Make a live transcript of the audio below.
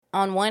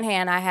on one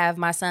hand, I have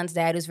my son's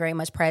dad who's very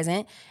much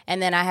present,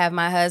 and then I have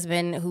my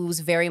husband who's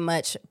very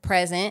much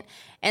present.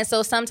 And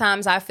so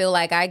sometimes I feel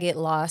like I get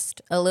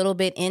lost a little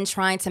bit in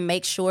trying to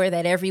make sure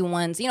that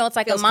everyone's, it's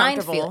like Feels a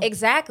minefield.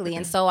 Exactly.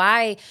 And so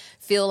I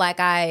feel like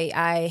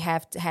I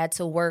have had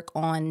to work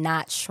on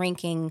not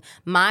shrinking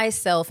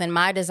myself and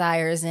my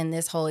desires in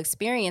this whole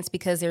experience,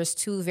 because there's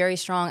two very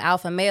strong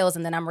alpha males,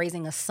 and then I'm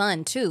raising a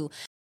son too.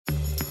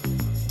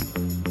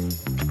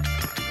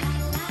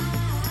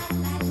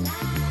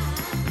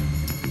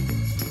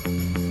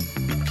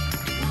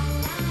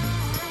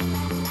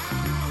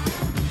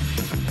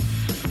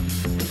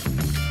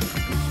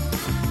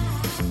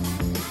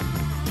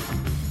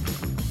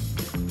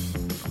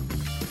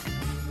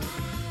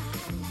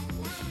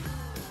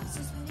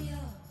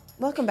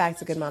 Welcome back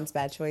to Good Moms,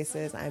 Bad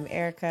Choices. I'm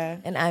Erica.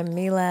 And I'm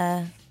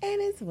Mila.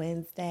 And it's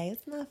Wednesday.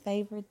 It's my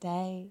favorite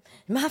day.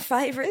 My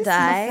favorite It's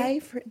day. my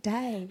favorite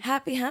day.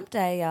 Happy hump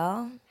day,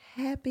 y'all.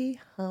 Happy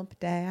hump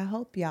day. I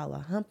hope y'all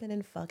are humping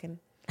and fucking.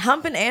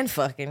 Humping and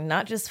fucking.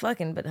 Not just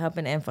fucking, but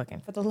humping and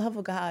fucking. For the love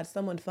of God,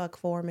 someone fuck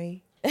for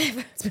me.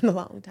 It's been a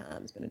long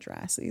time. It's been a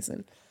dry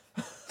season.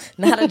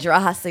 Not a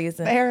dry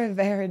season. Very,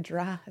 very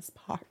dry. It's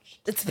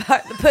parched. The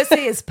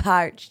pussy is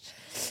parched.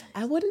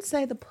 I wouldn't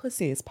say the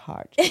pussy is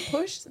parched.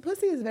 The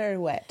pussy is very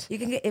wet.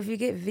 If you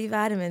get V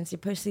vitamins, your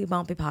pussy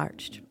won't be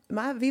parched.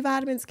 My V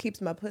vitamins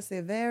keeps my pussy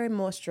very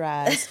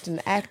moisturized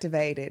and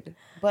activated,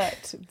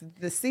 but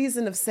the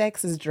season of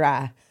sex is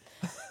dry.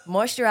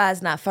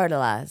 Moisturized, not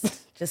fertilized.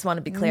 Just want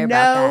to be clear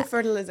about that. No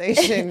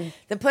fertilization.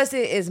 The pussy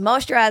is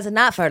moisturized and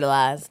not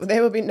fertilized.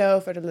 There will be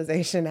no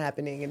fertilization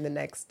happening in the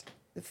next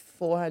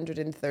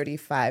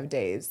 435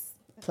 days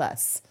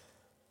plus.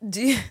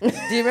 Do you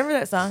remember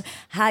that song?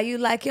 How you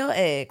like your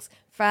eggs?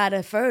 Fried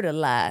or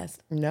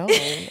fertilized? No,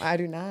 I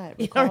do not.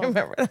 You don't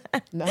remember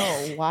that? No.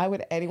 Why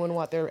would anyone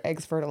want their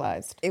eggs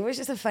fertilized? It was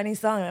just a funny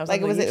song. I was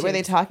Like, were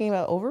they talking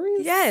about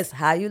ovaries? Yes.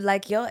 How you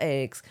like your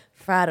eggs?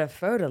 Fried or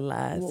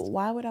fertilized? Well,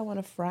 why would I want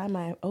to fry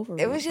my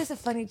ovaries? It was just a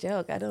funny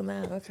joke. I don't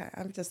know. Okay,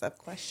 I'm just a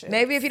question.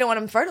 Maybe if you don't want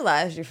them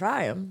fertilized, you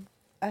fry them.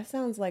 That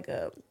sounds like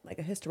a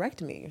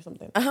hysterectomy or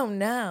something. Oh,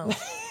 no.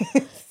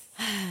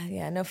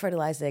 Yeah, no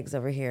fertilized eggs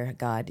over here.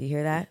 God, do you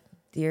hear that?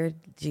 Dear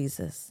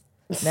Jesus.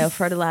 No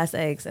fertilized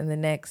eggs in the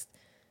next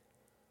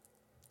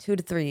 2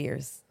 to 3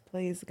 years.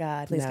 Please,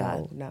 God. Please,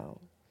 no, God.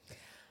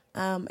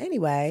 No.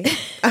 Anyway,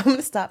 I'm going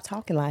to stop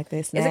talking like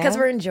this now. Is it because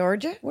we're in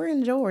Georgia? We're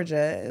in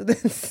Georgia.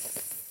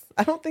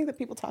 I don't think that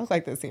people talk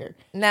like this here.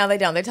 No, they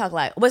don't. They talk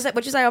like, what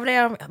you say over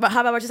there?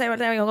 How about what you say over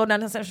there? You'll go down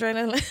to Central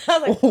Australia? I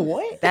was like,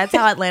 what? That's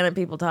how Atlanta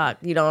people talk.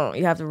 You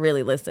have to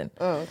really listen.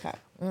 Oh, okay.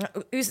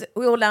 We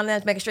go down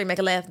there, make a straight, make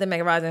a left, then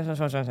make a right. That's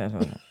how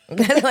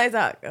I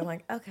talk. I'm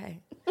like, okay.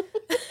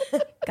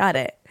 Got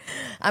it.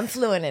 I'm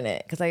fluent in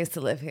it because I used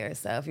to live here.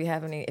 So if you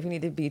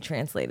need to be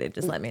translated,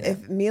 just let me know.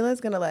 If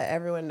Mila's going to let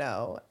everyone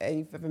know, and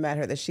you've ever met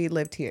her, that she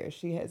lived here.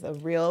 She is a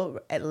real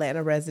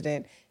Atlanta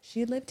resident.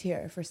 She lived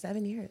here for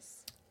 7 years.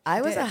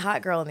 I was a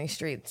hot girl in these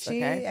streets.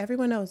 Okay?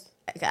 Everyone knows.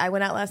 I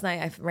went out last night.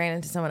 I ran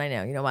into someone I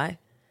know. You know why?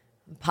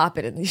 I'm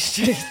popping in these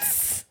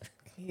streets.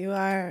 You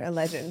are a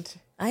legend.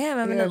 I am.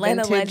 I'm You're an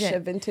Atlanta legend. A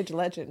vintage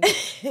legend.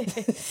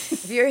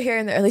 If you're here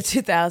in the early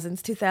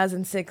 2000s,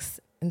 2006,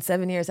 and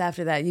 7 years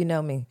after that, you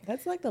know me.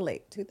 That's like the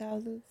late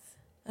 2000s.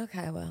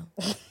 Okay, well.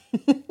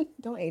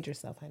 Don't age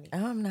yourself, honey.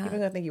 Oh, I'm not. People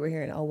going to think you were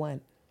here in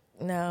 01.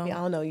 No. We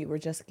all know you were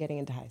just getting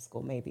into high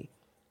school, maybe.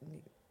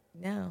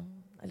 No.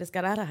 I just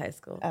got out of high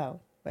school. Oh,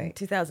 wait.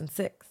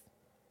 2006.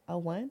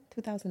 01?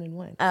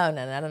 2001. Oh,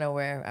 no. I don't know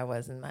where I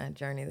was in my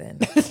journey then.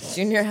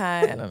 Junior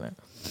high? I don't know.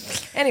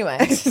 Anyway.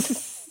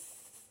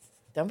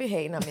 Don't be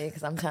hating on me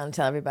because I'm trying to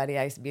tell everybody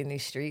I used to be in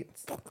these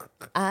streets.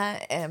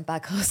 I am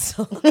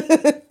bi-coastal.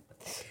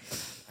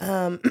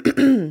 Well,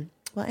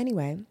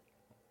 anyway,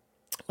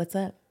 what's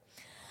up?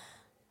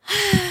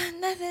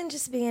 Nothing,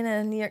 just being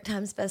a New York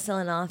Times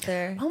bestselling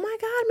author. Oh my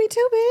God, me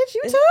too, bitch.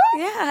 You too?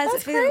 Yeah, how does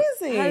That's it feel?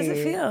 crazy. How does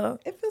it feel?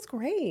 It feels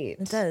great.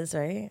 It does,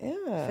 right?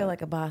 Yeah. I feel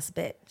like a boss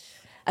bitch.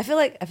 I feel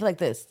like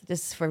this,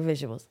 just for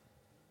visuals.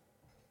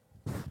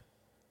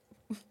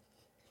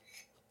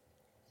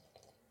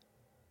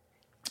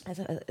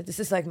 This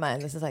is like mine.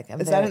 This is like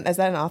Is that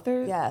an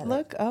author? Yeah.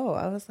 Look. Oh,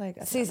 I was like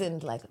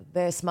seasoned, like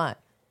very smart.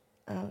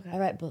 Oh, okay. I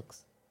write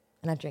books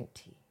and I drink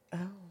tea. Oh,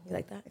 you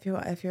like that? If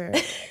you're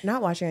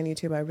not watching on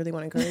YouTube, I really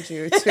want to encourage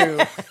you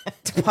to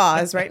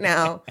pause right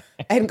now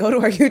and go to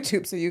our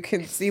YouTube so you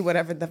can see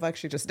whatever the fuck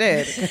she just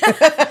did.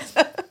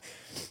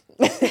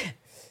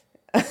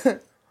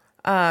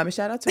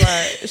 Shout out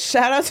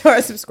to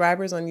our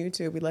subscribers on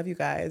YouTube. We love you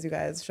guys. You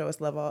guys show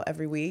us love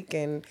every week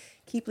and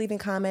keep leaving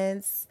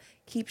comments,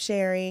 keep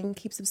sharing,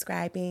 keep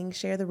subscribing,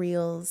 share the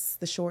reels,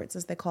 the shorts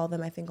as they call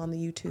them, I think, on the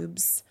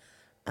YouTubes.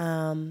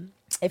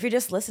 If you're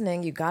just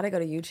listening, you got to go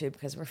to YouTube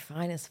because we're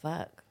fine as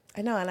fuck.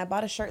 I know, and I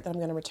bought a shirt that I'm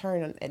going to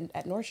return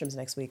at Nordstrom's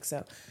next week,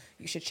 so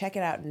you should check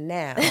it out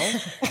now.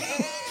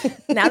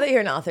 Now that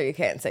you're an author, you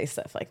can't say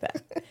stuff like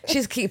that.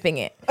 She's keeping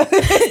it.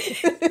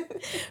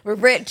 We're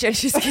rich and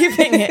she's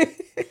keeping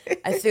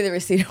it. I threw the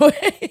receipt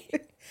away.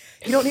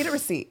 You don't need a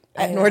receipt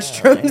at know,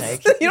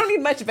 Nordstrom's. You don't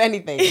need much of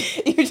anything.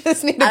 You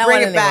just need to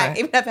bring it back.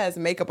 Even if it has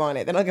makeup on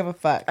it, they don't give a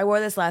fuck. I wore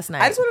this last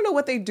night. I just want to know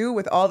what they do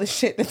with all the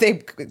shit that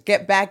they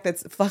get back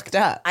that's fucked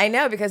up. I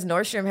know, because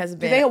Nordstrom has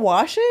been... Do they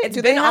wash it?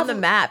 It's been on the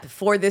map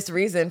for this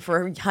reason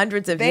for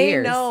hundreds of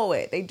years. They know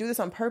it. They do this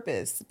on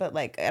purpose. But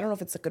like, I don't know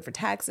if it's good for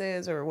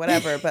taxes or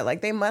whatever, but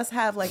like they must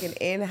have like an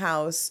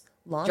in-house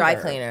launder. Dry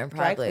cleaner,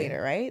 probably. Dry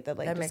cleaner, right? That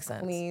like that just makes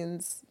sense.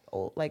 Cleans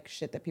old like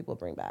shit that people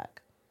bring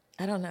back.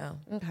 I don't know.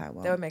 Okay,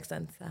 well. That would make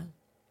sense, though.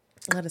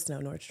 Let us know,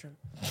 Nordstrom.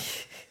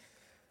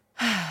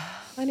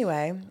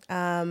 Anyway,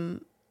 how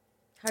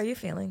are you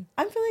feeling?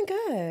 I'm feeling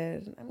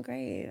good. I'm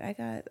great.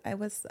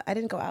 I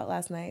didn't go out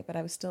last night, but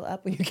I was still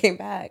up when you came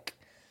back.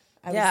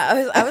 I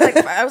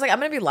was like, I'm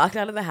gonna be locked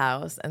out of the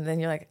house, and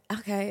then you're like,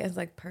 okay, it's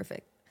like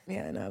perfect.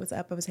 Yeah, no, I was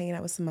up. I was hanging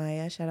out with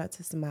Samaya. Shout out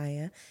to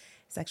Samaya.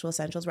 Sexual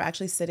Essentials. We're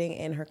actually sitting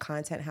in her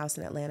content house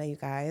in Atlanta, you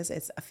guys.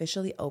 It's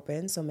officially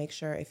open, so make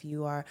sure if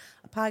you are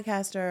a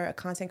podcaster, a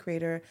content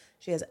creator,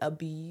 she has a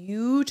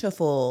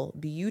beautiful,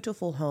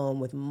 beautiful home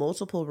with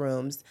multiple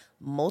rooms,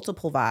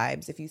 multiple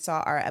vibes. If you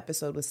saw our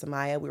episode with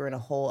Samaya, we were in a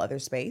whole other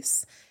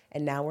space,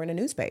 and now we're in a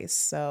new space.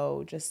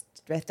 So just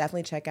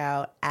definitely check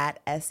out at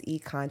SE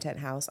Content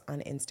House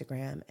on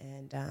Instagram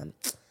and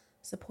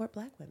support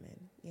Black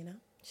women, you know?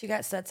 She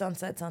got sets on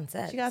sets on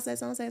sets. She got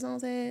sets on sets on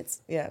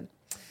sets. Yeah.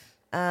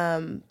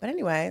 But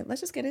anyway,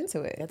 let's just get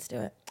into it. Let's do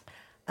it.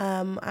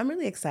 I'm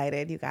really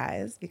excited, you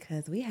guys,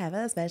 because we have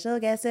a special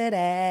guest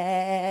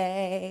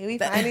today. We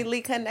finally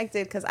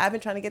connected because I've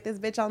been trying to get this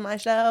bitch on my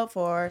show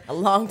for a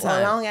long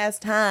time, a long ass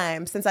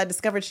time since I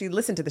discovered she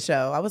listened to the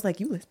show. I was like,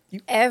 you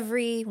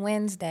every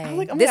Wednesday.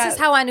 Like, oh this is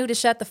how I knew to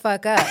shut the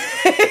fuck up.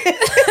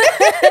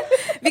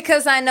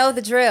 Because I know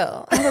the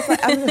drill.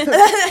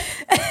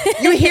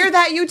 You hear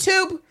that,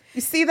 YouTube? You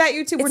see that,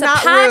 YouTube? It's We're a not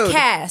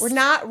podcast. Rude. We're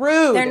not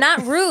rude. They're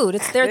not rude.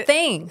 It's their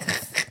thing.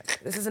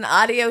 This is an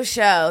audio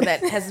show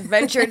that has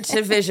ventured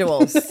to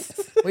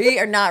visuals. We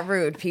are not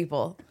rude,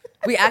 people.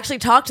 We actually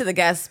talk to the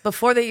guests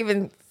before they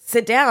even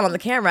sit down on the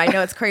camera. I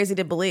know it's crazy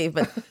to believe,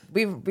 but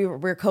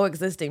we're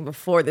coexisting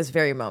before this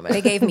very moment.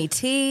 They gave me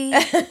tea.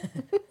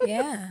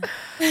 Yeah.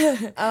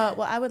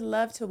 Well, I would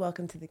love to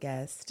welcome to the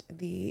guest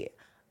the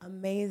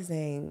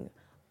amazing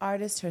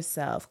artist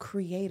herself,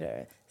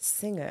 creator,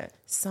 singer,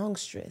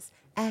 songstress,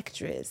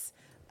 actress,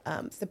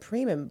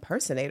 supreme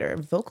impersonator,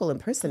 vocal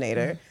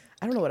impersonator.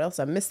 I don't know what else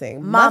I'm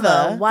missing.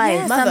 Mother,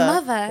 wife. Yes,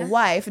 mother.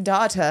 Wife,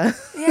 daughter.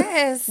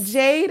 Yes.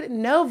 Jade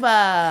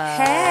Novah.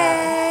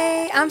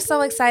 Hey, I'm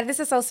so excited. This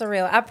is so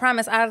surreal. I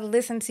promise I'll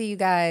listen to you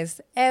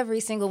guys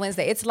every single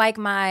Wednesday. It's like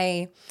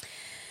my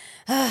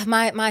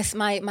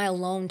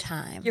alone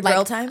time. Your like,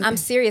 girl time? I'm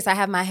serious. I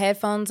have my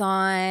headphones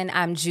on.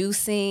 I'm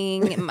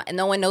juicing.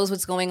 No one knows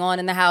what's going on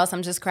in the house.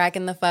 I'm just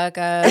cracking the fuck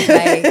up.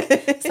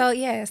 So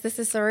yes, this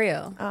is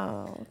surreal.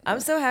 Oh, I'm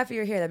so happy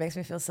you're here. That makes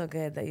me feel so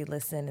good that you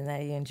listen and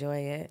that you enjoy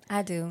it.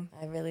 I do.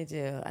 I really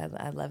do.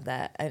 I love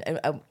that.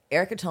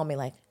 Erica told me,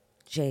 like,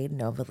 Jade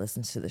Novah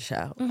listens to the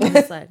show. I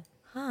was like,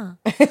 huh.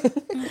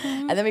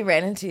 And then we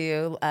ran into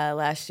you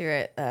last year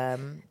at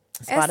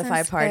Spotify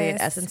Essence party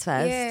Fest. at Essence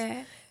Fest.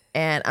 Yeah.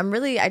 And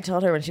I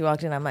told her when she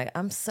walked in, I'm like,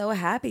 I'm so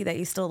happy that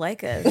you still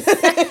like us.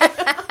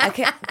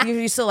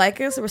 You still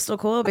like us? We're still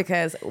cool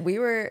because we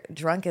were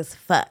drunk as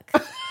fuck.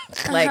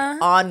 Like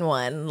on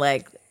one.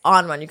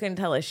 You couldn't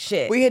tell us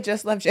shit. we had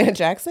just left Janet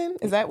Jackson.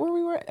 Is that where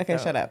we were? Okay,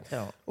 shut up.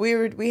 Don't.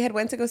 We had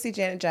went to go see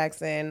Janet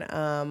Jackson.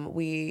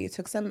 We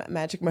took some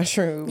magic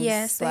mushrooms.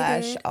 Yes,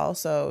 they did.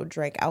 Also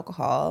drank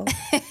alcohol.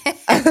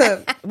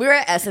 We were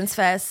at Essence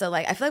Fest, so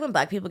like I feel like when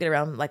Black people get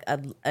around like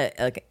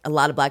a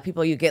lot of Black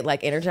people, you get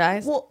like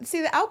energized. Well,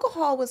 see, the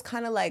alcohol was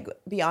kind of like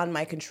beyond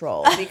my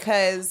control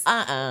because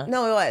no,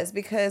 it was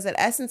because at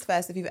Essence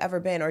Fest, if you've ever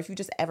been or if you've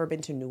just ever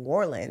been to New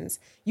Orleans,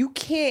 you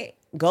can't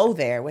go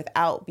there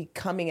without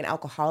becoming an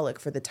alcoholic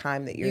for the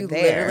time that you're You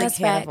there. literally That's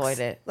can't facts. avoid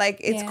it. Like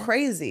it's Yeah.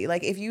 crazy.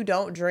 Like if you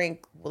don't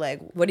drink, like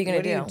What are you gonna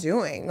you do?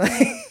 doing? Like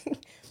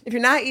if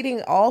you're not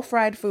eating all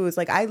fried foods,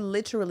 like I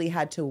literally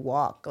had to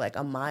walk like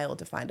a mile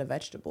to find a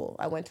vegetable.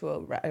 I went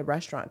to a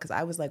restaurant because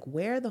I was like,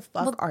 where the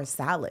fuck are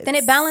salads? Then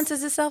it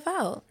balances itself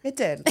out. It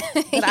did,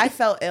 but I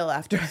felt ill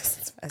after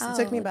Essence Fest.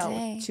 It took me Oh, about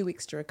dang. 2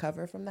 weeks to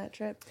recover from that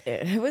trip.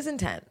 It was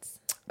intense.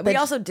 We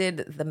also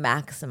did the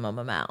maximum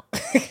amount.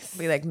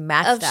 We like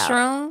maxed Of out.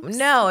 shrooms?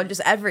 No,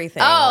 just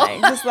everything. Oh.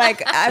 Like, Just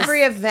like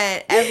every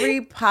event,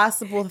 every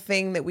possible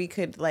thing that we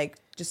could like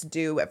just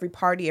do, every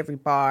party, every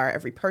bar,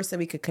 every person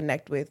we could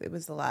connect with. It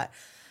was a lot.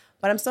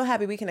 But I'm so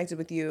happy we connected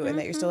with you and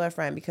that you're still our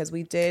friend because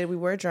we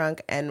were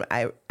drunk and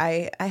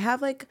I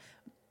have like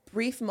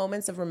brief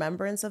moments of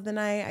remembrance of the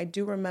night. I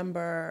do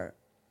remember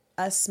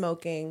us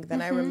smoking.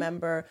 Then I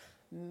remember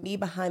me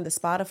behind the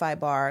Spotify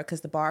bar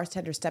because the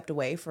bartender stepped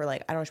away for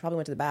like, I don't know, she probably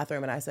went to the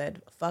bathroom and I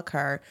said, fuck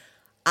her.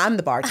 I'm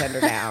the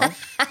bartender now.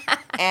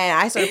 And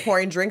I started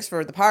pouring drinks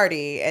for the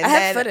party. And I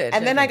have footage,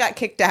 And then I got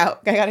kicked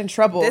out. I got in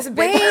trouble. this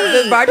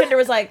bitch, the bartender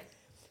was like,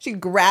 She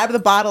grabbed the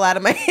bottle out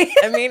of my hand.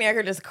 and me and Eric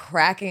are just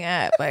cracking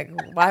up. Like,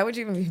 why would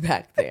you even be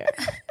back there?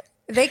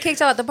 They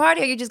kicked out at the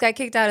party, or you just got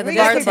kicked out at the We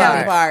got bar? kicked out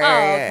of the bar. Oh,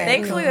 Yeah, okay.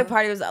 Thankfully, the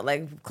party was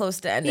like close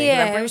to ending. Yeah,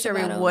 but I'm pretty it was sure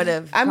we about would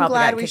have. I'm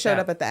glad we showed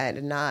up at the end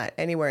and not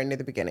anywhere near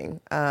the beginning.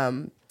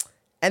 And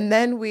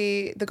then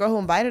the girl who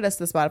invited us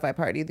to the Spotify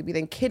party, we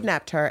then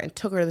kidnapped her and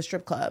took her to the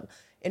strip club,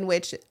 in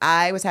which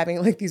I was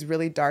having like these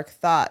really dark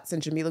thoughts,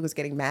 and Jamila was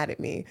getting mad at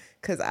me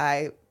because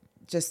I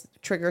just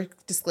trigger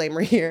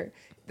disclaimer here.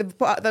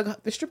 The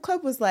strip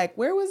club was like,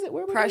 where was it?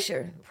 Where was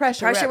Pressure. it?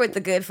 Pressure with the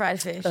good fried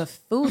fish. The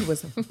food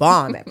was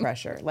bomb at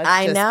Pressure. Let's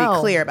just be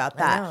clear about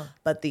that.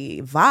 But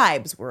the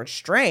vibes were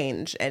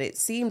strange, and it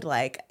seemed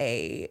like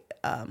a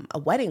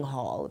wedding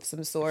hall of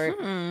some sort,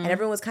 and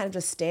everyone was kind of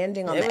just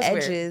standing on the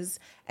edges.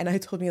 Weird. And I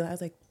told Mila, I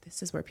was like,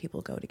 "This is where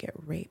people go to get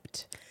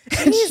raped."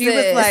 And she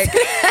was like,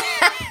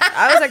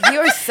 "I was like, you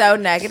are so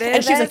negative."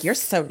 And she's like, "You're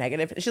so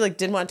negative." She like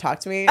didn't want to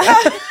talk to me.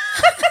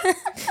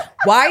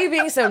 Why are you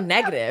being so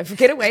negative?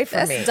 Get away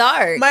from me. That's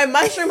dark. My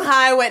mushroom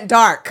high went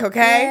dark.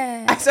 Okay,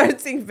 Yeah. I started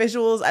seeing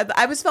visuals.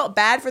 I was felt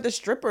bad for the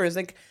strippers.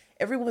 Like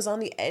everyone was on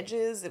the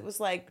edges. It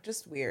was like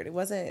just weird.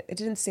 It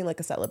didn't seem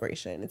like a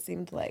celebration. It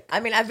seemed like, I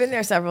mean, I've been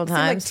there several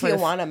times. Like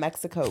Tijuana,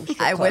 Mexico.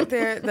 I went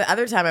there the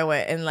other time I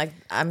went, and like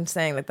I'm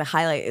saying, like the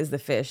highlight is the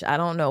fish. I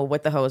don't know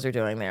what the hoes are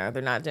doing there.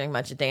 They're not doing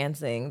much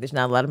dancing. There's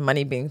not a lot of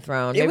money being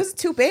thrown. It was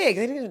too big.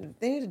 They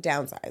needed to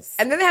downsize.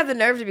 And then they have the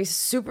nerve to be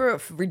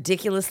super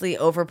ridiculously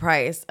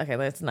overpriced. Okay,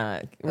 let's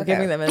not. We're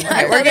giving them.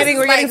 We're getting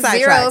like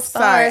sidetracked.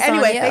 Sorry.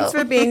 Anyway, Yelp. thanks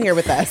for being here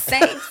with us.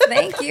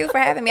 Thank you for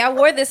having me. I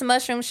wore this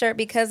mushroom shirt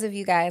because of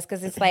you guys,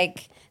 because it's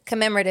like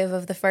commemorative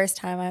of the first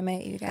time I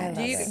met you guys.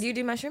 Do you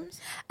do mushrooms?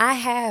 I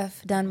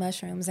have done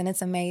mushrooms, and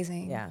it's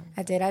amazing. Yeah.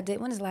 I did.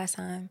 When was the last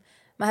time?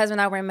 My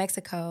husband and I were in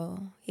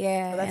Mexico.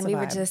 Yeah. And we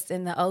were just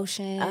in the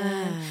ocean,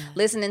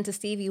 listening to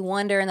Stevie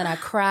Wonder, and then I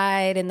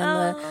cried, and then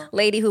the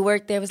lady who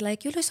worked there was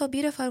like, "You look so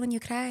beautiful when you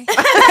cry."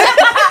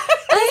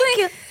 Thank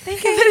you.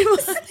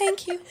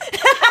 Thank you.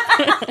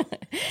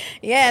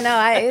 Yeah, no,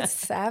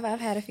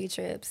 I've had a few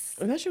trips.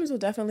 Mushrooms will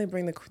definitely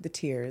bring the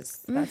tears.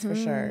 That's for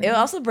sure. It'll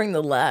also bring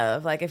the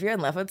love. Like if you're in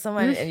love with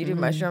someone and you do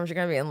mushrooms, you're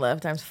gonna be in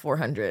love times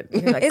 400.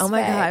 You're like, oh my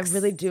God, I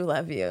really do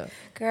love you,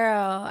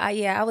 girl.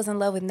 I was in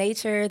love with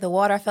nature. The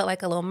water, I felt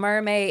like a little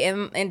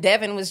mermaid, and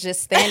Devin was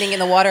just standing in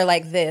the water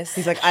like this.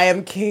 He's like, I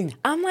am king.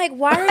 I'm like,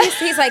 why are you?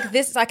 He's like,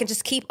 this so I can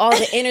just keep all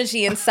the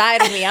energy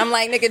inside of me. I'm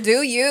like, nigga,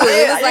 do you?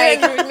 It was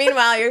like,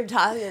 meanwhile you're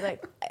talking, you're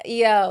like,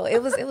 yo,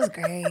 it was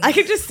great. I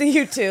could just see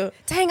you too.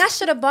 Dang, I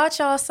should have bought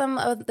y'all some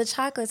of the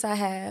chocolates I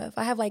have.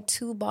 I have like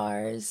 2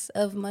 bars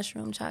of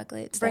mushroom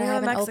chocolates Bring that I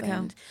them to haven't Mexico.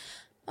 opened.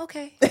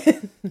 Okay.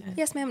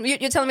 Yes, ma'am.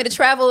 You're telling me to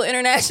travel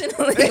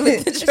internationally with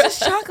the It's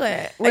just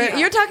chocolate.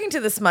 You're talking to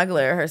the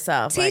smuggler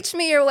herself. Teach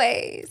me your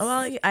ways.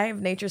 Well, I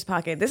have Nature's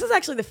Pocket. This is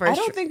actually the first. I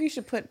don't think you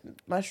should put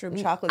mushroom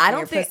chocolates I in don't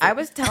your think. pussy. I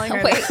was telling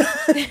her.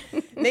 Wait.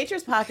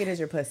 Nature's Pocket is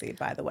your pussy,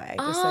 by the way.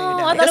 Just so Oh, you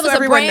know. I thought Just it was so a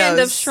everyone brand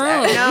knows. of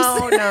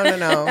shrooms.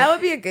 No. That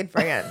would be a good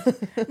brand.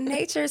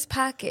 Nature's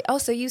Pocket. Oh,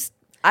 so you...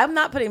 I'm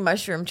not putting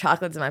mushroom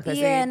chocolates in my pussy.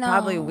 Yeah, no.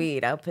 Probably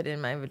weed. I'll put it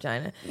in my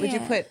vagina. Would you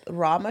put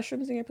raw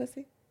mushrooms in your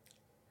pussy?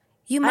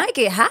 You might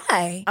get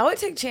high. I would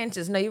take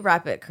chances. No, you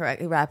wrap it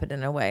correct. You wrap it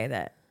in a way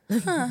that.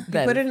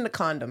 that Put it in a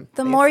condom.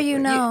 The more you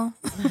know.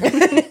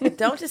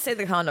 Don't just say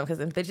the condom, because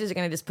then bitches are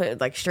gonna just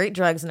put like straight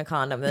drugs in a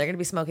condom. They're gonna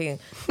be smoking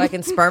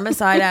fucking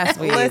spermicide ass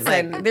weed.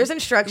 Listen, Like, there's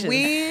instructions.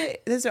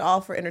 These are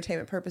all for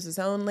entertainment purposes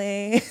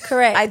only.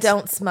 Correct. I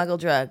don't smuggle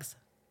drugs.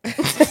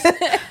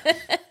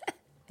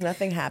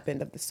 Nothing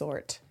happened of the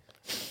sort.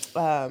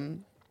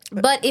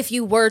 But if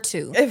you were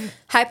to,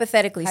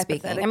 hypothetically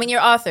speaking, I mean,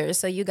 you're authors,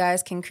 so you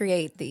guys can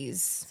create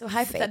these. So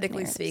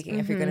hypothetically speaking,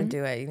 if you're gonna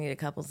do it, you need a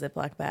couple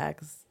Ziploc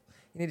bags.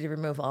 You need to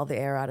remove all the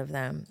air out of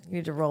them. You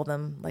need to roll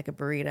them like a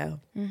burrito.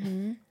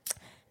 Mm-hmm.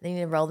 Then you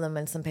need to roll them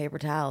in some paper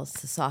towels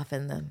to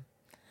soften them.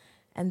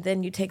 And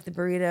then you take the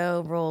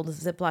burrito, rolled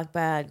Ziploc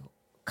bag,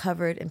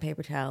 covered in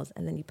paper towels,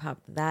 and then you pop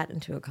that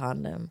into a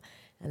condom.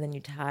 And then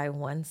you tie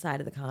one side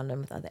of the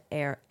condom with the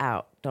air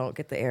out. Don't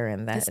get the air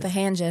in. It's the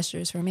hand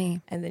gestures for me.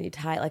 And then you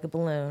tie it like a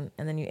balloon,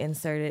 and then you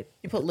insert it.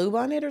 You put lube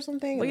on it or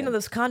something? Well, you know,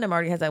 this condom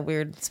already has that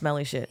weird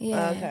smelly shit.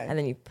 Yeah. Okay. And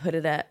then you put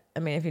it at, I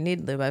mean, if you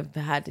need lube, I've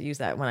had to use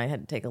that when I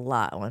had to take a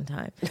lot one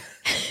time.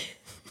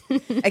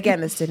 Again,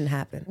 this didn't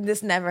happen.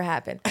 This never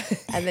happened.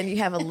 And then you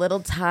have a little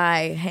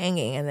tie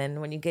hanging. And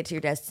then when you get to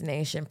your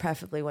destination,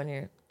 preferably when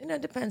you're,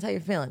 it depends how you're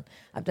feeling.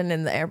 I've done it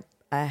in the air.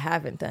 I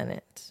haven't done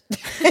it.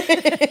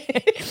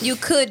 You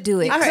could do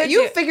it. All right,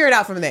 you figure it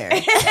out from there.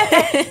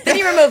 Then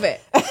you remove it.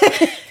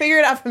 Figure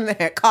it out from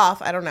there.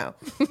 Cough. I don't know.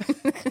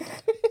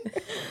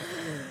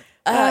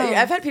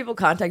 I've had people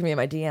contact me in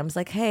my DMs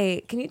like,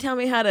 hey, can you tell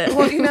me how to...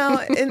 Well,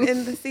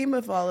 in the theme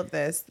of all of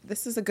this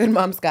is a good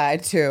mom's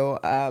guide to,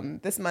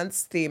 this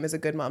month's theme is a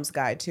good mom's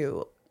guide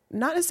to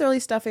not necessarily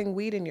stuffing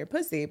weed in your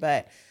pussy,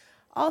 but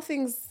all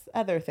things,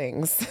 other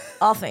things.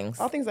 All things.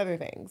 All things, other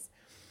things.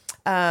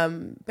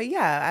 But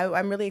yeah,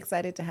 I'm really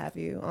excited to have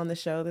you on the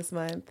show this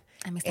month.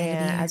 I'm excited to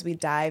be here. As we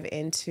dive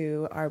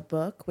into our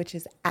book, which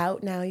is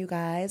out now, you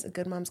guys, A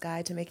Good Mom's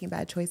Guide to Making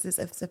Bad Choices.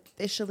 It's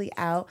officially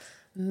out.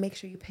 Make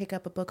sure you pick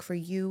up a book for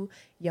you,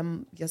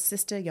 your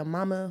sister, your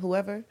mama,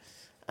 whoever.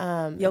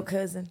 Your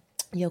cousin.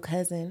 Your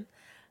cousin.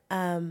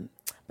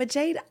 But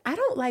Jade, I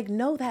don't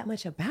know that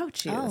much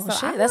about you. Oh, so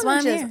shit. That's why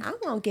I'm here. I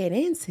want to get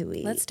into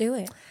it. Let's do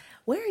it.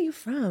 Where are you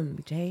from,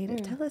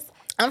 Jade? Tell us.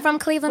 I'm from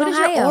Cleveland, What is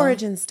Ohio. your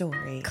origin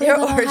story?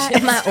 Cleveland, Ohio.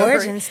 My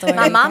origin story.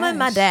 My mama and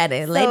my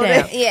daddy. Lay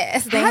down.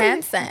 Yes, they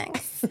had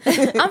sex.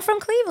 I'm from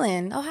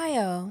Cleveland,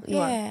 Ohio.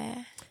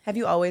 Yeah. Have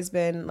you always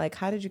been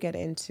how did you get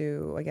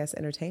into, I guess,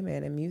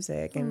 entertainment and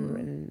music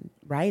and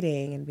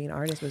writing and being an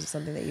artist? Was it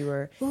something that you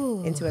were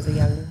into as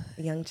a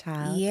young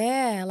child?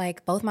 Yeah,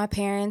 both my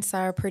parents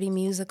are pretty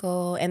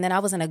musical. And then I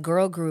was in a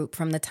girl group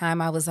from the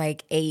time I was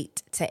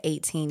 8 to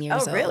 18 years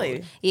old. Oh,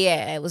 really?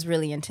 Yeah, it was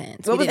really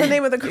intense. What was the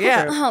name of the group?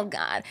 Yeah. Oh,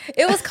 God.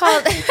 It was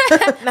called,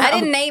 I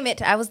didn't name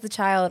it. I was the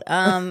child.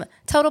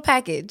 Total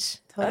Package.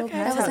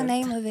 That was the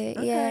name of it.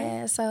 Okay.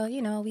 Yeah. So,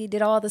 we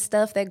did all the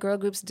stuff that girl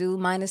groups do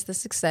minus the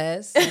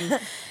success. And,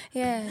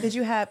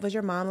 yeah. Was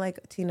your mom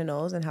like Tina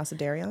Knowles and House of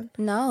Darion?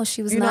 No,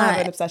 she was You not. don't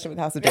have an obsession with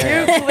House of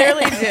Darion. You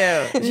clearly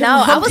do.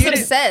 No, I was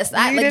obsessed. Do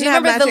you didn't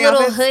remember have the matching little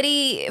outfits?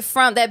 hoodie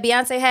from that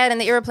Beyonce had in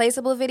the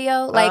Irreplaceable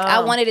video?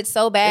 I wanted it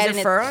so bad. Is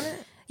there fur on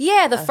it?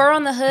 Yeah, the fur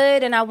on the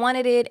hood, and I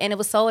wanted it, and it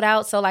was sold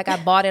out. So I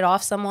bought it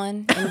off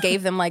someone and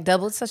gave them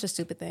double. It's such a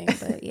stupid thing,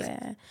 but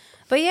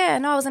yeah.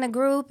 No, I was in a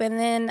group, and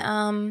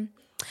then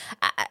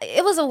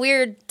it was a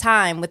weird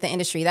time with the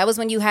industry. That was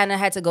when you hadn't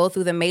had to go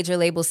through the major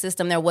label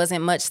system. There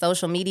wasn't much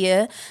social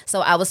media,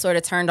 so I was sort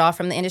of turned off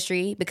from the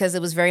industry because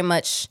it was very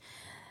much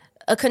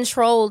a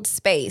controlled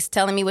space,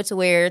 telling me what to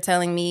wear,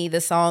 telling me the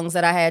songs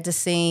that I had to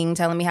sing,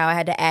 telling me how I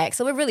had to act.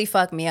 So it really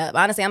fucked me up.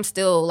 Honestly, I'm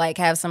still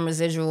have some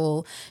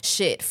residual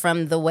shit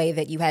from the way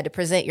that you had to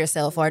present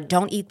yourself, or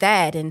don't eat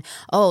that. And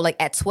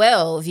at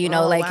 12,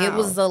 it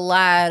was a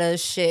lot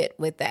of shit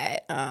with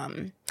that.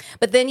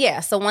 But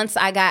then, so once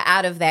I got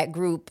out of that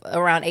group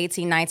around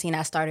 18, 19,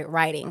 I started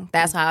writing.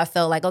 That's how I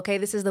felt okay,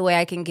 this is the way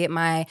I can get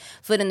my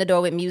foot in the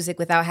door with music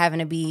without having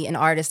to be an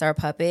artist or a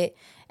puppet.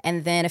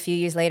 And then a few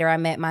years later, I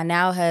met my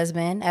now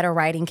husband at a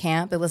writing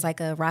camp. It was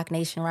a Rock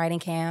Nation writing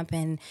camp.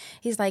 And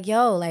he's like,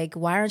 yo,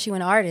 why aren't you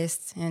an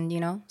artist? And,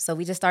 so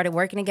we just started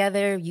working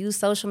together, used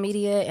social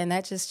media, and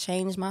that just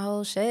changed my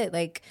whole shit.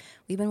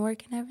 We've been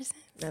working ever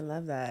since. I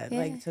love that.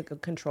 Yeah. You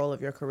took control of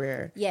your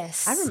career.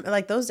 Yes. I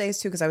remember those days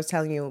too, because I was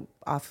telling you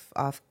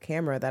off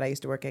camera that I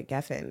used to work at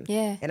Geffen.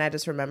 Yeah. And I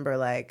just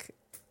remember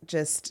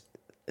just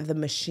the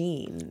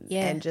machine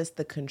and just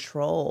the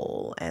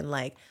control and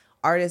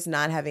artists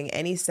not having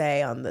any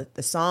say on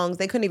the songs.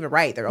 They couldn't even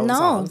write their own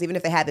songs, even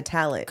if they had the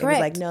talent. Correct.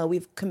 It was no,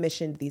 we've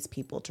commissioned these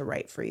people to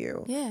write for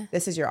you. Yeah.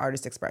 This is your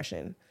artist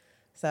expression.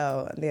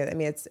 So, I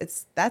mean,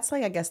 that's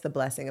I guess the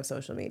blessing of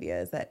social media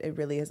is that it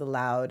really has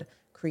allowed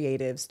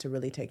creatives to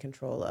really take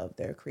control of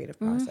their creative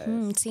process.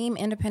 Mm-hmm. Team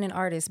independent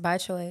artists by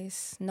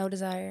choice. No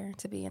desire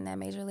to be in that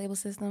major label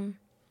system.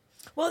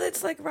 Well,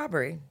 it's like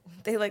robbery.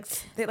 They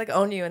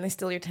own you and they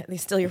steal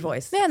your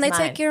voice. Yeah, and they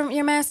take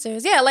your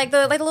masters. Yeah, like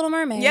the Little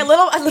Mermaid. Yeah,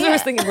 I literally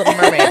was thinking Little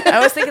Mermaid. I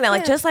was thinking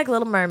that just like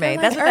Little Mermaid.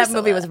 That's what Ursula. that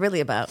movie was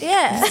really about.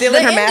 Yeah,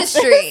 Stealing her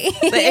industry.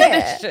 The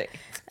industry.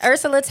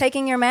 Ursula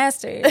taking your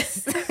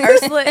masters.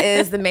 Ursula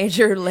is the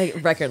major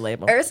record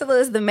label. Ursula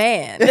is the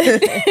man.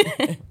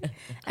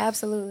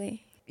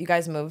 Absolutely. You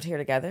guys moved here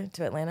together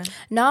to Atlanta?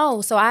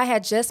 No, so I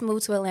had just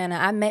moved to Atlanta.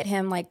 I met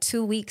him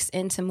 2 weeks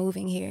into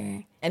moving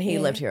here. And he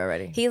lived here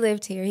already? He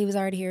lived here. He was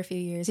already here a few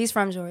years. He's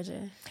from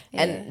Georgia.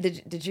 Yeah. And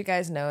did you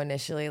guys know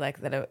initially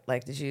that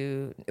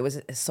it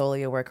was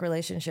solely a work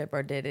relationship,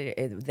 or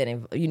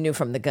then you knew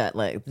from the gut,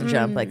 the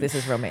jump, this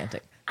is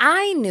romantic?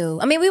 I knew.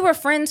 I mean, we were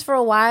friends for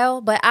a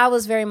while, but I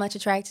was very much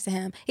attracted to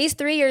him. He's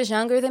 3 years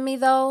younger than me,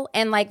 though.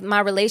 And my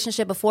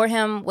relationship before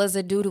him was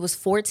a dude who was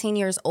 14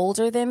 years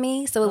older than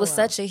me. So it was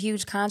such a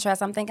huge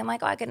contrast. I'm thinking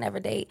I could never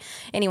date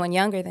anyone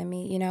younger than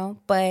me,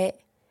 But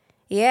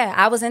yeah,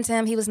 I was into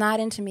him. He was not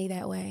into me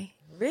that way.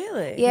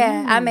 Really?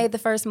 Yeah, I made the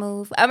first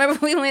move. I remember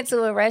we went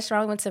to a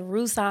restaurant, went to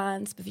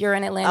Roussan's. If you're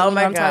in Atlanta, oh you know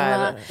my what I'm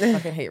God. talking about. I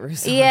fucking hate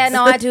Roussan's. Yeah,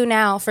 no, I do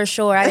now, for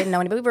sure. I didn't know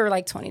anybody. We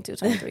were 22,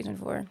 23,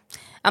 24.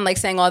 I'm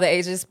saying all the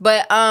ages.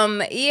 But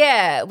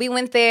yeah, we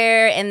went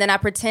there and then I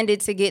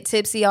pretended to get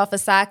tipsy off of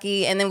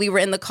sake, and then we were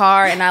in the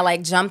car and I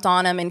jumped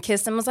on him and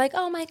kissed him. I was like,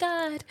 oh my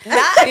God.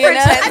 Not pretended.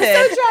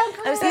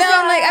 I'm so drunk.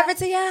 I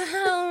pretend,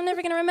 I'm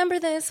never going to remember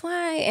this.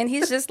 Why? And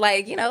he's just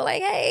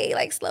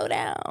hey, slow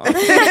down.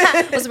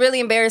 It was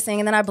really embarrassing.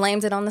 And then I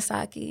blamed it on the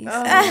sake.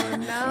 Oh,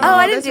 no.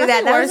 I didn't do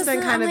that. That Worse was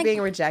than kind of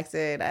being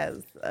rejected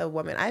as a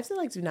woman. I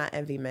feel do not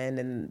envy men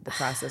in the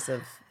process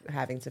of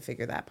having to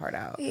figure that part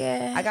out.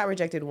 Yeah. I got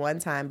rejected one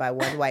time by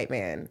one white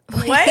man.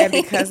 What? And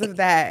because of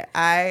that,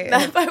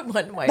 Not by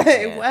one white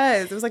man. It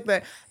was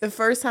the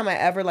first time I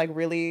ever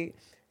really,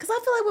 because I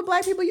feel with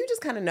black people, you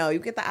just kind of know. You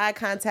get the eye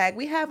contact.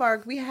 We have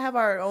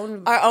our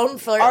own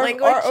flirt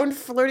language, our own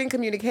flirting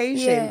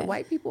communication. Yeah.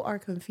 White people are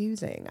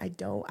confusing.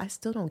 I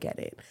still don't get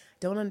it.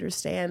 Don't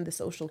understand the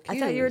social cues. I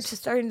thought you were just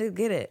starting to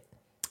get it.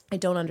 I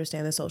don't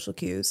understand the social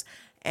cues.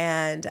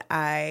 And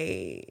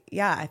I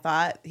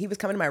thought he was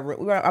coming to my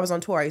room. I was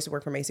on tour. I used to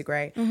work for Macy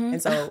Gray.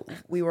 And so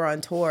we were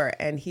on tour,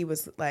 and he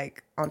was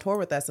like on tour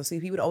with us. So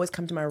he would always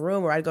come to my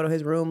room, or I'd go to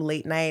his room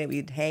late night and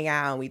we'd hang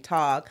out and we'd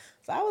talk.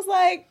 So I was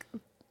like,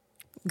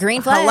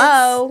 green flags.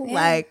 hello,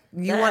 like,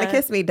 you want to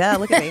kiss me? Duh,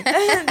 look at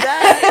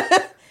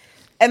me.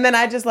 And then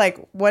I just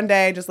like, one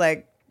day, just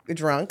like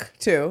drunk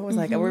too. It was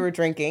like, we were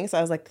drinking. So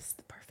I was like, this is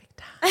the perfect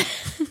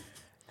time.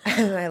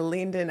 And I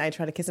leaned in, I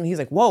tried to kiss him. He was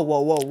like, whoa,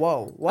 whoa, whoa,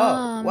 whoa,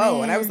 whoa, whoa.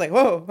 Man. And I was like,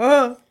 whoa,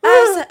 whoa.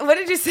 What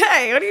did you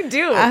say? What do you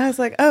do? I was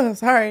like, oh,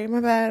 sorry, my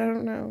bad. I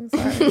don't know.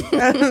 Sorry.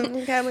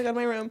 Okay, I'm gonna go to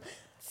my room.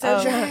 So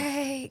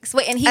Yikes.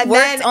 Wait, and he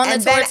worked on the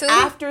tour too?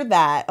 After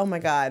that, oh my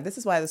God, this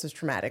is why this was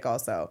traumatic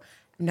also.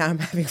 Now I'm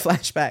having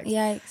flashbacks.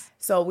 Yikes.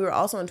 So we were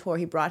also on tour.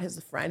 He brought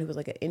his friend who was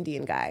like an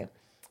Indian guy,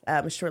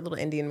 a short little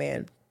Indian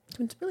man.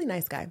 He was a really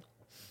nice guy.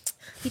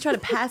 He tried to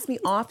pass me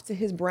off to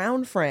his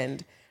brown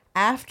friend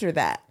after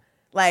that.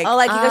 Like, oh,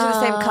 like you guys are the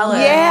same color.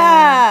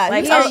 Yeah.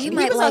 Like, he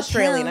was like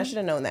Australian. him. I should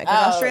have known that.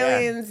 Because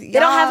Australians, they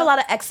don't have a lot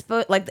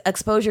of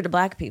exposure to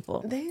black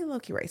people. They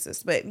low-key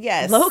racist, but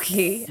yes.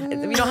 Low-key.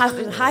 We don't have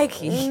to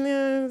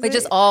high-key. Wait,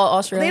 just all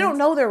Australians? They don't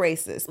know they're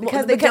racist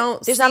because they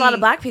don't There's not a lot of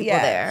black people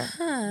yeah.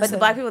 there. But the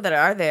black people that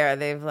are there,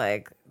 they've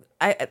like...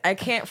 I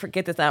can't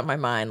forget this out of my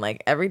mind.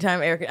 Like every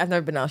time Erica, I've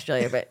never been to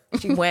Australia, but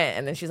she went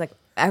and then she's like,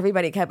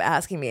 everybody kept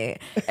asking me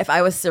if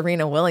I was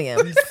Serena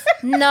Williams.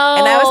 No.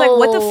 And I was like,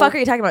 what the fuck are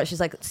you talking about? She's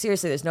like,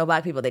 seriously, there's no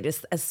black people. They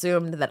just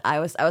assumed that I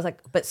was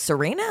like, but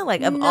Serena?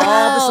 Like of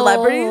all the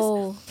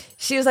celebrities?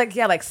 She was like,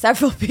 yeah, like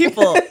several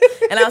people.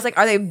 And I was like,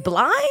 are they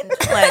blind?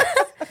 Like,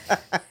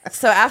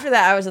 so after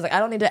that, I was just like, I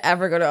don't need to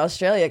ever go to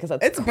Australia because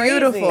it's crazy.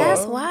 Beautiful.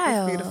 That's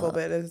wild. It's beautiful,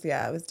 but it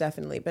was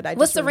definitely. But I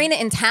Was just Serena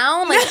in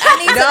town? Like, I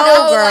need to no,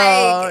 know.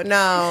 girl, Like,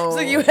 no.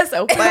 It's the US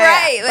Open.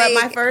 Right, But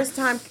like- my first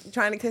time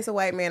trying to kiss a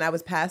white man, I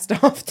was passed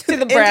off to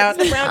the brown.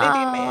 Indian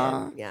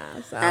man.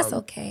 Yeah, so that's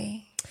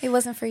okay. It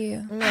wasn't for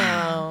you.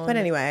 No. But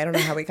anyway, I don't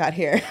know how we got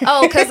here.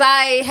 Oh, because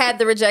I had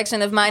the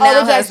rejection of my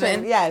now rejection.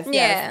 husband. Yes, yes.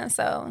 Yeah,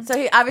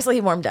 so. So he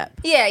warmed up.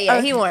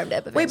 Yeah, he warmed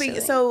up Wait, eventually.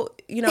 but so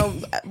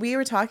we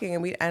were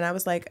talking and I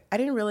was like, I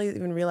didn't really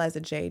even realize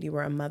that Jade, you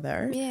were a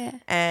mother. Yeah.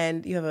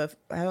 And you have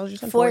how old is your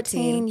son?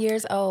 14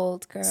 years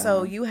old, girl.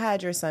 So you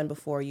had your son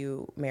before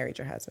you married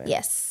your husband.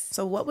 Yes.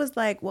 So what was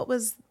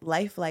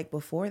life like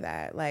before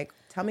that? Like,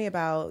 tell me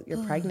about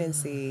your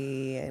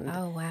pregnancy and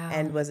Oh, wow.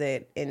 And was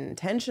it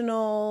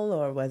intentional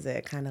or was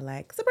it kind of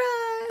like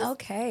surprise?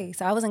 Okay,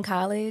 so I was in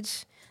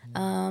college.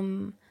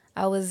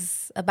 I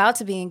was about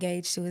to be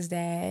engaged to his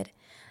dad.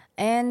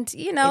 And,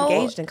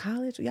 Engaged in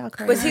college? Y'all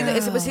crazy.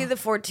 Was he the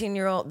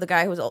 14-year-old, the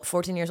guy who was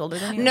 14 years older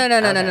than you? No.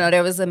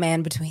 There was a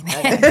man between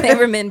that. There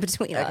were men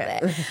between all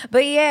that.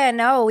 But yeah,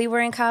 no, we were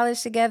in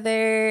college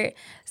together.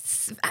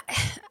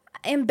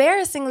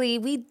 Embarrassingly,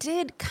 we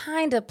did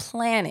kind of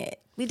plan it.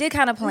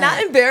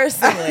 Not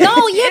embarrassingly.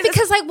 No, yeah,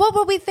 because like, what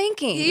were we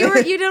thinking?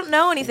 You don't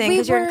know anything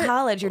because you're in were-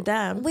 college. You're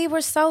dumb. We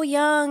were so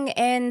young,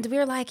 and we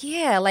were like,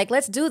 yeah, like,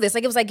 let's do this.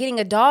 Like, it was like getting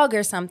a dog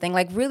or something,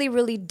 like really,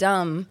 really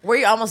dumb. Were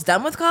you almost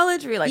done with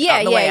college? Were you like, Yeah.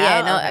 on the way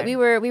out? No, Okay.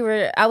 we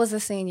were, I was a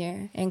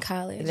senior in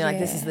college. And you're like,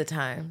 this yeah. is the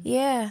time.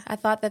 Yeah, I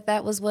thought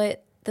that was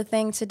what the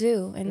thing to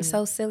do, and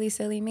so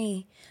silly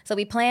me. So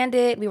we planned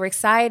it. We were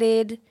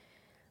excited.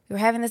 We were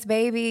having this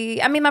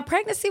baby. I mean, my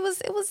pregnancy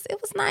was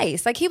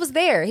nice. Like, he was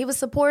there. He was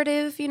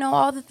supportive.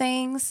 All the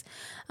things.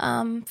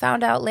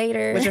 Found out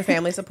later. Was your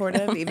family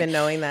supportive, even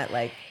knowing that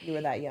like you were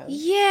that young?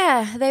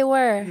 Yeah, they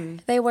were.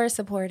 They were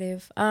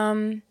supportive.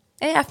 And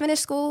I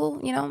finished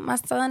school. My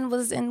son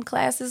was in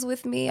classes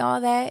with me.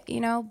 All that.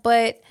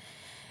 But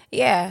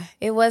yeah,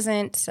 it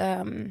wasn't.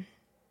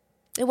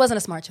 It wasn't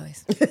a smart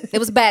choice. It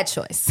was a bad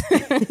choice.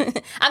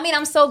 I mean,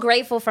 I'm so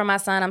grateful for my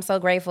son. I'm so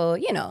grateful.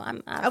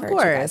 I've heard you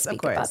guys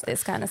speak about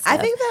this kind of stuff. I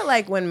think that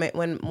like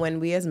when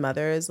we as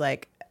mothers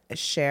like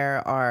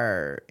share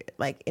our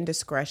like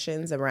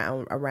indiscretions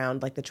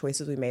around like the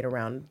choices we made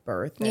around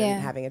birth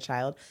and having a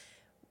child,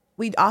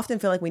 we often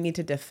feel like we need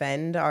to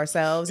defend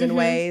ourselves in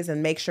ways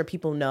and make sure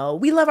people know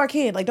we love our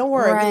kid. Like, don't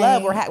worry,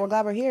 we're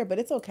glad we're here, but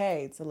it's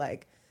okay to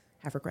like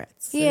have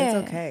regrets. Yeah. And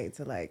it's okay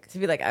to like To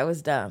be like, I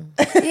was dumb.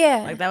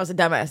 Yeah. Like, that was a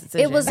dumbass decision.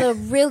 It was a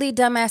really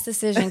dumbass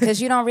decision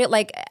because you don't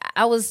like,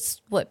 I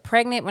was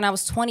pregnant when I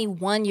was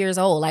 21 years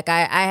old. Like,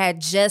 I had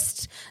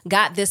just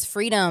got this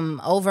freedom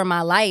over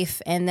my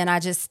life, and then I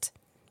just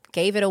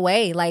gave it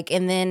away. Like,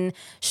 and then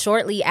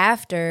shortly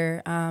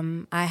after,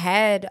 I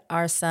had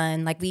our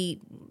son. Like, we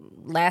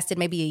lasted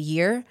maybe a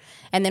year,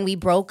 and then we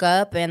broke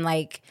up, and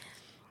like,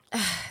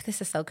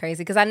 this is so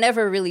crazy because I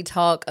never really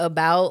talk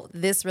about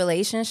this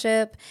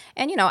relationship.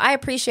 And, I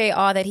appreciate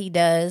all that he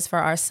does for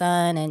our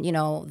son and,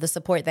 the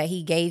support that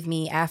he gave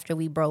me after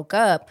we broke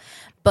up.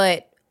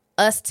 But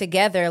us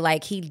together,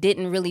 like, he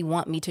didn't really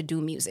want me to do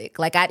music.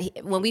 Like,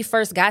 when we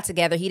first got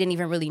together, he didn't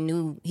even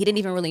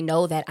really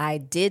know that I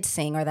did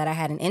sing or that I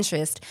had an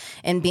interest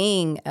in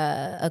being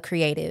a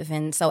creative.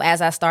 And so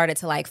as I started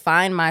to like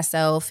find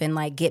myself and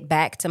like get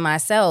back to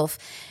myself,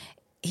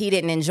 he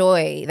didn't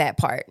enjoy that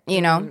part,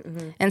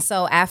 And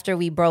so after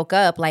we broke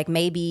up, like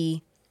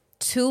maybe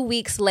 2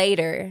 weeks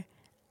later,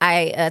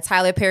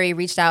 Tyler Perry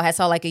reached out, had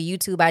saw like a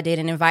YouTube I did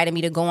and invited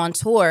me to go on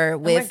tour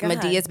with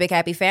Medea's Big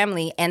Happy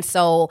Family. And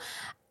so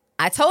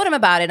I told him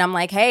about it. I'm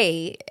like,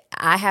 hey,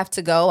 I have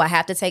to go. I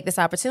have to take this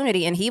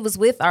opportunity. And he was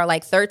with our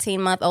like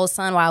 13-month-old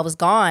son while I was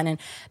gone. And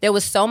there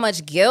was so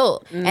much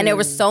guilt. And there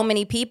were so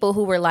many people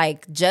who were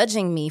like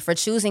judging me for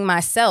choosing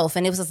myself.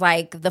 And it was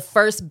like the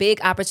first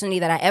big opportunity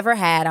that I ever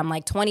had. I'm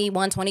like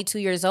 21, 22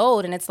 years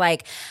old. And it's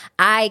like,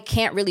 I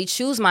can't really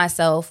choose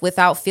myself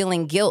without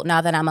feeling guilt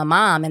now that I'm a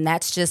mom. And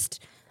that's just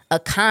a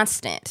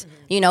constant,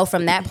 you know,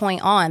 from that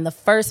point on. The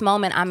first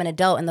moment I'm an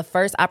adult and the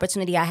first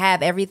opportunity I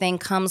have, everything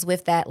comes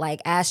with that like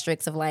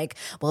asterisk of like,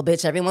 well,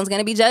 bitch, everyone's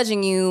going to be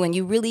judging you and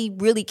you really,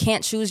 really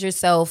can't choose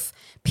yourself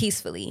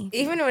peacefully.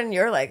 Even when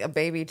you're like a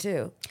baby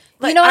too.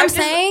 Like, you know what I'm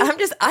saying?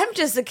 I'm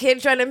just a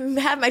kid trying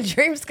to have my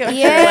dreams come true.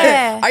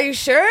 Yeah. Like, are you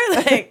sure?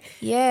 Like,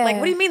 yeah. Like,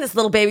 what do you mean this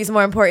little baby's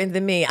more important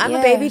than me? I'm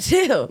a baby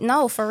too.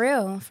 No, for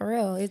real. For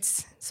real.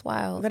 It's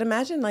wild. But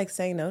imagine like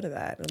saying no to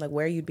that, or like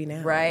where you'd be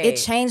now. Right. It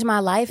changed my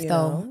life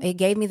though. know? It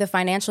gave me the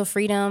financial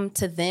freedom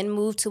to then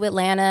move to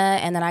Atlanta,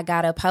 and then I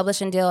got a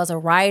publishing deal as a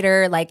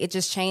writer. Like it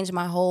just changed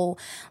my whole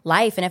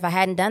life. And if I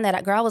hadn't done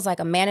that, girl, I was like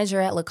a manager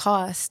at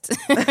Lacoste.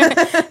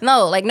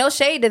 No, like no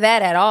shade to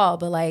that at all,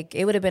 but like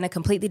it would have been a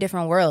completely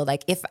different world.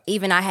 Like if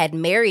even I had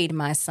married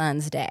my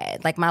son's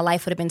dad, like my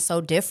life would have been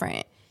so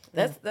different.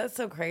 That's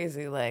so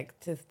crazy, like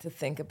to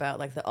think about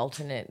like the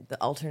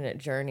alternate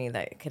journey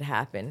that could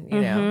happen,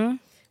 you know,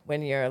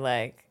 when you're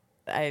like,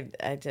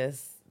 I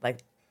just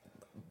like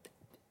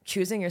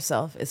choosing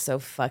yourself is so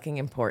fucking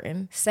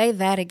important. Say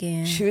that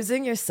again.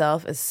 Choosing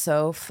yourself is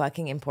so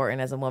fucking important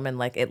as a woman.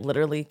 Like it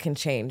literally can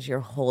change your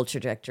whole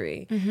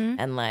trajectory.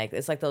 And like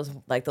it's like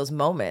those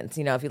moments,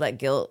 you know, if you let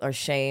guilt or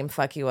shame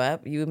fuck you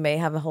up, you may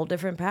have a whole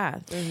different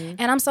path.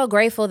 And I'm so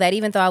grateful that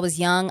even though I was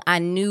young, I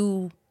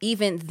knew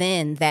even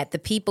then that the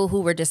people who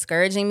were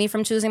discouraging me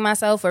from choosing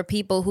myself were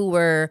people who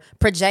were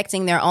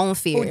projecting their own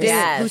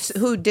fears.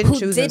 Who didn't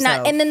choose did themselves.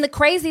 not. And then the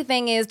crazy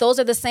thing is, those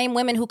are the same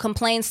women who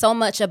complain so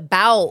much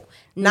about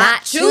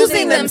not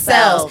choosing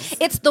themselves.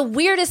 It's the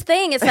weirdest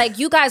thing. It's like,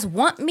 you guys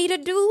want me to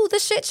do the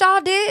shit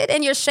y'all did,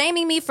 and you're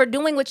shaming me for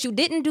doing what you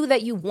didn't do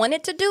that you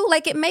wanted to do.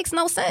 Like, it makes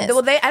no sense.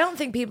 Well, I don't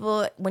think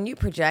people, when you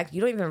project, you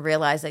don't even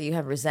realize that you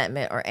have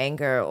resentment or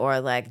anger or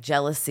like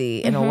jealousy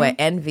in a way,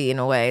 envy in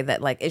a way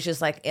that like it's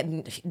just like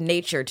in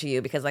nature to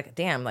you, because like,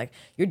 damn, like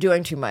you're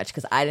doing too much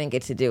because I didn't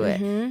get to do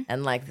it.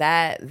 And like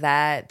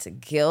that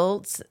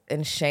guilt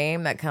and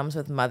shame that comes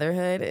with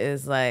motherhood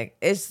is like,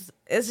 it's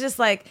just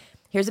like,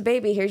 here's a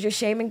baby, here's your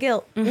shame and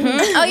guilt. Oh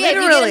yeah, you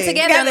get them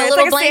together in a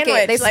little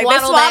blanket. They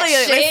swaddle that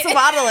shit. They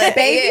swaddle it.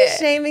 Baby,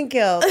 shame, and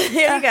guilt.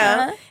 Here you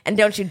go. And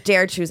don't you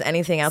dare choose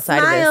anything outside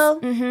Smile.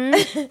 of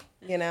this.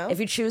 You know? If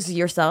you choose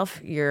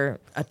yourself, you're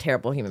a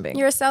terrible human being.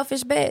 You're a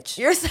selfish bitch.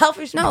 You're a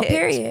selfish No, bitch.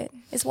 period.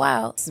 It's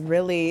wild. It's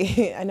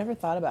really, I never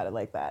thought about it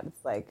like that.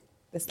 It's like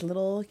this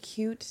little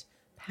cute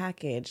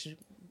package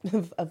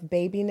of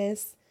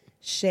babiness,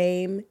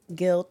 shame,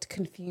 guilt,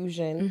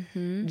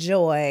 confusion,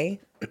 joy.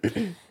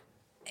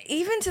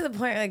 Even to the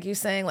point, like you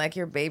saying, like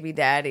your baby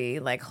daddy,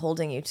 like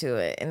holding you to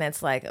it, and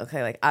it's like,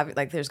 okay,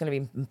 like there's gonna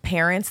be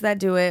parents that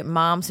do it,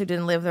 moms who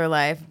didn't live their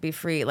life, be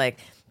free, like,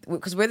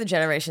 because we're the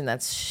generation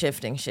that's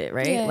shifting shit,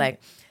 right? Yeah.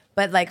 Like,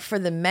 but like for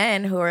the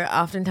men who are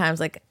oftentimes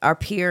like our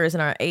peers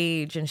and our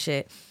age and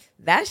shit,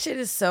 that shit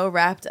is so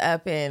wrapped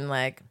up in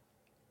like,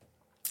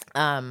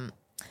 the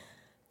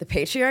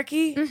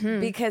patriarchy,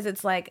 because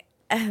it's like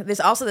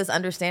there's also this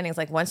understanding. It's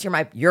like, once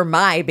you're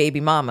my baby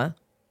mama.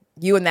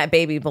 You and that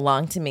baby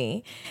belong to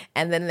me.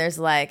 And then there's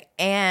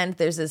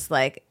this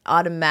like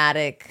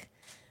automatic,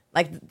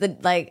 like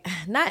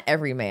not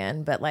every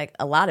man, but like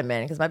a lot of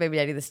men, because my baby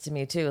daddy did this to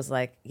me too, is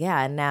like,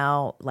 yeah,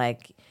 now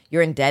like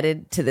you're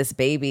indebted to this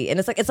baby. And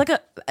it's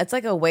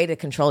like a way to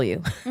control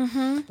you.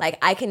 Like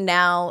I can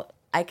now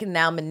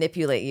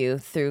manipulate you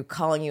through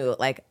calling you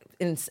like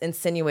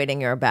insinuating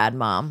you're a bad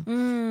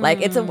mom. Like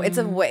it's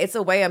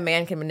a way a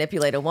man can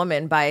manipulate a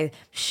woman by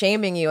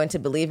shaming you into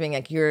believing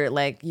like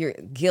you're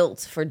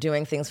guilt for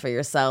doing things for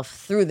yourself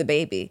through the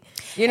baby.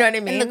 You know what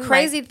I mean? And the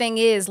crazy thing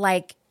is,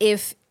 like,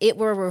 if it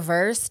were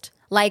reversed,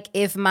 like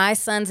if my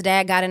son's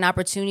dad got an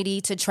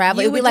opportunity to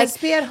travel, You it would be would like, just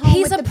be at home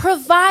he's with a the-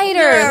 provider.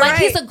 Yeah, like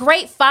he's a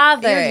great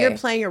father. You're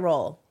playing your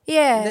role.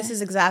 Yeah. This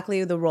is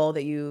exactly the role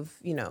that you've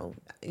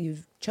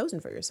chosen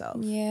for yourself.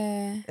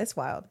 Yeah. It's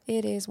wild.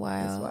 It is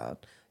wild. It's wild.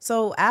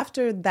 So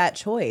after that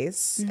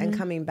choice and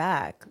coming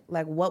back,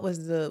 like what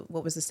was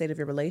the state of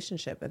your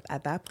relationship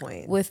at that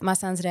point? With my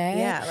son's dad?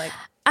 Yeah, like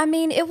I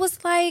mean, it was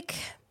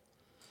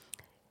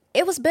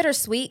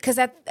bittersweet because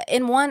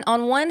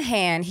on one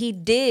hand, he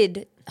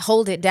did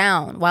hold it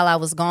down while I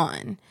was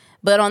gone.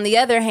 But on the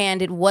other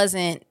hand, it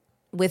wasn't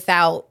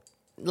without,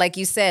 like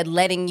you said,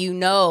 letting you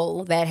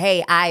know that,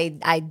 hey,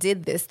 I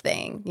did this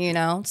thing, you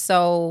know?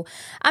 So,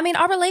 I mean,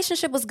 our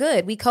relationship was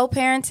good. We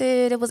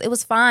co-parented. It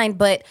was fine.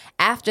 But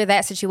after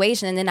that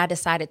situation, and then I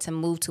decided to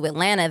move to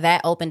Atlanta,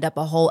 that opened up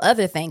a whole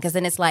other thing. Because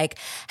then it's like,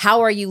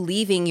 how are you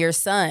leaving your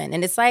son?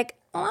 And it's like,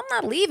 well, I'm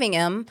not leaving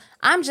him.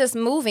 I'm just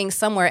moving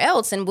somewhere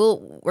else, and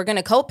we're going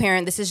to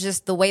co-parent. This is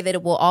just the way that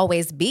it will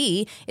always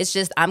be. It's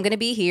just I'm going to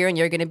be here and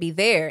you're going to be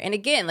there. And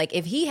again, like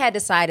if he had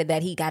decided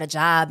that he got a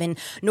job in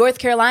North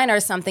Carolina or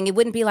something, it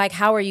wouldn't be like,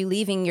 how are you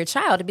leaving your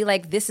child? It'd be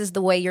like, this is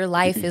the way your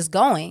life is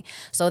going.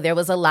 So there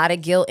was a lot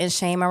of guilt and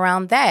shame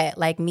around that.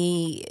 Like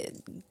me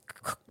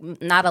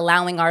not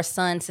allowing our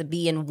son to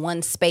be in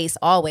one space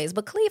always.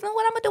 But Cleveland,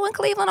 what I'm going to do in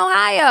Cleveland,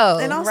 Ohio?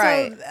 And also,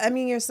 Right. I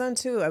mean, your son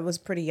too. I was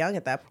pretty young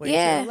at that point.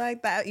 Yeah. Too.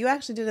 Like that, you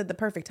actually did it at the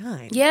perfect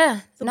time.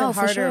 Yeah. It's a No, bit for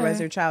harder sure. as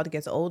your child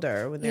gets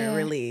older when they're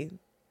really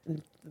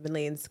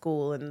in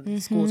school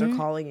and schools are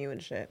calling you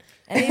and shit.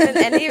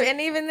 And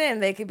even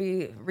then, they could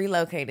be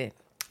relocated.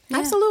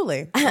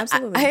 Absolutely,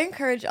 absolutely. I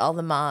encourage all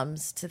the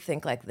moms to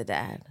think like the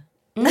dad.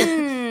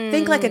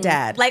 Think like a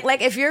dad.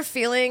 Like if you're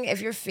feeling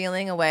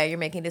a way, you're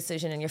making a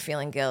decision and you're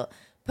feeling guilt,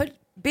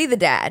 be the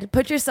dad.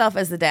 Put yourself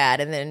as the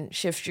dad, and then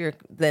shift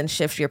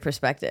your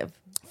perspective.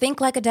 Think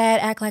like a dad,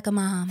 act like a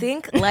mom.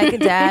 Think like a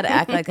dad,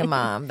 act like a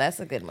mom. That's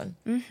a good one.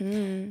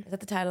 Is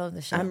that the title of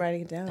the show? I'm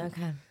writing it down.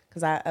 Okay.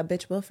 Because a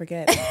bitch will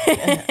forget.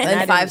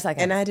 In 5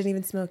 seconds. And I didn't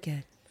even smoke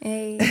yet.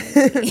 Hey.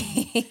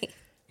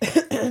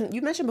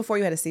 You mentioned before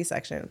you had a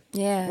C-section.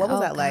 Yeah. What was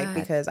Oh, that like? God.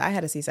 Because I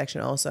had a C-section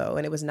also,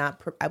 and it was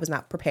not. I was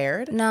not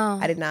prepared. No.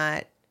 I did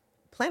not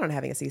plan on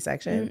having a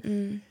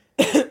C-section.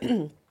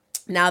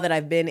 Now that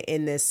I've been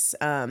in this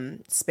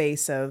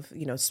space of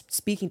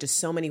speaking to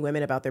so many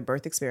women about their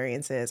birth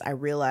experiences, I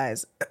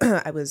realize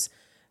I was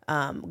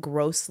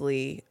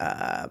grossly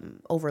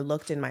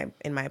overlooked in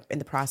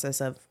the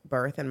process of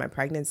birth and my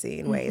pregnancy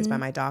in ways by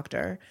my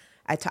doctor.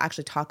 I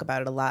actually talk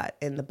about it a lot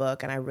in the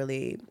book, and I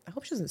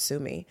hope she doesn't sue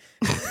me.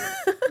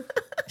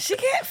 She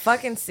can't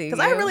fucking sue you.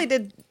 Because I really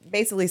did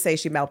basically say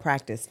she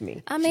malpracticed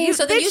me. I mean,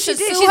 so then you should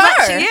sue She's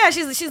her.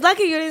 she's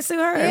lucky you didn't sue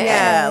her.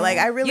 Yeah, like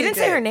I really You didn't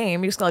say her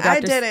name. You just called I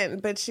Dr.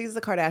 didn't, but she's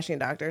the Kardashian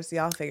doctor, so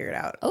y'all figure it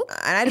out. Oh.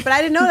 But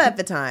I didn't know that at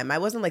the time. I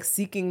wasn't like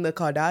seeking the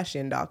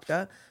Kardashian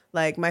doctor.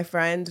 Like my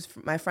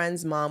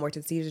friend's mom worked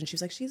at Caesars, and she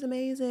was like, she's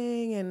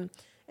amazing, and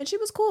she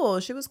was cool.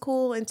 She was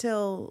cool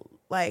until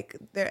like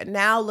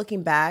now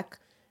looking back,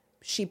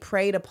 she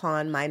preyed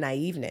upon my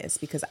naiveness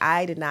because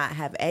I did not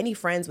have any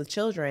friends with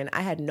children. I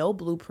had no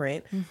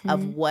blueprint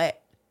of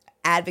what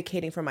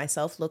advocating for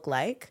myself looked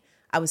like.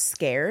 I was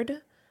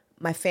scared.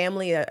 My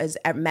family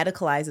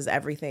medicalizes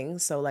everything.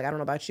 So like, I don't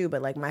know about you,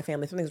 but like my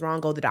family, if something's wrong,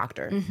 go to the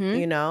doctor,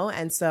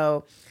 And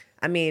so,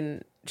 I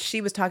mean, she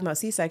was talking about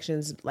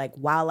C-sections like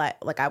while I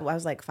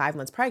was like 5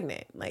 months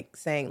pregnant, like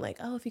saying like,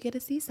 oh, if you get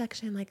a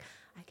C-section, like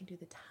I can do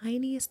the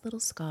tiniest little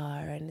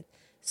scar and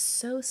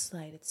so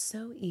slight, it's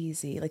so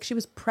easy. Like she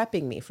was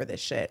prepping me for this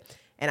shit,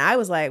 and I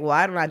was like, well,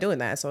 I'm not doing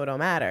that, so it don't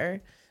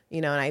matter,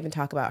 And I even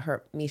talk about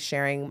me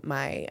sharing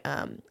my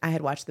I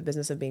had watched The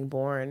Business of Being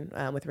Born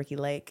with Ricky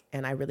Lake,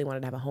 and I really wanted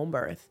to have a home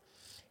birth,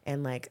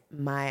 and like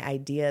my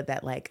idea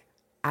that like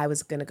I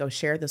was gonna go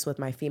share this with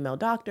my female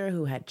doctor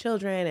who had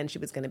children, and she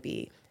was gonna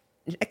be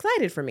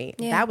excited for me.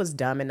 That was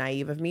dumb and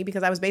naive of me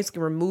because I was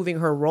basically removing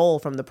her role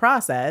from the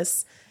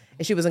process,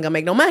 and she wasn't gonna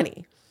make no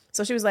money.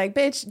 So she was like,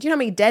 bitch, do you know how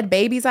many dead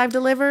babies I've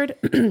delivered?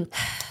 And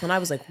I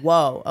was like,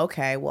 whoa,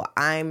 okay, well,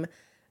 I'm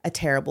a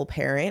terrible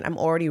parent. I'm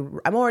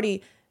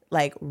already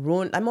like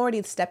ruined. I'm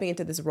already stepping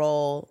into this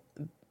role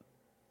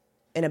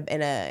in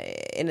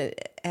a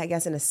I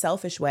guess in a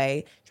selfish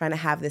way, trying to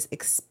have this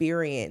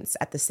experience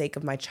at the sake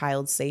of my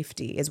child's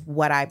safety is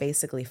what I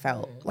basically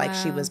felt like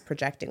she was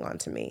projecting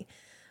onto me.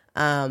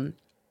 And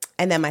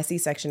then my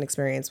C-section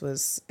experience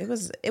it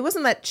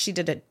wasn't that she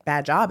did a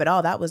bad job at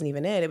all. That wasn't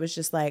even it. It was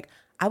just like,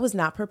 I was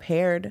not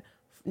prepared.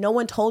 No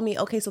one told me,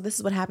 okay, so this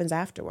is what happens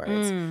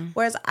afterwards.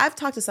 Whereas I've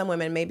talked to some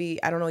women,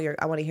 maybe, I don't know,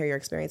 I want to hear your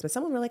experience, but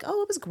some women were like,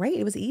 oh, it was great.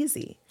 It was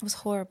easy. It was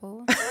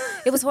horrible.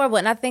 It was horrible.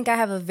 And I think I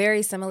have a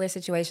very similar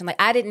situation.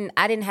 Like I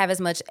didn't have as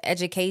much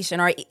education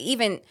or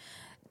even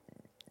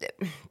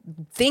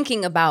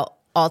thinking about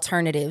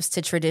alternatives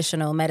to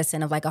traditional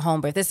medicine of like a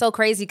home birth. It's so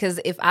crazy because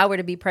if I were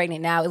to be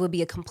pregnant now, it would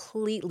be a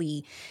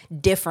completely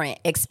different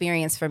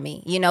experience for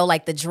me.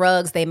 Like the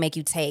drugs they make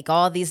you take,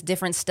 all these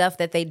different stuff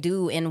that they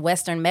do in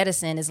Western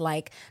medicine is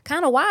like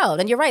kind of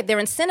wild. And you're right, they're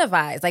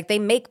incentivized. Like they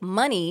make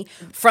money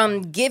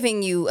from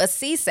giving you a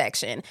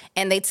C-section.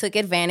 And they took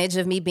advantage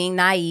of me being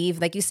naive,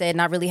 like you said,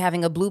 not really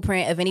having a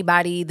blueprint of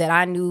anybody that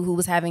I knew who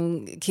was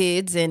having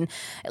kids. And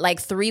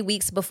like 3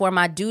 weeks before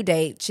my due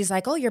date, she's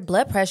like, oh, your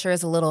blood pressure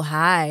is a little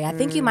high.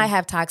 I think you might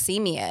have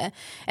toxemia.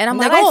 And I'm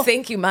like, I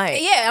think you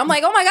might. Yeah, I'm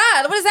like, oh my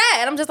God, what is that?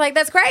 And I'm just like,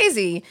 that's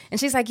crazy. And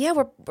she's like, yeah,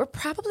 we're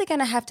probably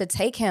gonna have to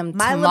take him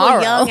My tomorrow.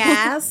 little young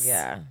ass.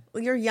 Yeah.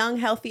 Your young,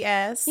 healthy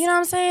ass. You know what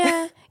I'm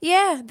saying?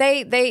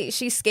 Yeah,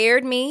 she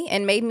scared me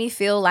and made me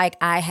feel like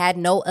I had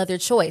no other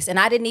choice. And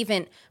I didn't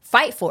even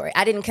fight for it.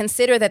 I didn't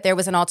consider that there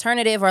was an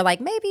alternative or like,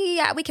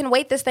 maybe we can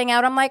wait this thing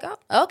out. I'm like,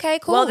 oh, okay,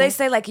 cool. Well, they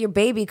say like your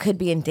baby could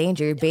be in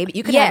danger. Your baby,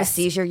 you could have a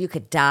seizure, you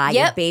could die,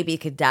 your baby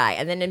could die.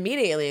 And then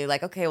immediately you're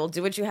like, okay, well,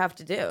 do what you have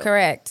to do.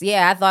 Correct.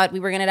 Yeah, I thought we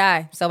were going to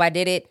die. So I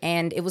did it,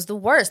 and it was the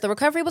worst. The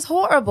recovery was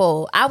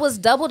horrible. I was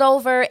doubled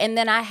over, and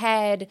then I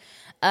had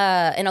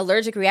an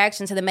allergic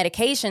reaction to the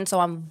medication, so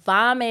I'm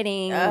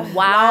vomiting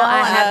while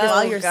I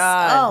have this.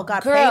 Oh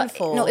God, Girl,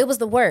 painful. no, it was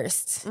the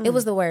worst. It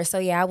was the worst. So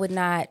yeah, I would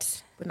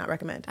not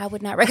recommend. I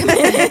would not recommend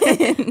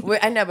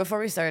it. I know. Before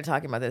we started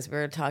talking about this, we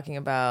were talking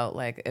about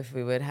like if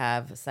we would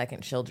have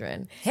second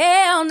children.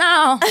 Hell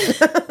no.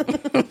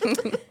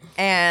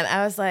 And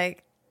I was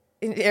like,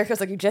 Erica was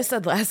like, you just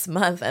said last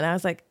month, and I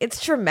was like,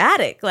 it's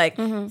traumatic. Like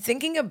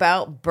thinking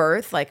about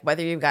birth, like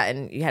whether you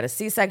had a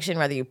C-section,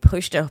 whether you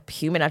pushed a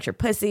human out your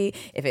pussy,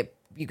 if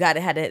you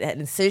had an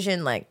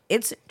incision, like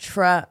it's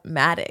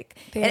traumatic.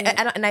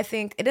 And I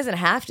think it doesn't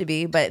have to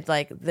be, but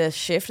like the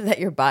shift that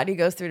your body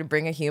goes through to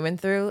bring a human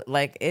through,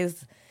 like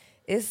it's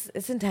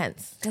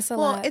intense. That's a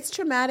lot. It's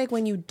traumatic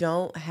when you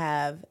don't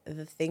have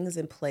the things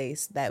in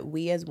place that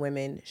we as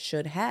women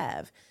should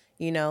have.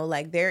 You know,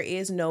 like there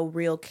is no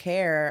real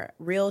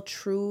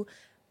true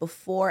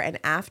before and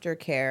after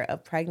care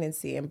of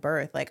pregnancy and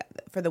birth. Like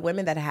for the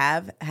women that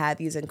have had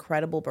these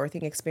incredible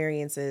birthing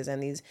experiences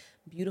and these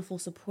beautiful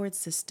support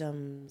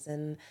systems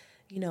and,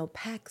 you know,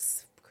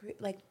 packs,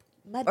 like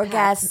mud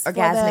packs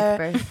orgasmic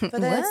birth. For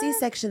the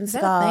C-section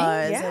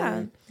scars.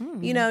 Yeah.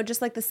 And, you know,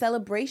 just like the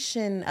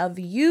celebration of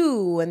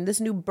you and this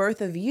new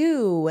birth of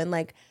you. And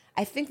like,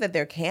 I think that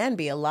there can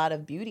be a lot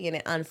of beauty in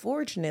it.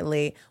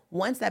 Unfortunately,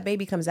 once that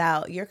baby comes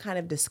out, you're kind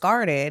of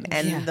discarded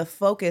and the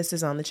focus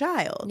is on the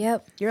child.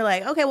 Yep. You're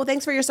like, okay, well,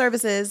 thanks for your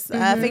services.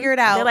 Figure it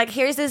out. They're like,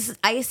 here's this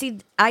icy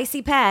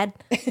pad.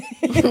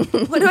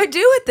 What do I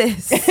do with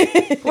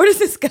this? Where does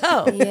this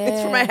go?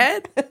 It's for my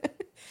head?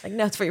 Like,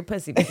 no, it's for your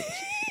pussy, bitch.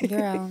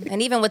 Girl.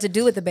 And even what to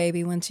do with the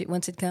baby once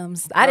it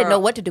comes. I didn't know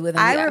what to do with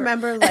him. I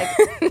remember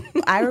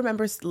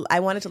I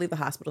wanted to leave the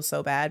hospital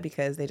so bad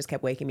because they just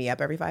kept waking me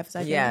up every 5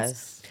 seconds.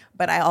 Yes.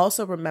 But I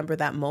also remember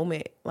that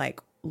moment, like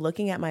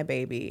looking at my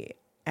baby.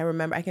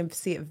 I can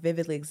see it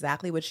vividly,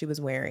 exactly what she was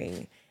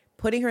wearing,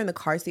 putting her in the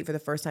car seat for the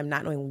first time,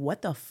 not knowing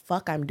what the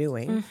fuck I'm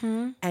doing,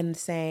 and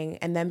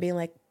then being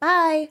like,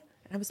 bye.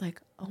 And I was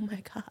like, oh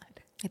my God.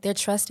 They're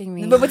trusting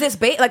me. But with this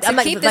baby, like, I'm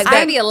like, keep this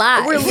baby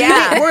alive.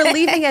 We're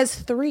leaving as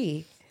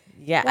 3.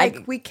 Yeah.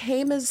 Like we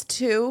came as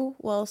 2,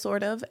 well,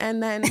 sort of.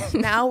 And then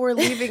now we're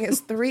leaving as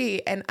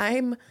 3. And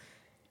I'm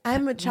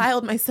a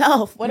child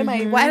myself. What am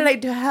I? Why did I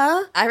do?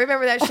 Huh? I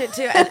remember that shit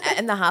too. And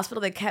in the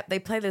hospital, they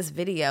play this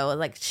video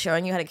like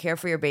showing you how to care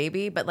for your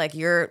baby, but like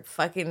you're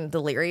fucking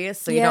delirious,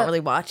 so you don't really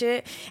watch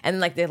it.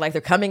 And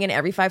they're coming in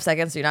every 5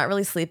 seconds, so you're not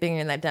really sleeping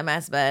in that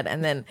dumbass bed.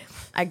 And then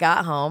I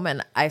got home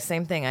and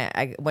same thing.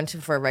 I went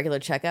for a regular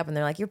checkup, and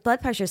they're like, your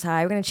blood pressure's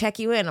high. We're gonna check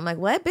you in. I'm like,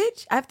 what,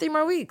 bitch? I have 3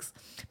 more weeks.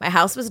 My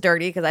house was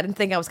dirty because I didn't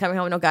think I was coming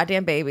home with no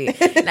goddamn baby.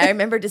 And I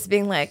remember just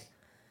being like,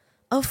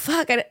 oh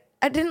fuck,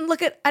 I didn't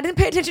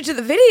pay attention to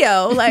the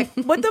video. Like,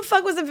 what the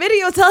fuck was the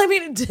video telling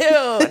me to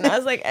do? And I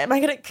was like, am I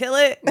going to kill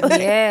it?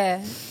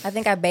 Yeah. I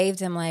think I bathed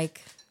him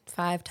like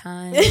 5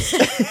 times.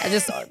 I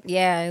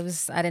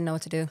didn't know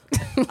what to do.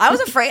 I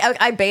was afraid.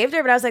 I bathed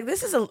her, but I was like,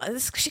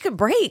 she could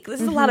break. This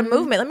is a lot of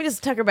movement. Let me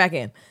just tuck her back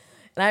in.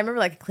 And I remember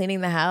like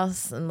cleaning the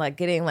house and like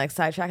getting like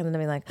sidetracked and then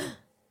being like,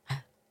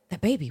 that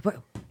baby,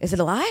 what? Is it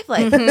alive?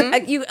 Like,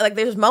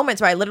 there's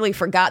moments where I literally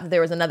forgot that there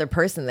was another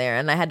person there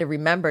and I had to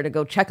remember to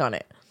go check on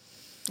it.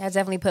 I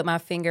definitely put my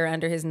finger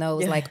under his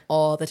nose like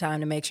all the time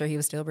to make sure he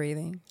was still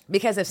breathing.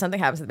 Because if something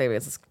happens to the baby,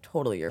 it's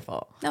totally your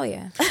fault. Oh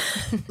yeah.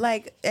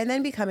 Like, and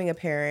then becoming a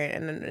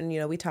parent, and you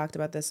know, we talked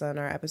about this on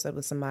our episode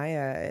with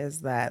Samaya,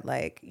 is that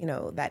like, you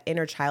know, that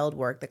inner child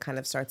work that kind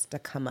of starts to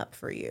come up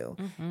for you,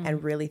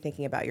 and really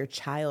thinking about your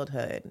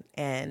childhood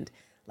and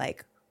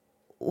like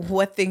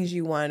what things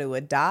you want to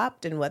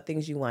adopt and what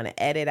things you want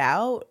to edit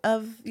out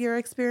of your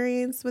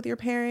experience with your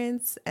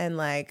parents, and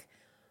like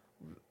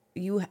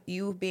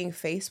you being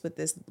faced with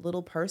this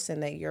little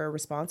person that you're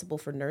responsible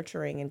for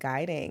nurturing and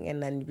guiding,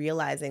 and then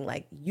realizing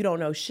like you don't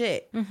know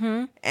shit,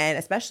 and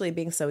especially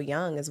being so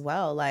young as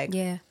well. Like,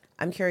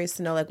 I'm curious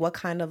to know like what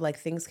kind of like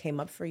things came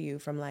up for you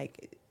from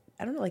like,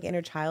 I don't know, like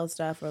inner child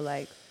stuff or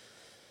like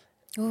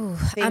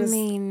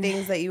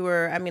things that you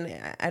were. I mean,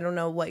 I don't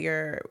know what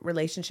your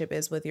relationship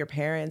is with your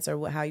parents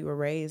or how you were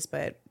raised,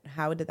 but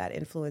how did that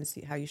influence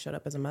how you showed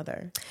up as a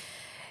mother?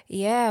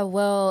 Yeah,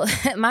 well,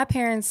 my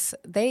parents,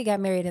 they got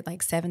married at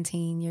like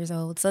 17 years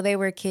old. So they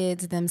were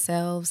kids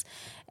themselves.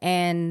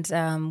 And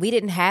we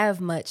didn't have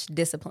much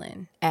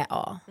discipline at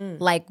all.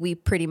 Like we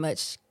pretty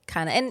much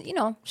kind of, and you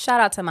know, shout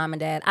out to mom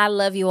and dad. I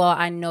love you all.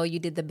 I know you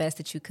did the best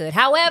that you could.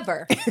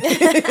 However,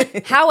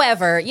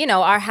 you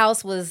know, our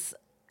house was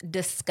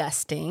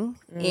disgusting.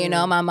 You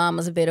know, my mom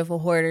was a bit of a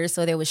hoarder,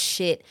 so there was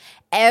shit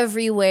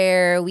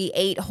everywhere. We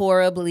ate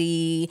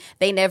horribly.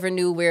 They never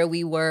knew where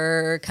we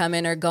were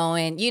coming or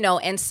going, you know.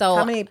 And so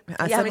how many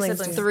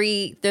siblings?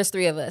 3. There's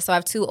 3 of us. So I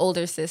have 2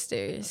 older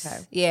sisters. Okay.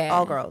 Yeah.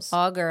 All girls.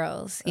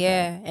 Okay.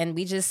 Yeah. And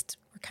we just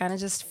kind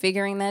of just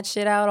figuring that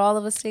shit out, all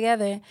of us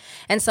together.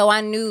 And so I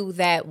knew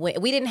that we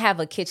didn't have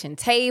a kitchen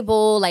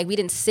table. Like, we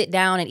didn't sit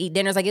down and eat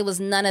dinners. Like, it was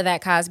none of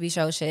that Cosby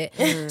Show shit.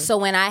 So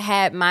when I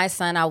had my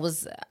son,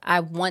 I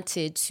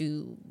wanted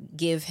to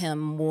give him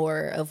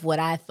more of what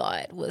I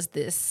thought was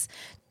this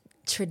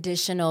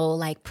traditional,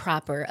 like,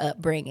 proper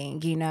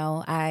upbringing, you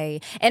know.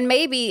 And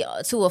maybe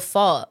to a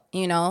fault,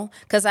 you know,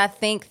 because I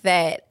think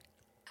that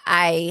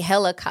I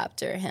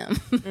helicopter him.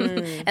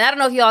 And I don't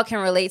know if y'all can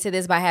relate to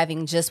this by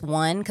having just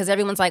one, because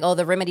everyone's like, oh,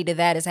 the remedy to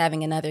that is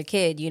having another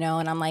kid, you know?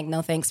 And I'm like,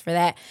 no, thanks for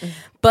that.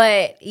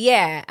 But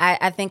yeah,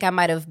 I think I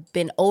might have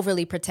been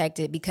overly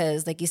protected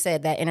because, like you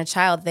said, that inner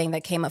child thing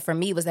that came up for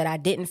me was that I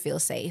didn't feel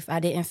safe.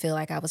 I didn't feel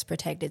like I was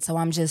protected. So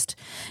I'm just,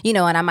 you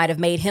know, and I might have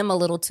made him a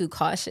little too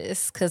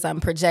cautious because I'm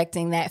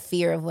projecting that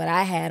fear of what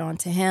I had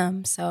onto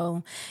him.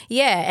 So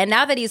yeah, and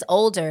now that he's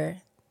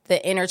older,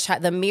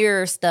 the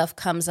mirror stuff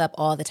comes up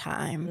all the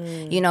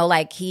time. You know,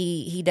 like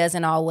he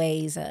doesn't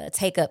always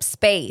take up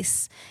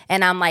space.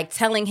 And I'm like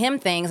telling him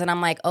things and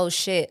I'm like, oh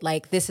shit,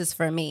 like this is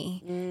for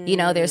me. You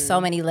know, there's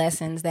so many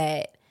lessons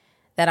that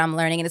I'm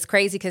learning. And it's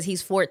crazy because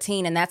he's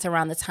 14 and that's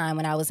around the time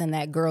when I was in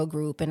that girl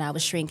group and I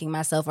was shrinking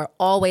myself, or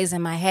always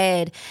in my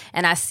head.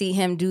 And I see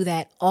him do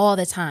that all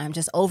the time,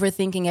 just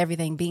overthinking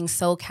everything, being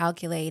so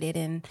calculated.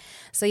 And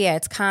so yeah,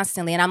 it's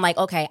constantly, and I'm like,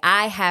 okay,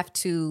 I have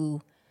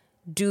to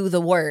do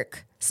the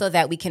work so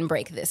that we can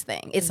break this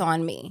thing. It's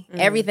on me.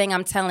 Everything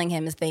I'm telling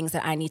him is things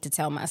that I need to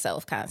tell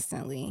myself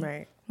constantly.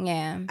 Right.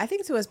 Yeah. I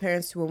think too, as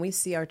parents too, when we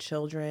see our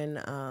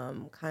children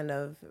kind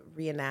of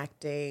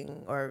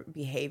reenacting or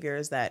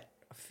behaviors that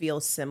feel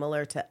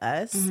similar to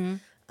us,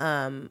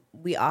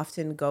 we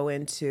often go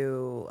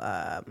into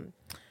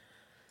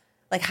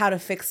like how to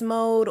fix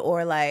mode,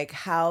 or like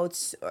how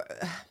to,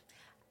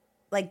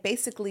 like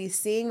basically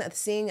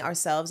seeing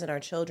ourselves and our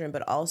children,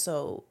 but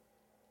also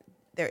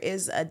there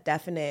is a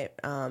definite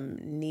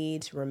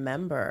need to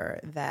remember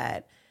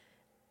that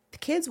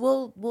kids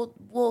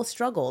will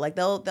struggle. Like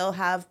they'll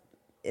have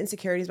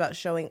insecurities about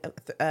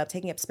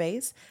taking up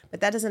space, but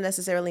that doesn't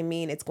necessarily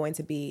mean it's going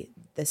to be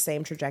the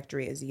same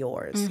trajectory as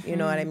yours. You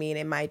know what I mean?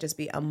 It might just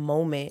be a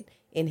moment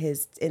in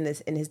his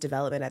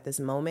development at this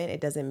moment. It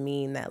doesn't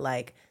mean that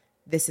like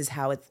this is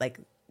how it's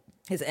like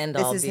his end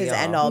all. This is his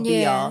end all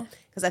be all.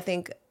 Because I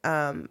think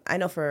I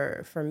know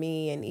for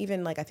me, and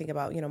even like I think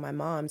about, you know, my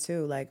mom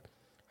too, like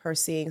her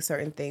seeing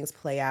certain things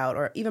play out,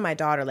 or even my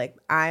daughter, like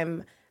my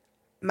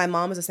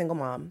mom is a single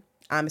mom.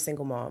 I'm a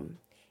single mom.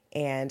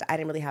 And I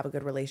didn't really have a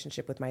good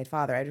relationship with my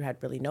father. I had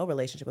really no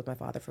relationship with my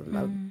father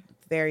from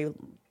very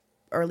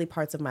early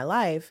parts of my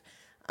life.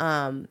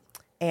 And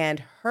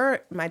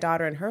my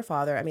daughter and her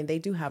father, I mean, they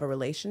do have a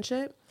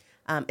relationship.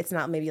 It's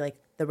not maybe like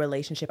the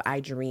relationship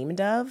I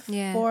dreamed of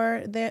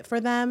for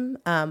them.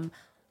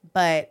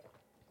 But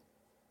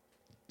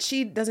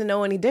she doesn't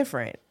know any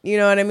different. You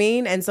know what I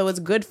mean? And so it's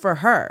good for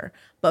her.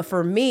 But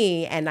for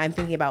me, and I'm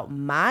thinking about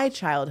my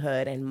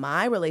childhood and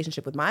my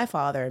relationship with my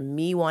father, and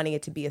me wanting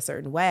it to be a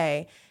certain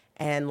way,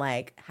 and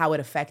like how it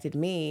affected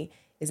me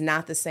is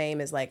not the same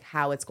as like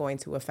how it's going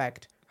to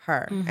affect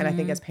her. And I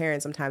think as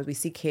parents, sometimes we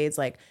see kids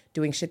like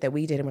doing shit that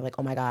we did and we're like,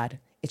 oh my God,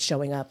 it's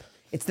showing up.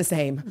 It's the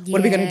same.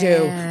 What are we going to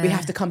do? We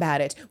have to combat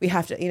it. We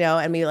have to, you know,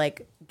 and we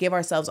like give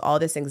ourselves all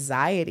this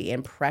anxiety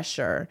and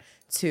pressure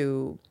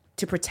to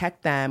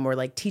protect them or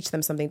like teach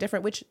them something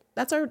different, which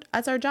that's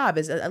our job,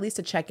 is at least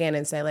to check in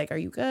and say like, are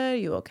you good? Are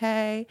you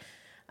okay?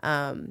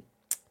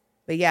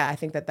 But yeah, I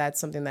think that's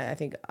something that I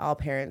think all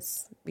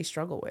parents, we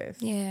struggle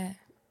with. Yeah.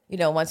 You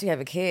know, once you have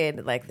a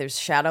kid, like there's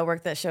shadow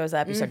work that shows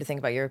up. You start to think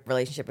about your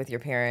relationship with your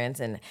parents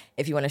and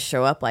if you want to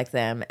show up like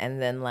them, and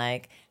then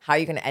like how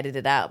you're going to edit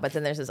it out. But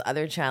then there's this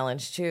other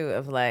challenge too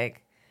of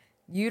like,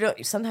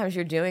 sometimes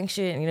you're doing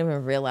shit and you don't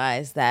even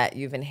realize that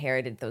you've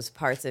inherited those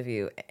parts of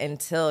you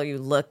until you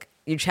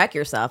check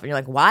yourself and you're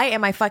like, why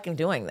am I fucking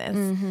doing this?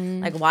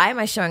 Like, why am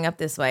I showing up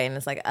this way? And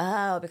it's like,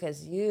 oh,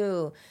 because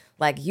you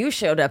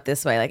showed up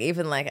this way. Like,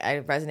 even like I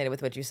resonated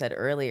with what you said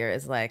earlier,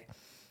 is like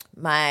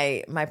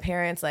my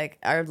parents, like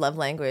our love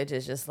language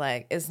is just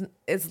like,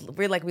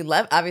 we're like, we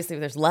love, obviously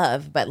there's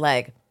love, but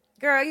like,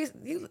 girl,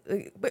 you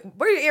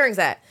where are your earrings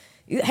at?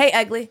 Hey,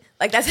 ugly.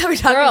 Like, that's how we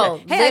talk.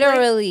 Girl, hey,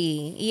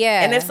 literally. ugly.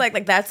 Yeah. And it's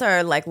like that's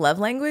our like love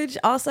language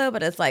also,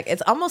 but it's like,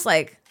 it's almost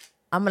like,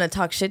 I'm going to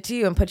talk shit to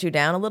you and put you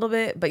down a little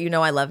bit, but you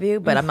know I love you,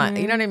 but I'm not,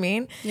 you know what I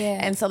mean? Yeah.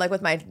 And so like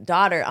with my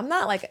daughter, I'm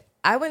not like,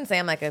 I wouldn't say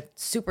I'm like a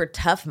super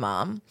tough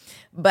mom,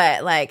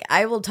 but like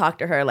I will talk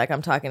to her like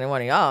I'm talking to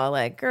one of y'all,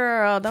 like,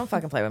 girl, don't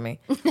fucking play with me.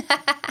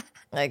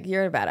 Like,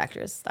 you're a bad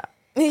actress. Stop.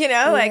 You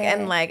know, like,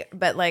 and like,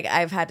 but like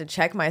I've had to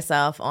check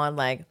myself on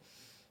like,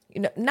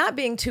 you know, not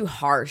being too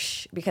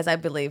harsh, because I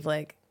believe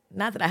like,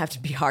 not that I have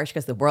to be harsh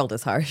because the world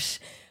is harsh,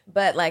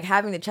 but like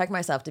having to check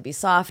myself to be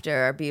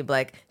softer or be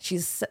like,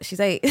 she's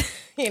 8,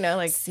 you know,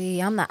 like. See,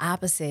 I'm the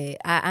opposite.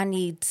 I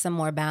need some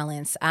more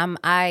balance.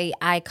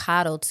 I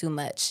coddle too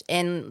much.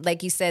 And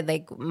like you said,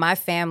 like my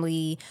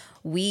family,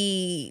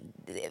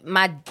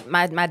 my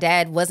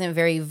dad wasn't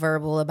very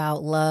verbal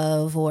about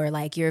love or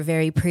like you're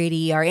very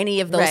pretty or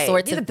any of those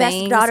sorts You're of the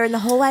things. best daughter in the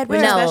whole wide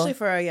world. No. Especially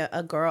for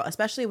a girl,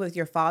 especially with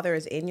your father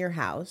is in your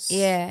house.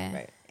 Yeah.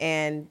 Right.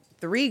 And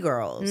 3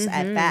 girls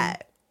at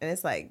that. And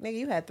it's like, nigga,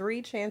 you had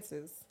 3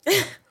 chances.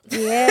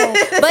 Yeah.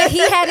 But he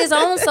had his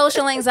own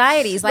social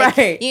anxieties. Like,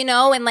 Right. you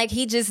know, and like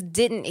he just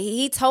didn't,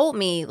 he told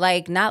me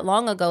like not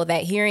long ago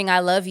that hearing I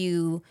love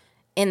you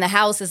in the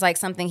house is like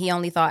something he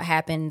only thought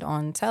happened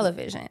on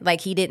television.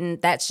 Like he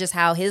didn't, that's just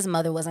how his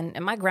mother was. And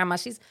my grandma,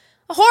 she's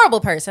a horrible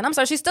person. I'm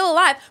sorry, she's still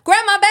alive.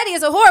 Grandma Betty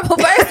is a horrible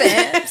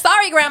person.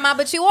 Sorry, Grandma,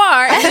 but you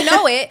are, and you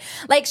know it.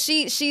 Like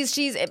she's,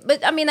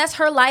 but I mean, that's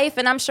her life,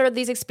 and I'm sure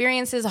these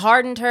experiences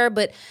hardened her.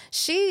 But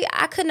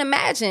I couldn't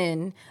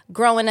imagine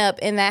growing up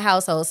in that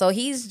household. So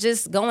he's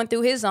just going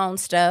through his own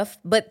stuff.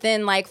 But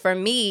then, like for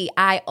me,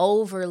 I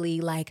overly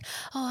like,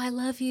 oh, I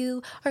love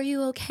you. Are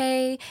you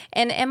okay?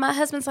 And my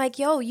husband's like,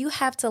 yo, you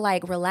have to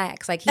like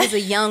relax. Like he's a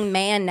young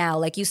man now.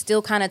 Like you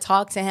still kind of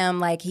talk to him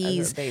like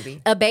he's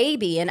a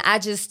baby. And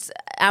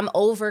I'm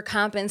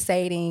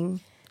overcompensating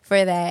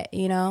for that,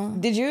 you know?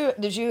 Did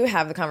you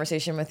have the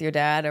conversation with your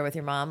dad or with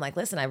your mom? Like,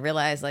 listen, I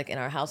realized like in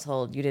our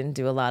household, you didn't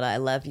do a lot of I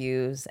love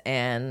yous.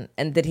 And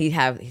did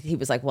he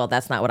was like, well,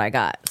 that's not what I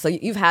got. So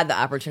you've had the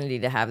opportunity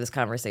to have this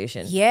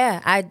conversation.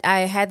 Yeah, I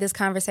had this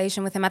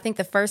conversation with him. I think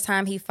the first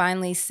time he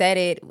finally said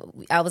it,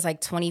 I was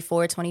like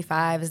 24,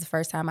 25 is the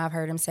first time I've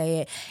heard him say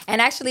it.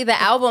 And actually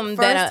the album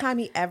first time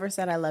he ever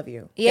said I love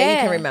you. Yeah, that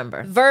you can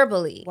remember.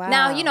 Verbally. Wow.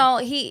 Now, you know,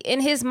 he in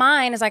his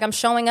mind is like, I'm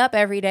showing up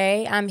every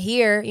day. I'm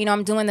here. You know,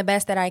 I'm doing the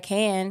best that I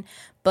can.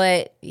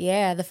 But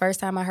yeah, the first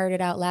time I heard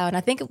it out loud, and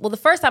I think, the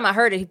first time I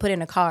heard it, he put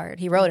in a card.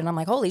 He wrote it, and I'm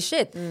like, holy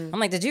shit. I'm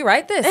like, did you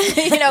write this?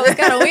 You know, it's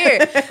kind of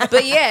weird.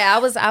 But yeah,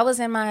 I was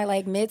in my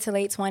like mid to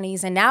late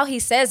 20s, and now he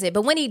says it.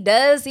 But when he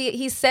does,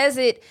 he says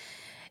it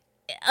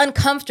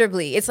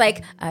uncomfortably. It's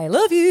like, I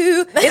love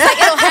you. It's like,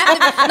 it don't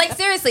have to be, like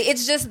seriously,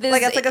 it's just this.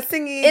 Like it's like a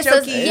singing,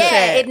 jokey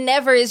yeah, shit. it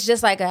never is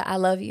just like I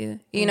love you.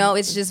 You know,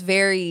 it's just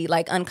very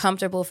like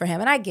uncomfortable for him.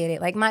 And I get it.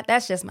 Like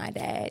that's just my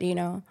dad, you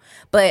know.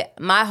 But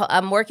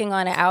I'm working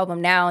on an album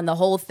now, and the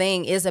whole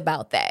thing is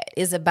about that.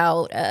 Is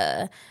about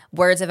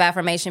words of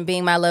affirmation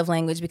being my love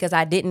language, because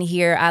I didn't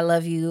hear I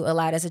love you a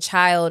lot as a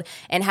child,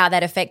 and how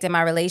that affected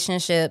my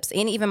relationships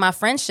and even my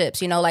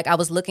friendships. You know, like I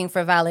was looking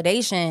for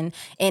validation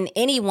in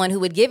anyone who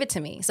would give it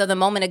to me. So the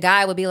moment a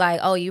guy would be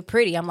like, oh, you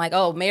pretty, I'm like,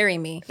 oh, marry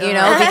me, you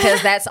know,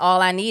 because that's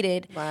all I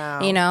needed.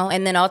 Wow. You know,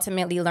 and then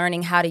ultimately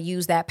learning how to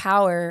use that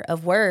power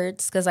of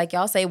words, because like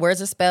y'all say,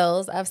 words are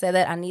spells. I've said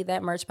that. I need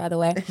that merch, by the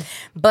way.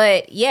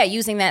 But yeah,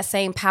 using that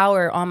same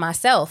power on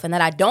myself, and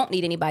that I don't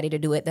need anybody to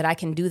do it, that I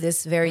can do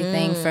this very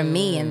thing for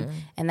me.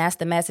 And that's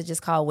the message. Is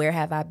called Where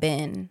Have I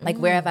Been? Like,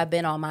 where have I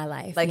been all my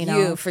life? Like, you know?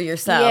 you for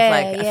yourself. Yeah,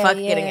 like yeah, fuck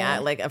yeah.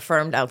 getting like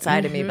affirmed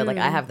outside of me, but like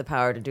I have the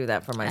power to do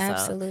that for myself.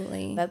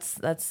 Absolutely.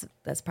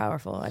 That's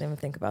powerful. I didn't even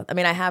think about. I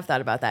mean, I have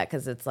thought about that,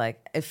 because it's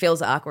like it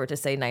feels awkward to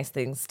say nice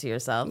things to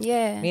yourself.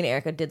 Yeah. Me and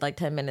Erica did like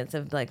 10 minutes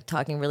of like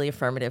talking really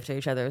affirmative to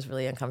each other. It was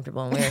really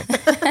uncomfortable and weird.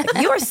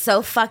 Like, you are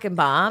so fucking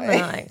bomb. And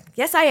I'm like,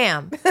 yes, I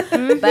am. But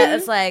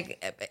it's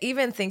like,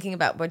 even thinking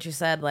about what you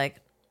said, like,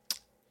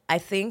 I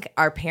think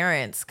their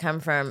parents come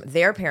from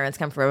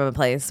a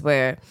place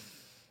where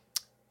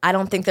I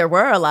don't think there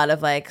were a lot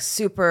of like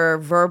super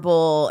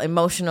verbal,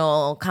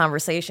 emotional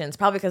conversations,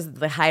 probably because of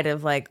the height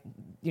of like,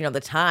 you know,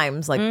 the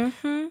times, like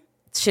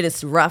shit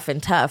is rough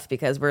and tough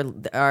because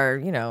our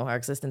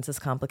existence is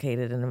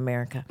complicated in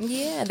America.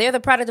 Yeah, they're the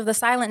product of the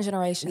silent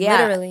generation.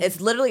 Yeah, literally. It's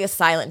literally a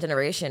silent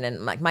generation.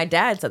 And like my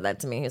dad said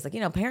that to me. He was like,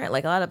 you know,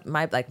 like a lot of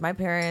my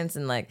parents,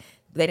 and like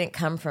they didn't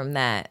come from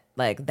that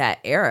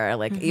era.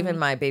 Like even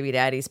my baby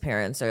daddy's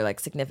parents are like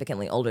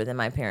significantly older than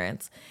my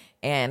parents.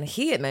 And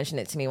he had mentioned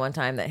it to me one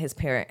time that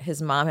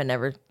his mom had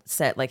never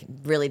said, like,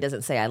 really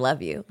doesn't say I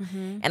love you.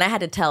 And I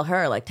had to tell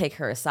her, like, take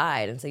her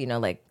aside and say, you know,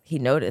 like, he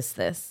noticed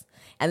this.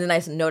 And then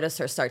I noticed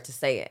her start to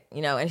say it,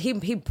 you know, and he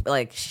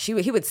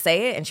would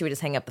say it and she would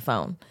just hang up the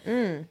phone.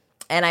 And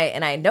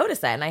I noticed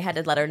that, and I had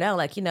to let her know,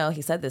 like, you know,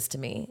 he said this to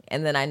me.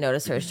 And then I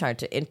noticed her start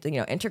to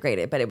integrate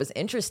it. But it was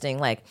interesting,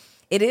 like,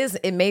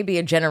 it may be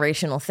a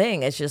generational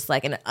thing. It's just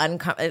like and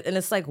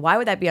it's like, why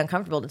would that be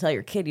uncomfortable to tell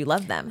your kid you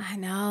love them? I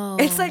know.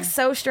 It's like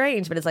so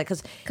strange, but it's like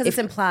because it's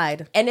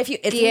implied. And it's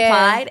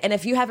implied, and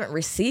if you haven't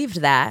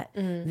received that,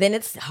 then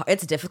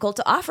it's difficult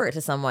to offer it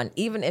to someone,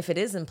 even if it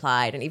is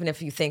implied, and even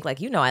if you think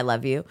like, you know, I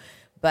love you.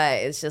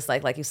 But it's just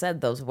like you said,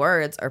 those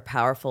words are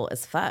powerful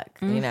as fuck,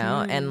 you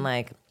know? And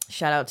like,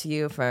 shout out to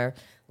you for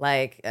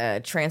like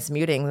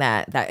transmuting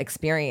that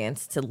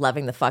experience to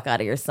loving the fuck out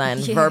of your son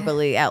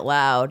verbally out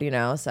loud, you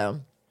know?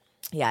 So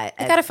yeah.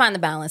 I gotta find the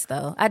balance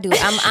though. I do.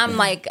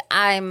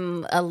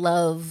 I'm a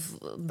love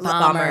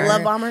bomber.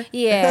 Love bomber?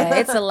 Yeah,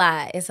 it's a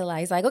lot. It's a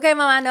lot. He's like, okay,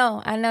 Mom,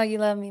 I know you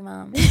love me,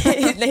 Mom.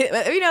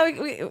 You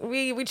know,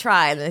 we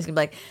try, and it's gonna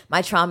be like,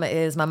 my trauma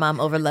is my mom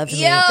overloved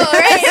me. Yo,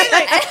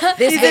 right?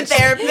 This is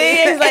therapy.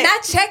 And I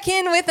check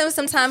in with him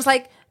sometimes,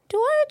 like, do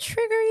I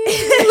trigger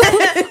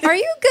you? Are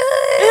you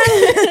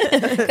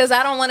good? Because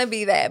I don't want to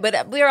be that.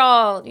 But we're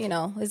all, you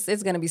know, it's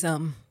going to be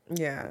something.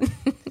 Yeah.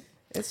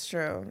 It's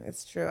true.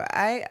 It's true.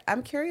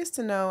 I'm curious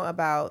to know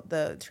about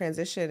the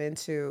transition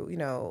into, you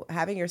know,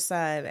 having your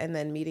son and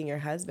then meeting your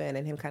husband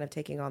and him kind of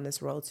taking on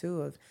this role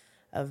too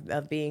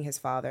of being his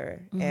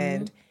father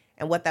and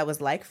what that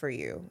was like for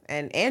you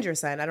and your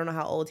son. I don't know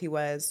how old he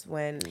was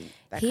when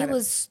He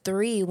was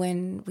 3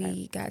 when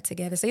we got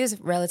together, so he was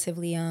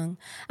relatively young.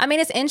 I mean,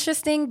 it's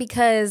interesting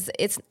because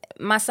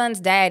my son's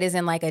dad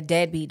isn't like a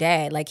deadbeat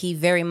dad. Like, he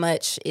very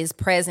much is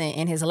present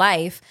in his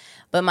life.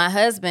 But my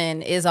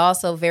husband is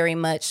also very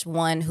much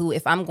one who,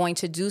 if I'm going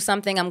to do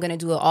something, I'm going to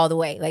do it all the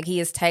way. Like, he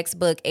is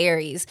textbook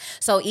Aries.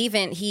 So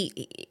even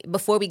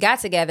before we got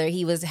together,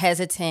 he was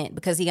hesitant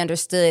because he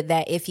understood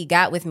that if he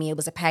got with me, it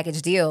was a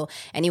package deal.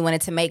 And he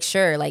wanted to make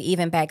sure, like,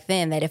 even back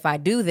then, that if I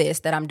do this,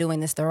 that I'm doing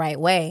this the right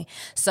way.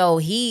 So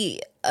he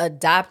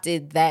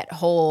adopted that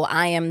whole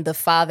I am the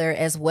father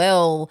as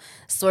well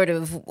sort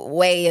of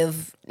way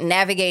of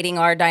navigating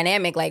our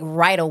dynamic, like,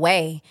 right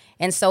away.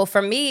 And so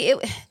for me,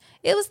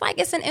 it was like,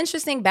 it's an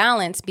interesting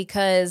balance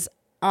because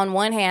on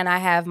one hand, I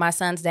have my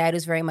son's dad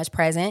who's very much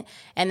present,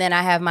 and then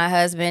I have my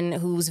husband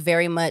who's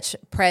very much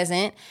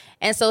present.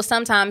 And so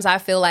sometimes I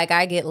feel like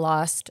I get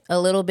lost a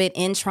little bit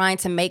in trying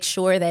to make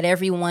sure that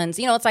everyone's,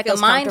 it's like feels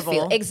a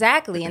minefield.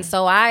 Exactly. And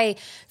so I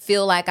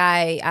feel like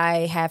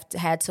I have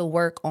had to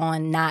work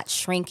on not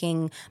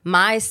shrinking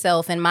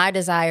myself and my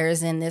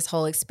desires in this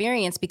whole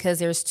experience because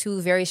there's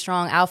 2 very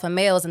strong alpha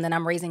males, and then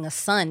I'm raising a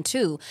son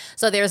too.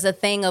 So there's a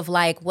thing of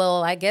like,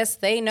 well, I guess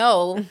they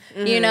know,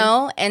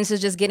 and so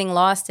just getting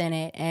lost in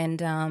it. And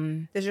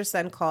does your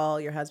son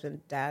call your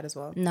husband dad as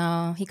well?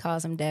 No, he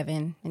calls him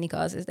Devin, and he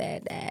calls his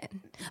dad.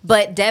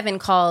 But Devin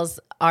calls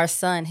our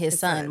son his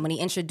son. When he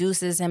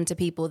introduces him to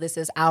people, this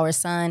is our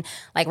son.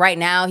 Like, right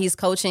now, he's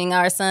coaching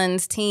our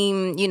son's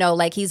team.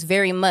 Like, he's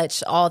very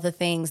much all the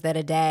things that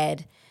a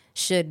dad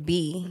should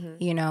be,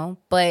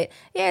 But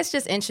yeah, it's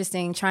just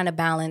interesting trying to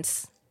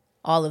balance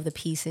all of the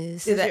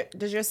pieces.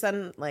 Does your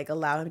son like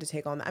allow him to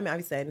take on? I mean,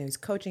 obviously, I know he's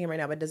coaching him right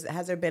now, but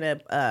has there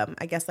been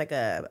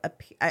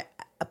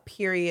a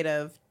period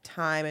of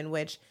time in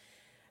which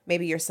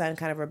maybe your son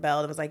kind of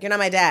rebelled and was like, "You're not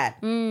my dad"?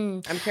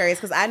 I'm curious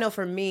because I know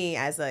for me,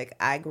 as like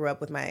I grew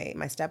up with my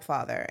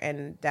stepfather,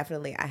 and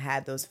definitely I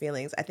had those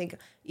feelings. I think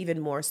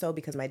even more so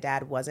because my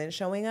dad wasn't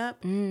showing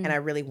up, and I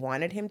really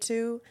wanted him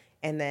to.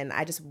 And then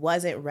I just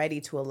wasn't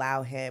ready to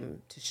allow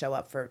him to show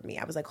up for me.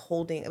 I was like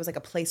it was like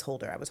a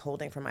placeholder I was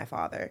holding for my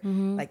father.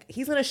 Like,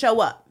 he's going to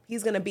show up.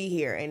 He's going to be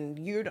here. And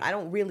I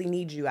don't really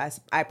need you. I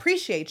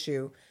appreciate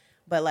you,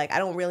 but like, I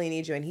don't really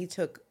need you. And he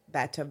took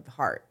that to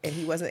heart, and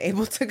he wasn't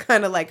able to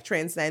kind of like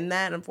transcend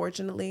that,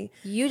 unfortunately.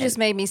 You just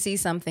made me see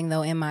something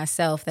though in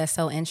myself that's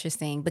so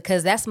interesting,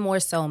 because that's more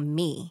so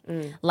me.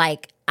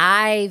 Like,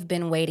 I've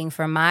been waiting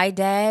for my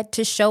dad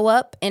to show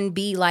up and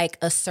be like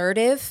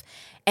assertive.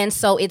 And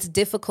so it's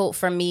difficult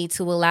for me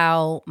to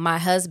allow my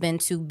husband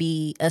to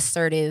be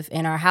assertive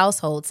in our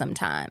household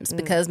sometimes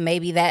because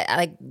maybe that,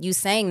 like you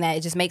saying that,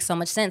 it just makes so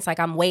much sense. Like,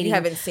 I'm waiting. You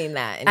haven't seen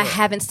that. I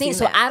haven't seen.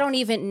 So I don't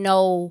even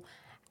know.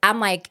 I'm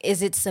like,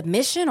 is it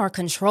submission or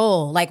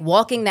control? Like,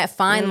 walking that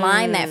fine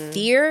line, that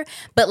fear.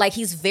 But like,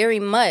 he's very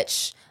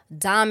much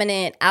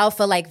dominant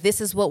alpha. Like, this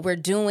is what we're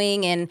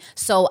doing. And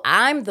so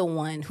I'm the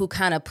one who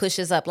kind of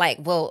pushes up like,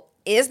 well,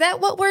 is that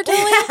what we're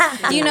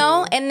doing?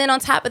 And then on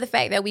top of the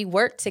fact that we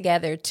work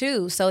together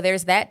too. So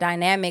there's that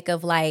dynamic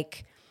of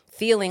like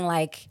feeling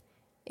like,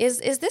 is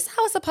this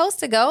how it's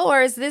supposed to go?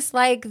 Or is this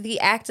like the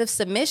act of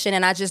submission?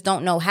 And I just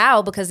don't know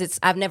how, because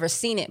I've never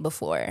seen it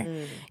before,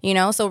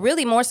 So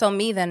really more so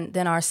me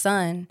than our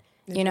son,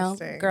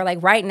 girl,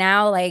 like right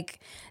now, like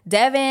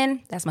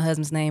Devin, that's my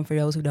husband's name for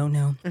those who don't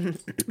know.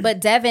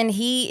 But Devin,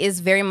 he is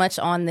very much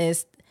on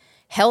this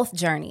health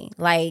journey.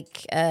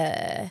 Like,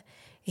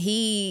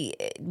 he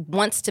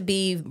wants to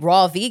be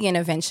raw vegan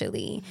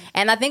eventually.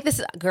 And I think this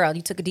is, girl,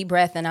 you took a deep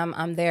breath and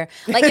I'm there.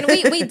 Like, and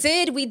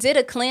we did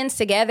a cleanse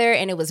together,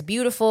 and it was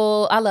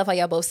beautiful. I love how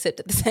y'all both sipped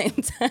at the same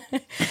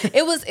time.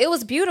 It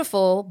was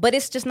beautiful, but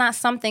it's just not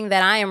something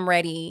that I am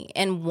ready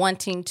and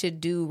wanting to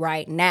do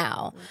right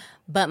now.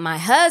 But my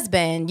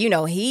husband,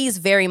 he's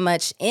very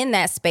much in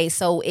that space.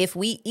 So if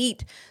we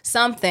eat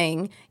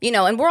something,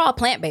 and we're all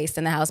plant-based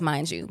in the house,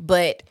 mind you,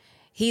 but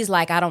he's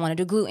like, I don't want to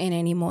do gluten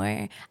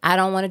anymore. I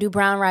don't want to do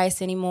brown rice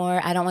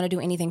anymore. I don't want to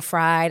do anything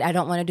fried. I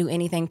don't want to do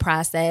anything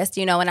processed,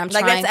 and I'm like,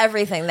 trying. That's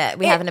everything that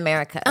we have in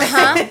America.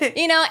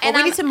 And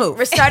we need to move.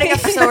 We're starting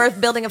so we're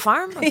building a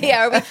farm? Okay.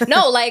 Yeah.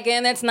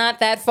 And it's not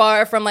that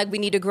far from like, we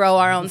need to grow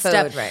our own food,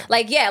 stuff. Right.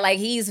 Like, yeah, like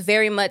he's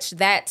very much,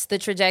 that's the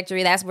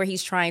trajectory. That's where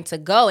he's trying to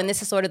go. And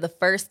this is sort of the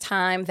first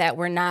time that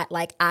we're not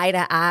like eye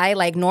to eye.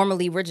 Like,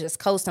 normally we're just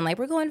coasting. Like,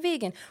 we're going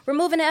vegan. We're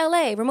moving to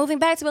LA. We're moving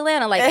back to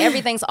Atlanta. Like,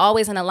 everything's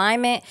always in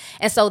alignment.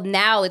 And so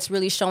now it's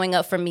really showing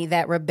up for me,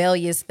 that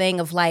rebellious thing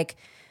of like,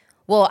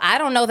 well, I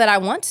don't know that I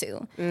want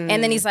to.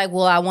 And then he's like,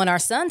 well, I want our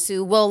son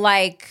to. Well,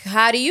 like,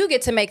 how do you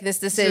get to make this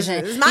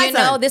decision? This is my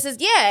son. This is,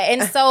 yeah.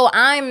 And so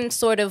I'm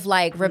sort of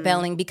like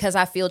rebelling because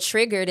I feel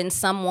triggered in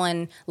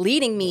someone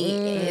leading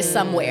me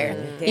somewhere.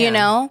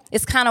 Yeah.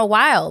 It's kind of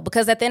wild,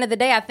 because at the end of the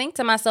day, I think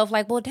to myself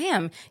like, well,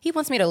 damn, he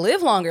wants me to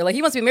live longer. Like,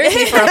 he wants me to be married to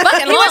me for a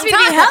fucking long time. He wants me to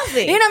be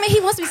healthy. You know what I mean?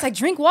 He wants me to like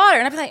drink water.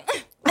 And I'd be like,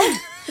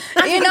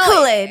 You know,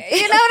 Kool-Aid.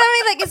 You know what I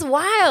mean? Like, it's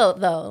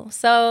wild though.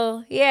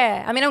 So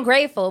yeah, I mean, I'm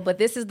grateful, but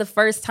this is the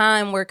first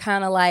time we're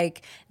kind of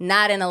like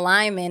not in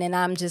alignment, and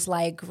I'm just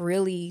like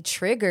really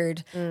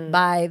triggered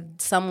by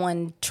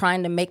someone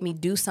trying to make me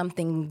do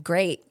something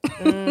great.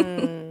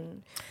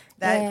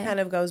 That kind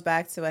of goes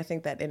back to, I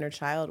think, that inner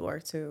child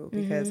work too,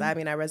 because I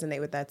mean, I resonate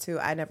with that too.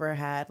 I never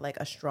had like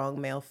a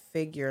strong male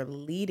figure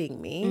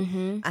leading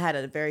me. I had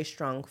a very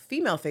strong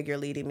female figure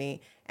leading me,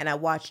 and I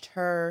watched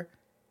her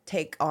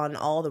take on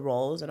all the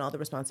roles and all the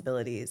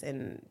responsibilities,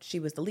 and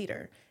she was the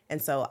leader.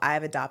 And so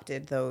I've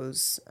adopted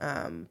those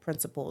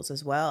principles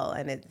as well,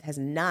 and it has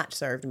not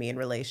served me in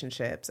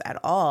relationships at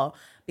all,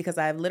 because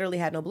I've literally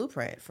had no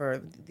blueprint for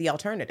the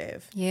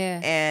alternative. Yeah.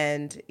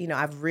 And, you know,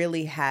 I've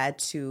really had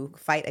to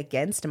fight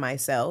against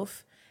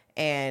myself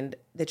and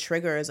the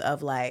triggers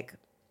of like,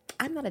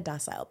 I'm not a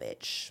docile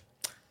bitch.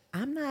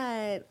 I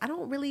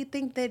don't really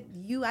think that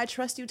I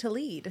trust you to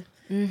lead.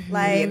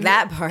 Like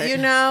that part. You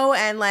know,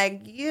 and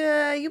like,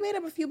 yeah, you made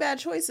up a few bad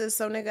choices,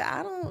 so nigga,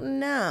 I don't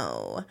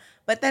know.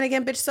 But then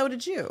again, bitch, so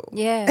did you.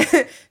 Yeah.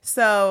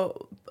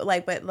 So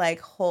like, but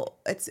like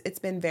it's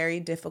been very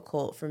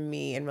difficult for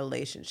me in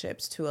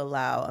relationships to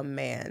allow a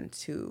man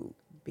to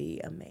be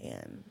a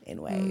man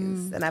in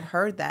ways. And I've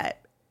heard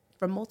that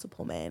from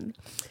multiple men.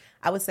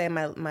 I would say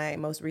my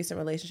most recent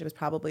relationship is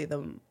probably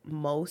the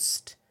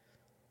most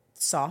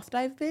soft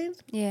I've been.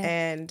 Yeah.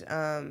 And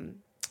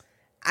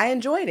I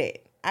enjoyed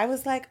it. I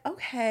was like,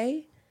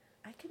 okay,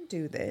 I can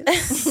do this.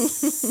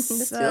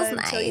 This feels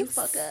until you nice.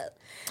 fuck up.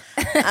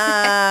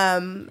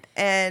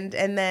 And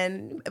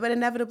then, but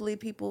inevitably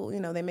people, you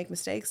know, they make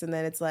mistakes, and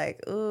then it's like,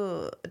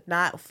 ooh,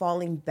 not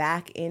falling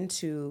back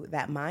into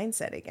that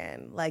mindset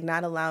again, like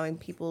not allowing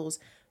people's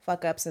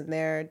fuck ups and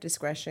their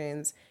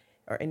discretions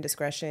or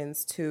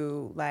indiscretions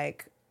to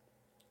like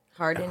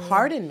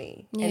harden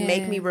me and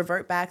make me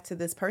revert back to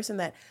this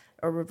person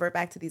or revert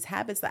back to these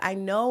habits that I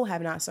know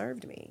have not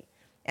served me,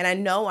 and I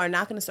know are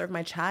not going to serve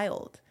my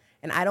child.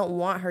 And I don't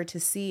want her to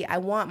see, I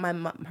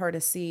want her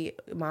to see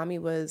mommy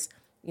was,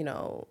 you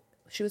know,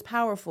 she was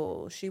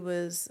powerful. She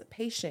was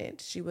patient.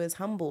 She was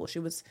humble. She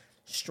was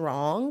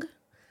strong,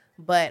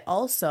 but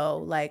also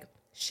like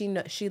she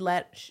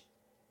let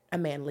a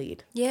man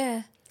lead.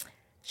 Yeah.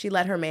 She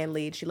let her man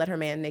lead. She let her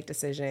man make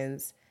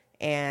decisions,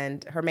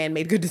 and her man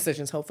made good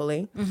decisions,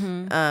 hopefully.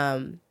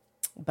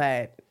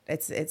 But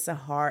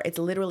it's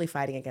literally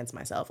fighting against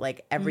myself.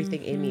 Like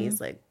everything in me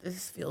is like,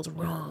 this feels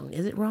wrong.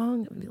 Is it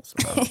wrong? It feels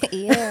wrong.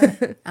 Yeah.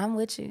 I'm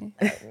with you.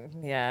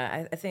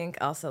 Yeah, I think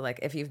also like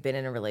if you've been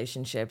in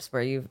relationships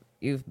where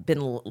you've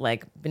been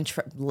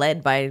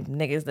led by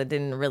niggas that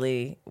didn't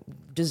really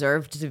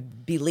deserve to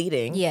be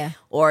leading, Yeah.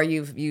 or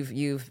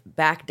you've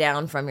backed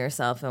down from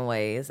yourself in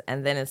ways,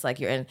 and then it's like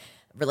you're in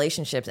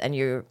relationships and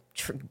you're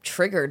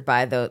triggered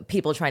by the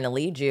people trying to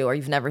lead you, or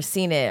you've never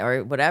seen it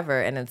or whatever,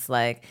 and it's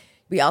like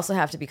we also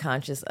have to be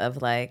conscious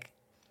of like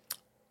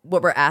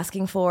what we're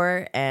asking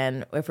for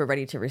and if we're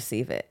ready to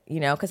receive it,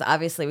 you know, because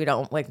obviously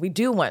we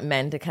do want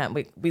men to come.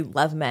 We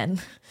love men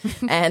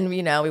and,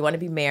 you know, we want to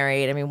be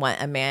married and we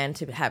want a man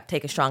to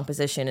take a strong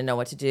position and know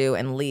what to do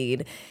and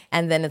lead.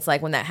 And then it's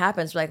like when that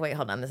happens, we're like, wait,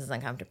 hold on, this is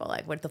uncomfortable.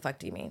 Like, what the fuck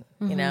do you mean?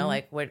 You know,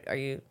 like, what are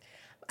you?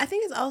 I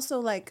think it's also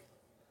like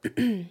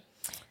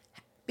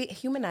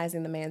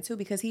humanizing the man too,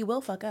 because he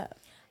will fuck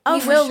up. Oh,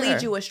 He will for lead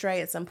sure. you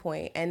astray at some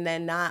point, and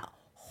then not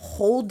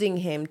holding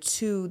him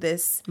to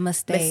this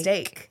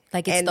Mistake.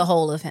 Like it's the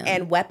whole of him.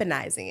 and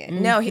weaponizing it.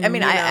 No, I mean, You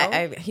know?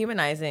 I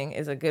humanizing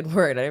is a good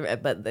word,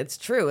 but it's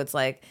true. It's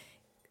like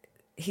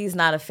he's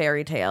not a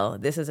fairy tale.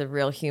 This is a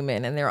real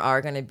human, and there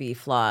are going to be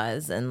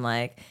flaws, and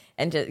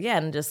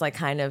just like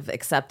kind of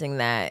accepting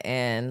that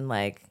and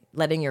like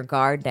letting your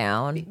guard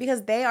down,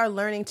 because they are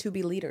learning to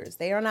be leaders.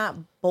 They are not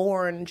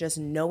born just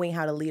knowing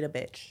how to lead a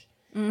bitch.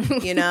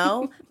 You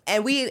know,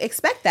 and we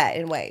expect that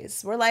in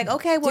ways. We're like,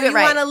 okay, well, you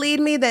want to lead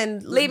me, then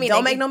Lead me,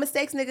 don't nigga. make no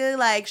mistakes, nigga.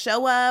 Like,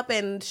 show up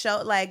and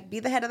be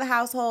the head of the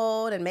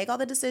household and make all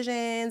the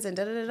decisions and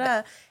da da da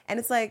da. And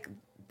it's like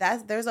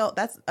that's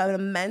an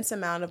immense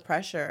amount of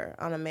pressure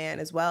on a man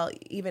as well,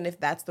 even if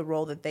that's the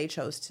role that they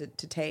chose to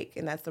take,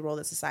 and that's the role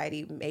that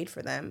society made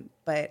for them.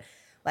 But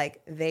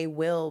like, they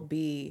will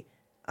be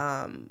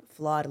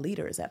flawed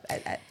leaders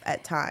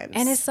at times.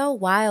 And it's so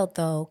wild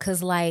though,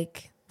 because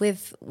like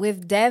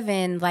with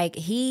Devin, like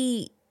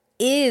he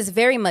is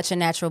very much a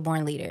natural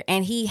born leader,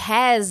 and he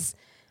has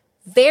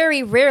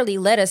very rarely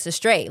led us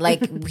astray.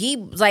 Like he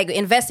like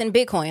invest in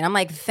Bitcoin. I'm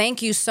like,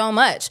 thank you so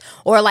much.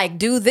 Or like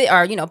do this,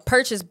 or you know,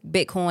 purchase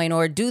Bitcoin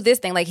or do this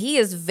thing. Like he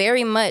is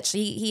very much,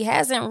 he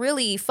hasn't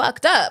really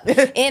fucked up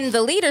in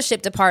the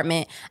leadership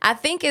department. I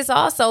think it's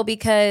also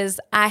because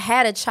I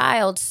had a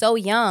child so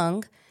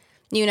young,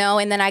 you know,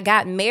 and then I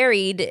got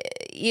married,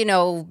 you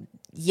know,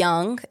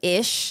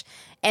 young-ish.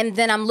 And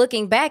then I'm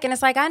looking back and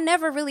it's like I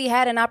never really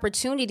had an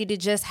opportunity to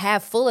just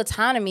have full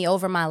autonomy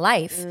over my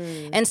life.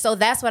 And so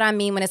that's what I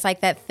mean when it's like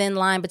that thin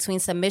line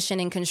between submission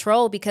and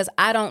control, because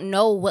I don't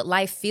know what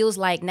life feels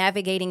like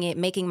navigating it,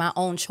 making my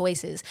own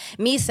choices.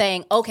 Me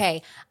saying,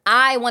 okay,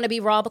 I want to be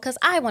raw because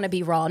I want to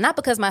be raw, not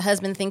because my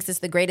husband thinks it's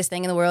the greatest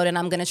thing in the world and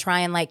I'm going to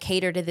try and like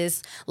cater to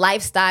this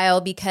lifestyle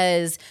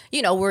because,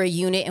 you know, we're a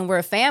unit and we're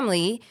a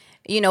family.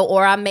 You know,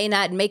 or I may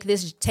not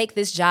take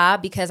this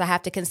job because I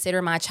have to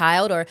consider my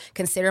child or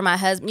consider my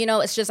husband. You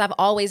know, it's just I've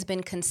always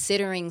been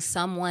considering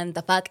someone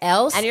the fuck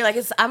else. And you're like,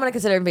 I'm going to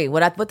consider me.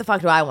 What the fuck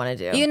do I want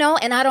to do? You know,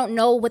 and I don't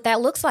know what that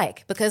looks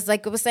like because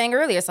like I was saying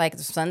earlier, it's like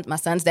my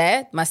son's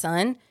dad, my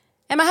son,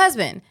 and my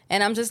husband.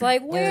 And I'm just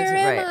like, where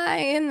am I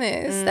in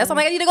this? That's why I'm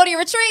like, I need to go to your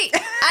retreat.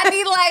 I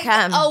need like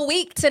a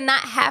week to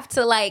not have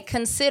to like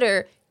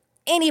consider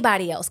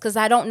anybody else because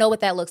I don't know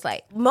what that looks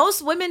like.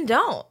 Most women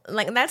don't.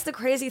 Like, that's the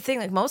crazy thing.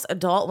 Like, most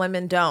adult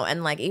women don't.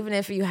 And like, even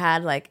if you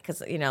had like,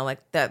 because you know, like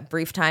that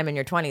brief time in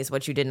your 20s,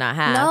 which you did not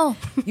have. No,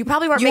 you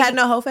probably weren't. You had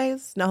no whole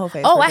phase. No whole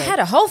phase. Oh, I had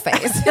a whole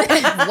phase.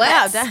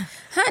 Wow,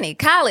 honey,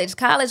 college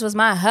was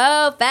my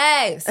whole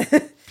phase.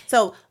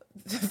 So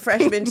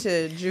freshman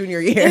to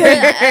junior year.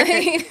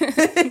 You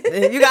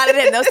got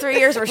it in. Those 3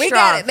 years were strong. We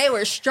got it. They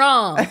were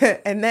strong.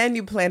 And then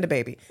you planned a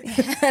baby.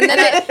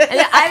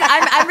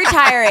 I'm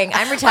retiring.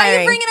 I'm retiring. Why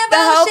are you bringing up The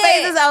whole shit?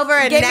 phase is over,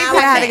 and now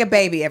we're having a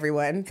baby,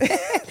 everyone.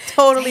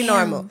 Totally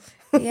normal.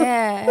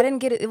 Yeah, I didn't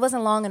get it. It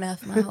wasn't long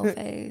enough, my whole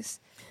phase.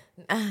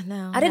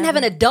 No, I didn't have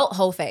an adult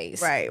whole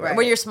phase. Right.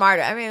 When you're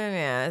smarter. I mean,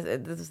 yeah,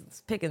 the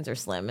pickings are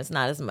slim. It's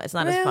not as much. It's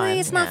not as fun.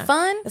 It's not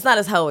fun. It's not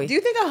as hoey. Do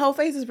you think a whole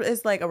phase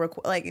is like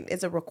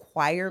it's a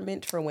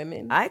requirement for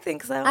women? I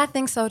think so. I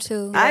think so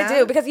too. I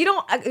do, because you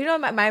know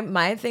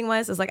my thing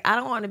was like I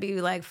don't want to be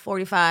like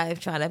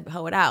 45 trying to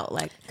hoe it out,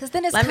 like, because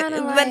then it's kind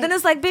of like, then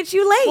it's like, bitch,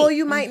 you late. Well,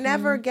 you might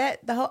never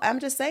get the whole. I'm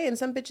just saying,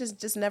 some bitches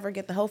just never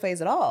get the whole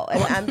phase at all,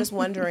 and I'm just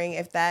wondering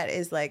if that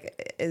is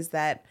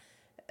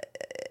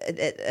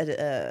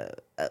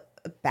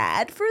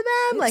bad for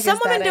them. Like, some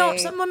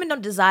women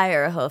don't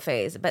desire a whole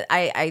phase, but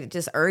I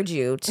just urge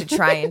you to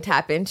try and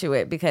tap into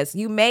it, because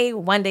you may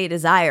one day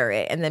desire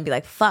it and then be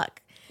like,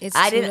 fuck.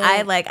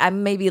 I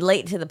may be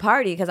late to the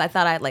party because I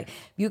thought I'd like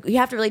you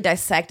have to really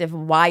dissect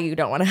why you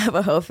don't want to have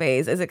a hoe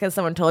phase. Is it because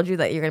someone told you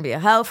that you're gonna be a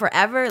hoe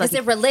forever? Like, is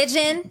it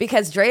religion?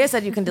 Because Drea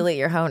said you can delete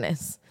your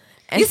hoe-ness.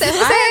 And You said who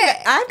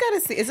said? I've got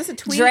to see. Is this a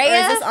tweet Drea? or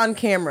is this on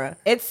camera?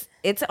 It's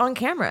on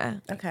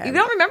camera. Okay. You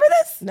don't remember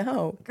this?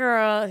 No.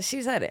 Girl,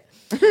 she said it.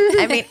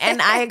 I mean,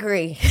 and I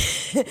agree.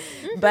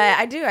 But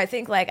I do. I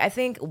think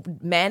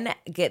men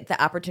get the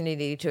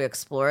opportunity to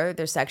explore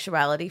their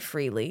sexuality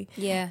freely.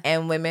 Yeah.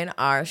 And women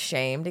are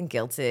shamed and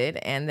guilted.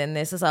 And then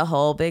this is a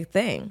whole big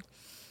thing.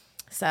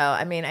 So,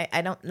 I mean,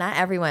 I don't, not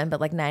everyone, but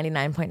like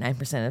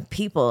 99.9% of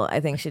people,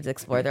 I think, should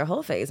explore their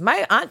whole phase.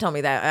 My aunt told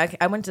me that.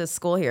 I went to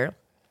school here.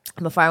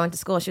 Before I went to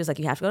school, she was like,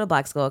 you have to go to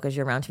black school because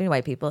you're around too many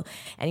white people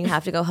and you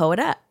have to go hoe it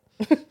up.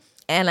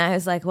 And I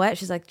was like, what?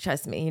 She's like,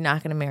 trust me, you're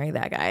not going to marry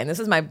that guy. And this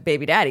is my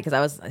baby daddy,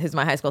 because he's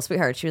my high school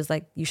sweetheart. She was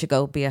like, you should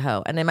go be a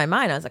hoe. And in my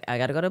mind, I was like, I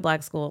got to go to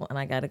black school and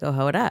I got to go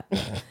hoe it up.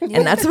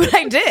 And that's what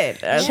I did.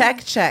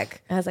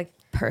 Check. I was like,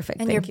 perfect.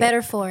 And thank you're you.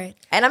 better for it.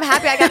 And I'm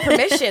happy I got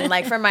permission,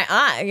 like, from my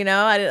aunt. You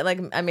know, I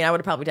would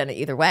have probably done it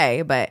either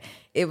way, but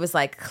it was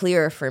like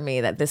clear for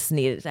me that this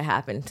needed to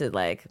happen to,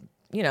 like,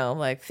 you know,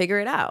 like, figure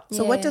it out.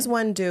 So what does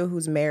one do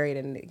who's married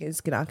and is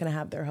not going to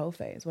have their whole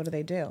phase? What do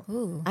they do?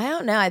 Ooh. I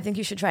don't know. I think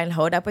you should try and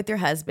hoe it up with your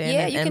husband.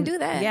 Yeah, you can do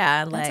that.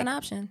 Yeah, that's an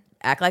option.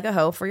 Act like a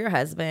hoe for your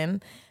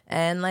husband,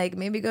 and like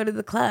maybe go to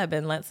the club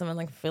and let someone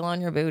like feel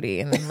on your booty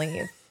and then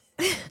leave.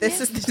 This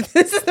is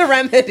the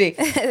remedy.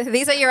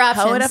 These are your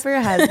options. Hoe it up for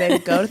your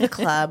husband. Go to the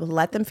club.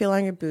 Let them feel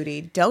on your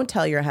booty. Don't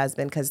tell your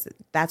husband, because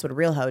that's what a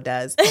real hoe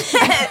does.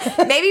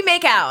 Maybe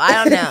make out. I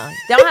don't know.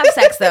 Don't have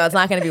sex though. It's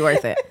not going to be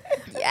worth it.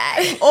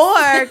 Yeah.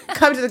 Or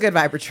come to the Good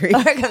Vibe Retreat.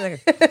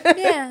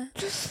 Yeah.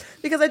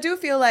 Because I do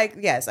feel like,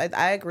 yes,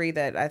 I agree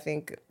that I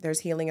think there's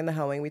healing in the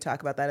hoeing. We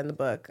talk about that in the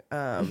book.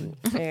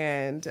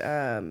 And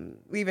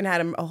we even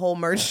had a whole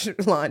merch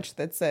launch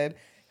that said,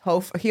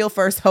 heal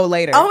first, hoe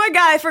later. Oh my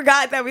God, I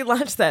forgot that we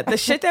launched that. The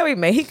shit that we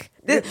make.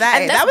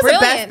 That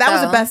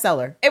was a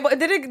bestseller.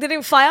 Did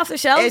it fly off the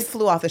shelves? It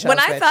flew off the shelves. When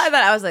I thought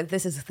that, I was like,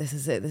 this is it. This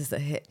is a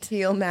hit.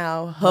 Heal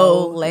now,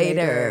 hoe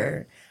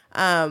later.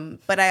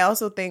 But I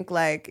also think,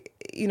 like,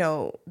 you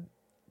know,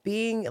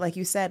 being, like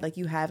you said, like,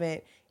 you've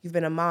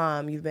been a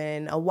mom, you've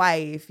been a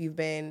wife, you've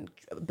been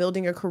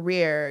building your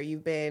career,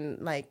 you've been,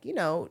 like, you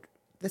know,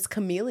 this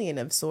chameleon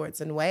of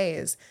sorts and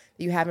ways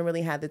that you haven't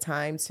really had the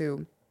time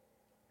to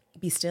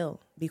be still,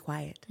 be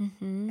quiet,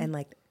 and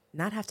like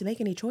not have to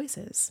make any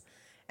choices.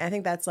 And I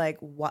think that's like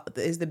what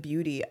is the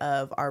beauty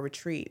of our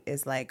retreat,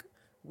 is like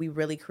we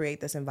really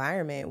create this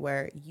environment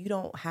where you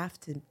don't have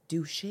to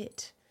do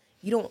shit.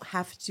 You don't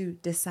have to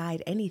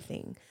decide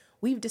anything.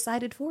 We've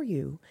decided for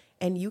you,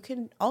 and you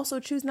can also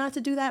choose not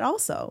to do that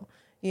also,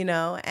 you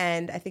know?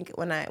 And I think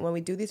when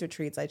we do these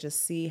retreats, I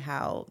just see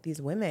how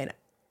these women,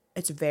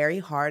 it's very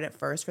hard at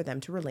first for them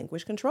to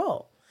relinquish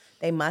control.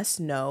 They must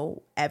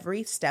know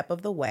every step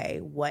of the way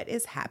what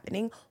is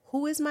happening.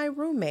 Who is my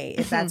roommate?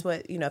 If that's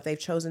what, if they've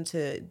chosen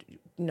to,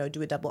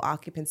 do a double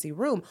occupancy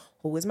room,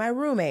 who is my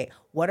roommate?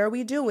 What are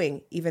we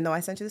doing? Even though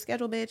I sent you the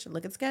schedule, bitch,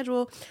 look at the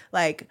schedule.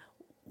 Like,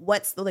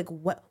 what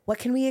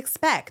can we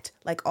expect?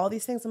 Like all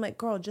these things. I'm like,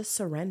 girl, just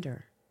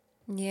surrender.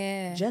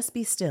 Yeah. Just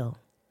be still.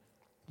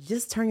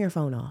 Just turn your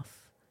phone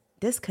off.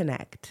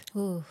 Disconnect.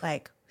 Ooh.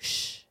 Like,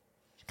 shh,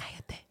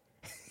 cállate.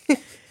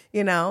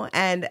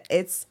 And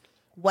it's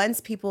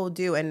once people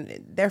do,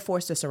 and they're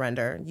forced to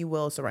surrender, you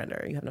will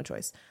surrender. You have no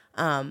choice.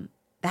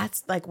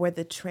 That's like where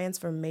the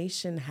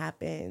transformation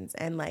happens,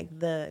 and like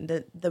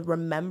the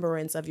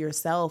remembrance of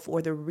yourself,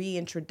 or the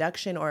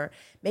reintroduction, or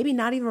maybe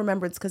not even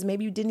remembrance, because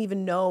maybe you didn't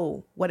even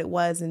know what it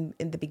was in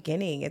the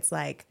beginning. It's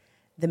like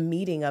the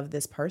meeting of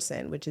this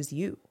person, which is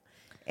you.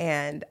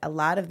 And a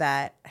lot of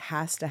that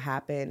has to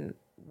happen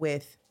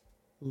with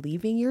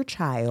leaving your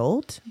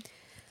child,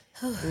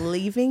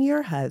 leaving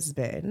your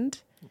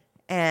husband,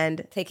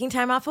 and taking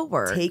time off of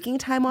work.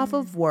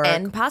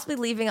 And possibly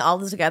leaving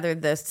altogether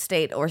the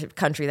state or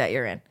country that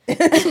you're in.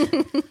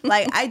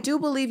 Like, I do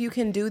believe you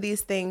can do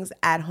these things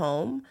at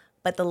home,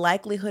 but the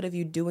likelihood of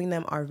you doing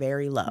them are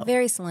very low.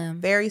 Very slim.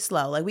 Very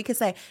slow. Like, we could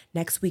say,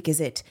 next week is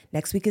it.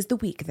 Next week is the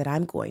week that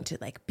I'm going to,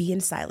 like, be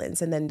in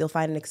silence. And then they'll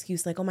find an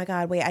excuse like, oh, my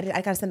God, wait, I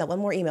got to send that one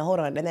more email. Hold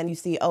on. And then you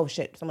see, oh,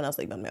 shit, someone else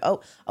emailed me. Oh,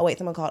 wait,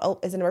 someone called. Oh,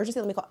 it's an emergency.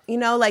 Let me call.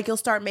 Like, you'll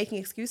start making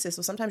excuses.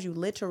 So sometimes you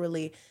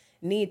literally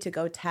need to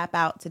go tap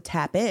out to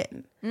tap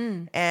in.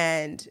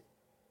 And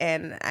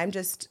I'm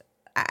just,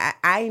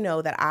 I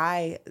know that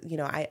I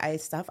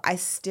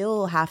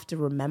still have to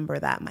remember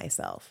that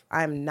myself.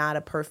 I'm not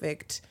a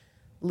perfect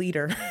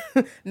leader,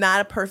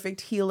 not a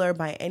perfect healer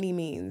by any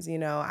means.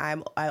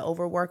 I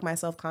overwork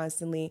myself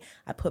constantly.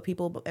 I put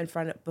people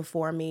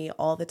before me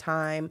all the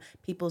time,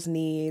 people's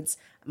needs.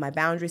 My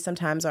boundaries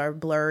sometimes are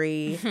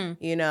blurry, and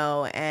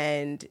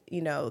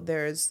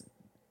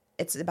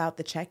it's about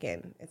the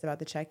check-in. It's about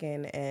the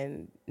check-in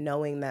and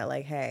knowing that,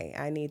 like, hey,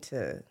 I need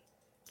to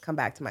come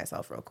back to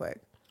myself real quick.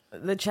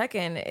 The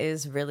check-in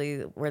is really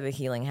where the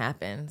healing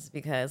happens,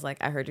 because, like,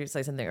 I heard you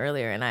say something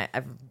earlier, and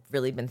I've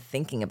really been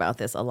thinking about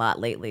this a lot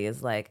lately,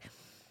 is like,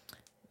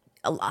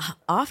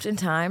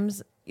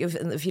 oftentimes,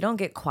 if you don't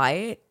get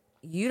quiet,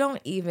 you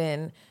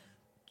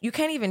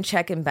can't even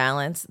check and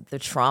balance the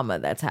trauma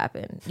that's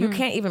happened. You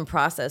can't even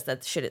process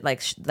that shit,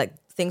 like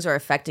things are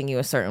affecting you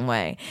a certain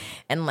way.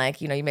 And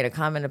like, you made a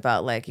comment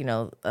about like,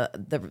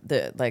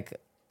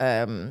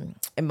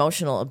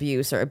 emotional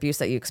abuse or abuse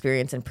that you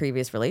experienced in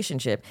previous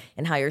relationship,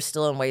 and how you're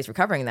still in ways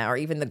recovering that, or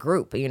even the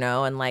group,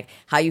 and like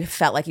how you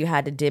felt like you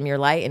had to dim your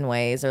light in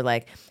ways, or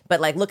like,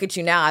 but like, look at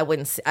you now.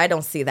 I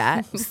don't see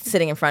that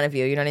sitting in front of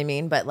you. You know what I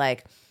mean? But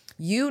like,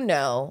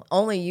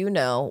 only you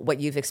know what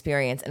you've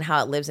experienced and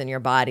how it lives in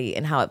your body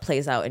and how it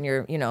plays out in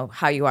your,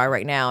 how you are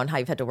right now and how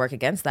you've had to work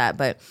against that.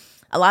 But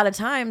a lot of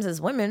times as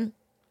women,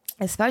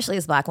 especially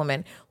as Black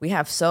women, we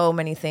have so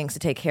many things to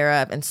take care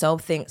of, and so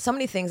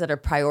many things that are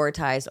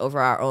prioritized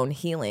over our own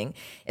healing,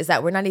 is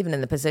that we're not even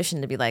in the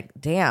position to be like,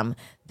 damn,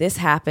 this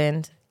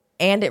happened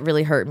and it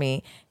really hurt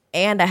me.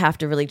 And I have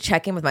to really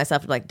check in with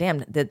myself, like,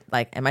 damn,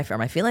 are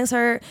my feelings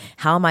hurt?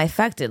 How am I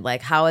affected?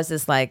 Like, how is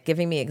this like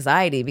giving me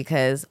anxiety?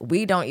 Because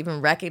we don't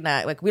even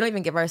recognize, like, we don't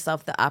even give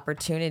ourselves the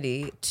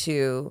opportunity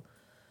to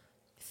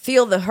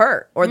feel the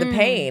hurt or the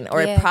pain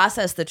or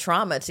process the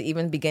trauma to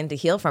even begin to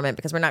heal from it,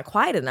 because we're not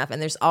quiet enough.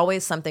 And there's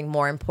always something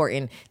more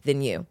important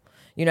than you.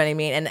 You know what I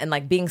mean? And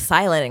like being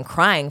silent and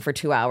crying for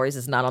 2 hours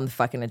is not on the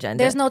fucking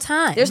agenda. There's no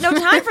time. There's no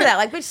time for that.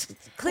 Like, bitch,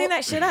 clean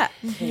that shit up.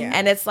 Yeah.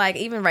 And it's like,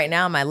 even right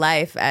now in my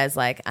life, as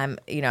like, I'm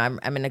in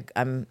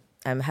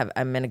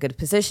a good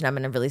position. I'm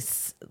in a really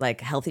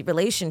like healthy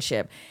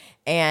relationship,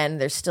 and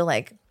there's still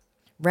like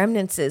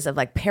remnants of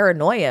like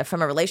paranoia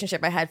from a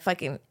relationship I had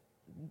fucking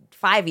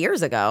 5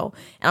 years ago,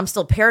 and I'm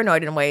still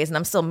paranoid in ways, and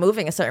I'm still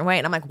moving a certain way,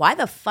 and I'm like, why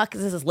the fuck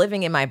is this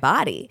living in my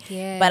body?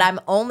 Yeah. But I'm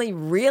only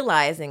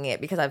realizing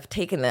it because I've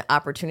taken the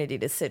opportunity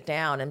to sit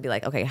down and be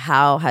like, okay,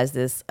 how has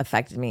this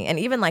affected me? And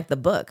even like the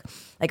book,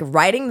 like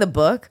writing the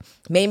book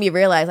made me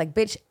realize, like,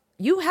 bitch,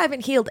 you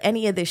haven't healed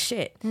any of this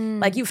shit.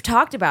 Like, you've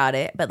talked about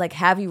it, but like,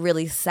 have you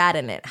really sat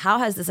in it? How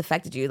has this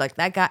affected you? Like,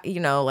 that guy,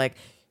 like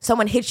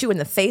someone hit you in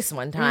the face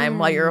one time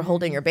while you're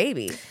holding your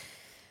baby.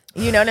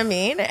 You know what I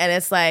mean? And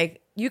it's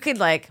like, you could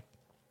like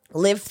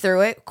live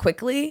through it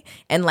quickly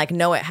and like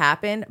know it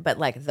happened, but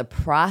like the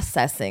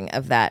processing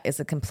of that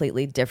is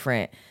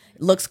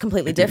looks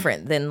completely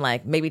different than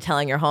like maybe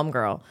telling your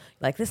homegirl,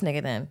 like, this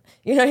nigga then.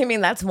 You know what I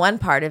mean? That's one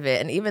part of it.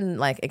 And even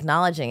like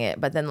acknowledging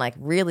it, but then like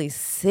really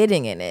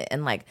sitting in it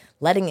and like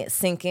letting it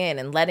sink in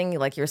and letting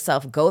like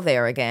yourself go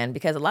there again,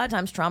 because a lot of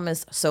times trauma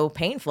is so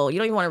painful, you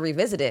don't even want to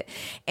revisit it.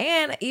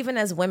 And even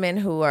as women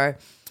who are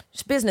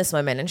business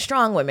women and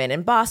strong women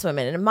and boss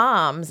women and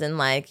moms and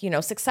like,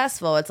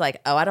 successful, it's like,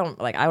 oh, I don't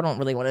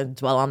really want to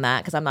dwell on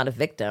that because I'm not a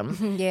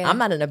victim. Yeah. I'm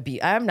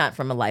not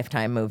from a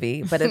Lifetime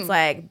movie, but it's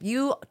like,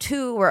 you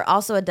too were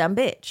also a dumb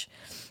bitch.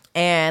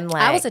 And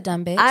like I was a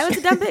dumb bitch. I was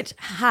a dumb bitch.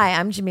 Hi,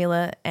 I'm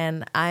Jamila,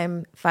 and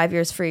I'm 5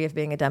 years free of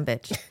being a dumb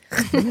bitch.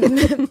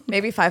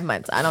 Maybe 5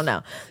 months. I don't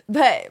know.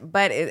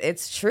 But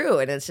it's true.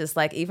 And it's just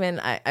like, even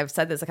I've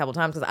said this a couple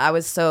times because I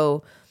was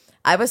so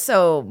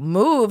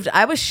moved.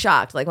 I was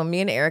shocked. Like when me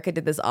and Erica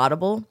did this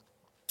Audible,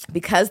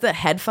 because the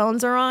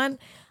headphones are on,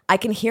 I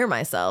can hear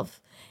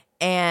myself.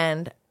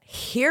 And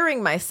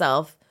hearing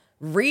myself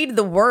read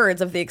the words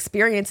of the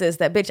experiences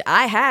that bitch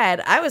I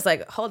had, I was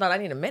like, hold on, I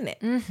need a minute.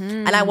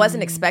 And I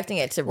wasn't expecting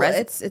it to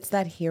resonate. It's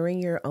that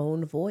hearing your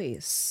own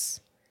voice.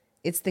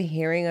 It's the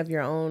hearing of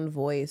your own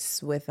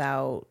voice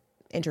without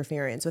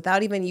interference,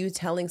 without even you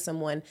telling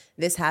someone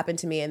this happened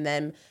to me and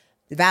then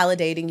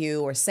validating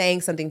you or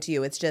saying something to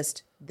you. It's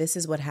just, this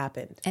is what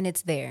happened. And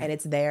it's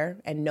there.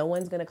 And no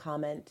one's going to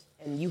comment,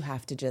 and you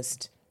have to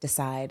just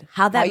decide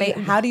how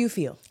do you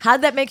feel?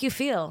 How'd that make you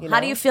feel? You know?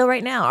 How do you feel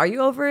right now? Are you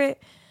over it?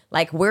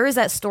 Like, where is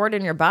that stored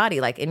in your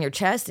body? Like, in your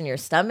chest, in your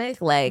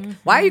stomach? Like,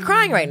 why are you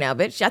crying right now,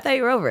 bitch? I thought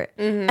you were over it.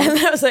 And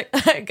I was like,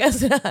 I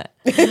guess not.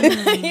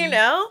 You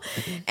know?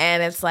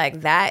 And it's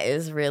like, that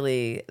is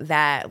really,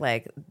 that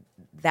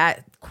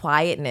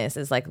quietness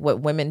is like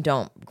what women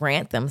don't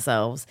grant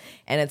themselves.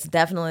 And it's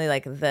definitely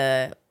like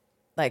the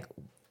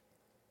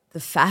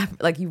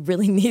fact, like, you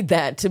really need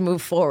that to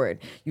move forward.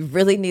 You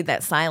really need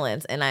that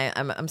silence. And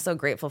I'm so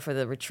grateful for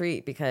the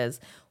retreat, because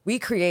we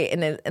create,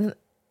 and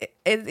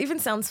it even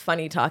sounds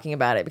funny talking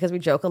about it because we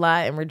joke a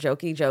lot and we're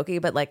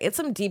jokey, but like, it's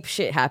some deep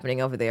shit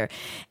happening over there.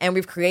 And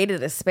we've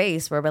created a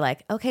space where we're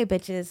like, okay,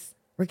 bitches,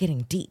 we're getting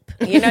deep.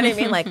 You know what I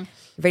mean? Like,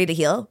 ready to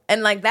heal?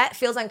 And like, that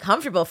feels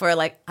uncomfortable for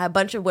like a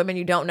bunch of women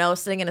you don't know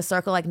sitting in a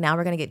circle. Like, now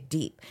we're going to get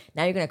deep.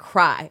 Now you're going to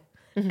cry.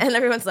 And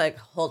everyone's like,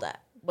 hold up.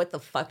 What the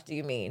fuck do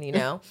you mean? You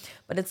know?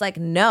 But it's like,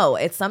 no,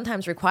 it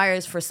sometimes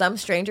requires for some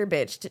stranger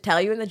bitch to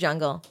tell you in the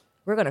jungle,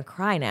 we're going to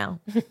cry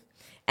now.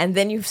 And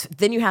then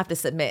you have to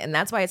submit. And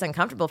that's why it's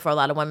uncomfortable for a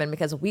lot of women,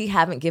 because we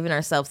haven't given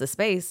ourselves the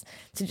space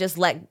to just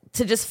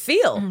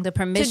feel. The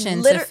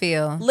permission to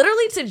feel.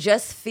 Literally to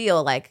just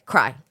feel, like,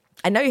 cry.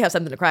 I know you have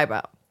something to cry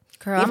about.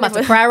 Girl, I'm about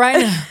to cry right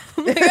now.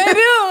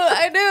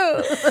 I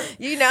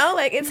do. You know,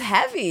 like, it's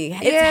heavy.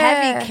 It's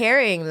heavy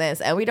carrying this,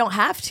 and we don't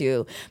have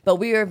to.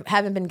 But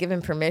haven't been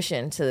given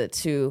permission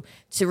to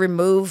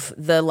remove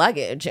the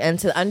luggage and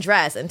to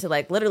undress and to,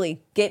 like,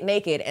 literally get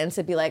naked and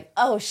to be like,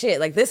 oh shit,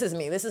 like, this is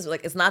me. This is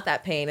like, it's not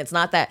that pain. It's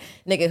not that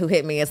nigga who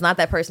hit me. It's not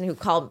that person who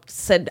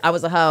said I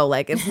was a hoe.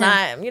 Like, it's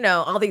not, you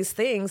know, all these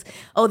things.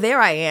 Oh,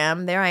 there I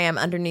am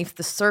underneath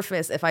the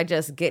surface if I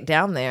just get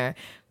down there.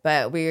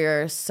 But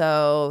we're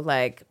so,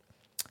 like,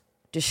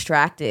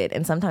 distracted,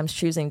 and sometimes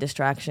choosing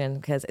distraction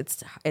because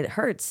it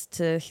hurts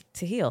to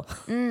heal.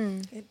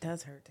 It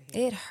does hurt to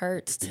heal. It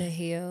hurts to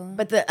heal.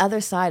 But the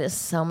other side is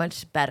so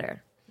much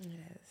better. It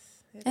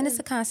is. It's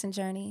a constant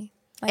journey.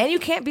 Like, and you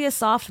can't be a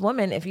soft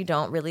woman if you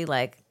don't really,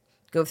 like,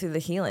 go through the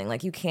healing.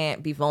 Like, you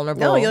can't be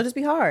vulnerable. No, you'll just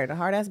be hard. A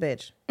hard ass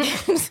bitch.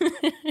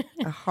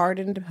 A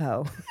hardened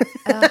hoe.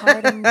 a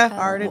hardened hoe.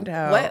 Hardened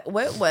hoe.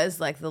 What was,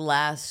 like, the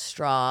last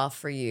straw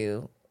for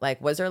you? Like,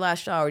 was there a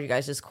last straw, or would you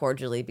guys just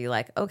cordially be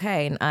like,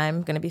 okay,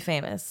 I'm going to be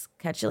famous.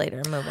 Catch you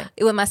later. I'm moving.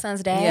 With my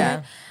son's dad?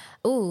 Yeah.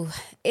 Ooh,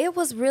 it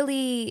was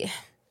really,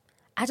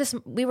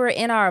 we were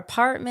in our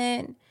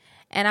apartment,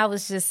 and I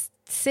was just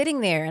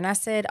sitting there, and I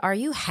said, are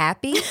you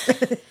happy?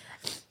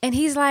 And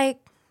he's like,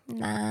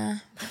 nah.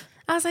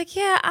 I was like,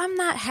 yeah, I'm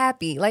not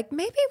happy. Like,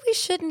 maybe we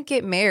shouldn't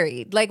get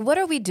married. Like, what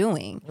are we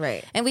doing?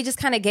 Right. And we just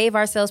kind of gave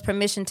ourselves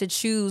permission to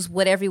choose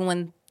what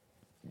everyone,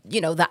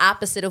 you know, the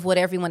opposite of what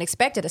everyone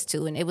expected us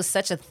to. And it was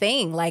such a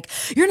thing. Like,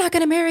 you're not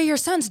going to marry your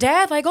son's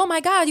dad? Like, oh my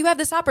God, you have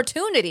this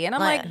opportunity. And I'm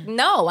like,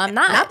 no, I'm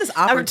not. Not this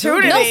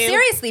opportunity. No,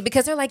 seriously,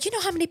 because they're like, you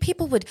know how many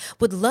people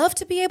would love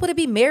to be able to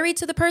be married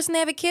to the person they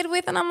have a kid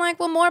with? And I'm like,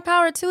 well, more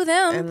power to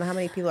them. And how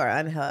many people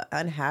are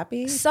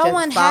unhappy?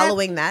 Someone just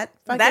following that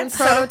fucking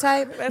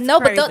prototype?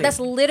 That's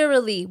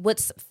literally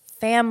what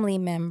family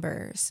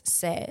members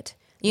said.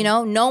 You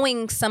know,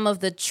 knowing some of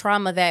the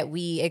trauma that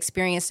we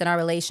experienced in our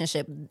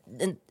relationship,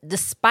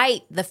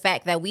 despite the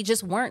fact that we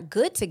just weren't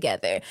good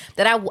together,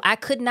 that I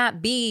could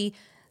not be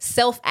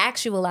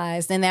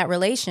self-actualized in that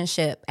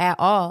relationship at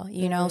all,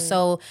 you know?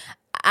 So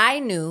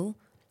I knew,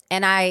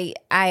 and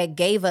I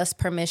gave us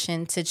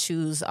permission to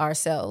choose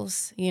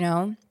ourselves, you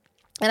know?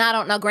 And I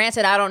don't know,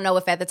 granted, I don't know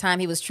if at the time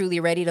he was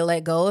truly ready to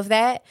let go of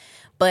that,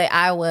 but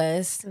I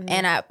was.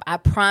 And I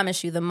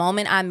promise you, the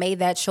moment I made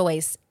that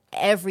choice,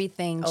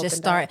 everything just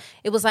started.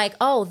 It was like,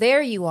 oh, there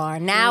you are.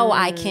 Now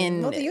I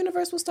can. Well, the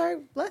universe will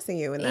start blessing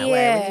you in that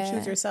way when you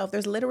choose yourself.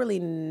 There's literally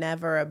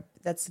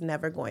that's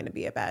never going to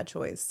be a bad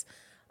choice.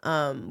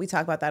 We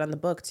talk about that in the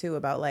book too,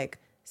 about like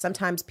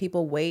sometimes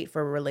people wait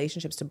for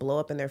relationships to blow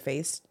up in their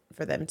face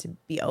for them to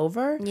be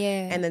over.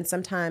 Yeah. And then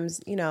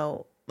sometimes, you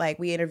know, like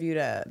we interviewed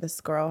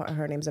this girl,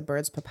 her name's a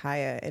Bird's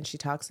Papaya, and she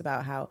talks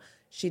about how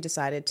she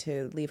decided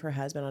to leave her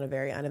husband on a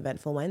very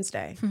uneventful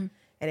Wednesday. And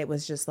it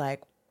was just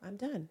like, I'm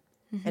done.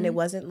 And it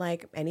wasn't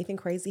like anything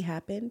crazy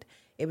happened.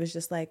 It was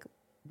just like,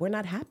 we're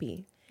not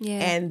happy. Yeah.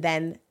 And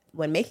then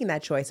when making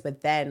that choice, but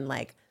then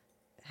like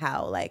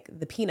how like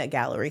the peanut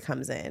gallery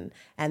comes in,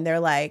 and they're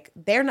like,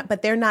 they're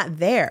not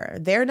there.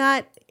 They're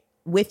not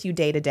with you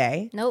day to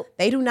day. Nope.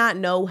 They do not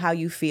know how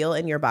you feel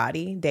in your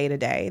body day to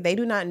day. They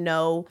do not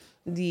know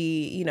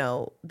the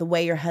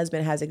way your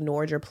husband has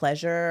ignored your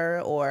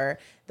pleasure, or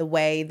the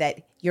way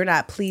that you're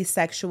not pleased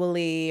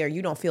sexually, or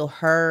you don't feel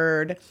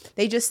heard.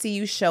 They just see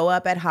you show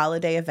up at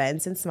holiday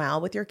events and smile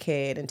with your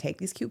kid and take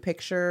these cute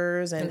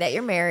pictures, and that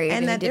you're married,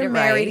 and that they're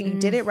married and you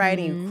did it right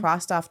and you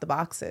crossed off the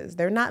boxes.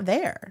 They're not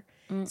there.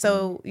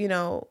 So,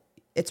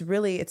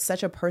 it's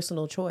such a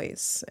personal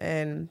choice.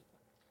 And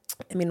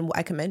I mean,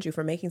 I commend you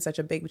for making such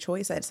a big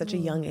choice at such a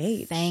young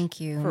age.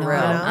 Thank you. For No, real.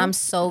 I'm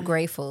so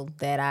grateful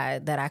that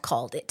I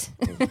called it.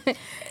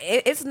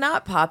 It's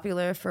not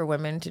popular for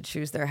women to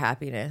choose their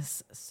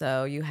happiness,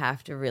 so you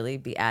have to really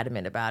be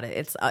adamant about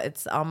it.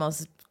 It's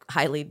almost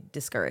highly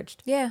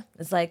discouraged. Yeah.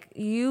 It's like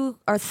you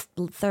are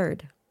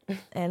third,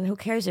 and who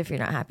cares if you're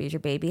not happy? Is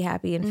your baby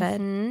happy and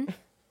fed?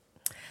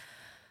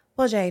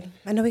 Well, Jade,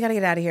 I know we got to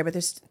get out of here, but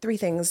there's 3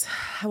 things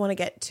I want to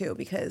get to,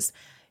 because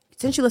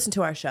since you listen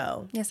to our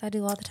show, Yes, I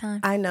do all the time.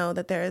 I know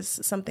that there's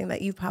something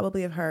that you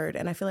probably have heard,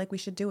 and I feel like we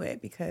should do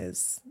it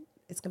because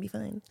it's going to be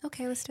fun.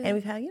 Okay, let's do And it.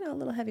 we've had, a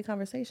little heavy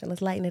conversation.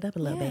 Let's lighten it up a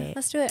little bit.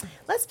 Let's do it.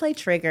 Let's play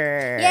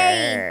Trigger.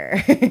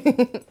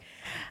 Yay!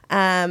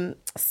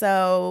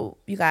 So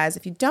you guys,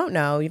 if you don't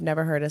know, you've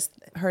never heard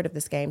of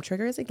this game.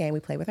 Trigger is a game we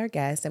play with our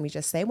guests, and we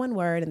just say one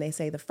word and they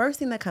say the first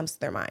thing that comes to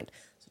their mind.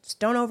 So just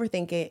don't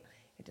overthink it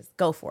and just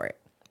go for it.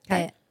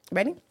 Okay. Bet.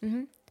 Ready?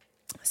 Mm-hmm.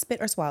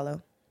 Spit or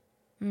swallow?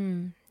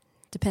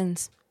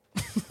 Depends.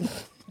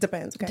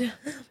 Depends. Okay.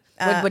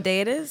 What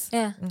day it is?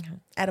 Yeah.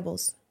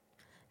 Edibles.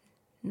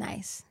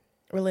 Nice.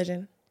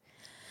 Religion.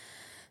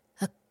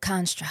 A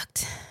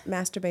construct.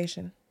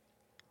 Masturbation.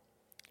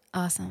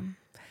 Awesome.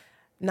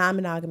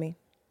 Non-monogamy.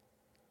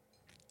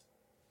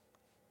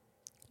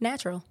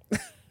 Natural.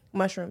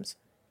 Mushrooms.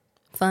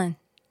 Fun.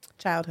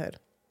 Childhood.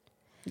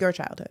 Your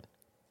childhood.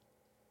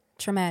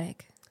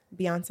 Traumatic.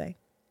 Beyonce.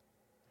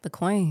 The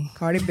queen.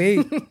 Cardi B.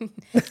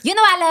 You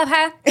know I love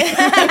her.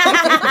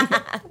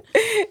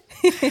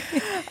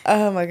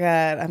 Oh my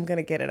God. I'm going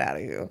to get it out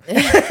of you.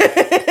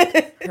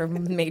 Her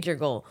major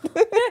goal.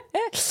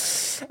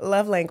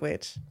 Love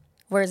language.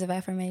 Words of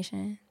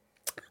affirmation.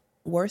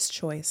 Worst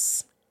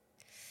choice.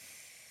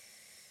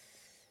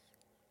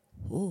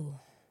 Ooh.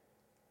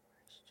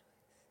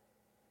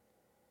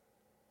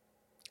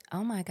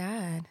 Oh my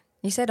God.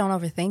 You said don't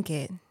overthink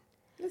it.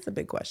 That's a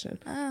big question.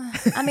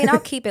 I mean, I'll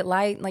keep it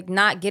light, like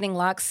not getting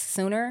locks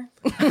sooner.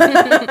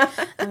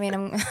 I mean,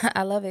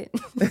 I love it.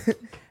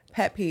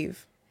 Pet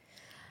peeve.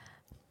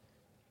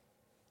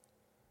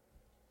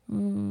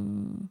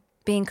 Being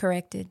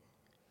corrected.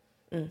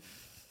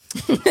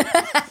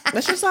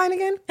 What's your sign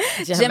again?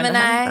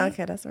 Gemini.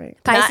 Okay, that's right.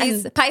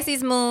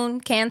 Pisces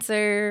moon,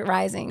 Cancer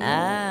rising.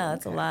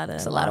 That's a lot of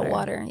It's a lot of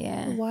water.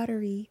 Yeah.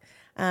 Watery.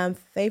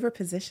 Favorite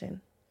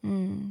position.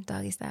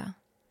 Doggy style.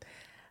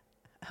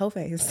 Whole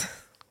face.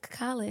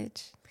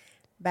 College.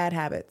 Bad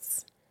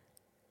habits.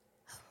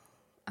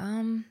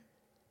 A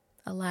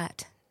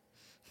lot.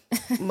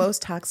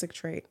 Most toxic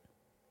trait.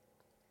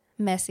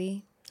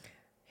 Messy.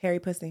 Hairy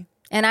pussy.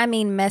 And I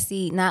mean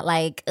messy, not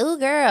like, ooh,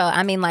 girl.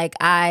 I mean like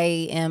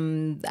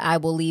I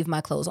will leave my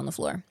clothes on the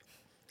floor.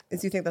 Do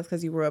you think that's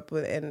because you grew up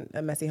in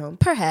a messy home?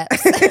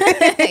 Perhaps.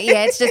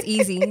 Yeah, it's just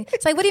easy.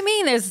 It's like, what do you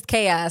mean there's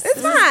chaos?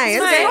 It's fine. fine.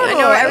 I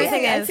know where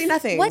everything I is. see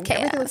nothing. What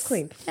chaos? Everything looks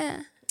clean.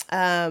 Yeah.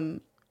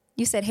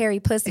 You said hairy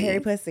pussy. Hairy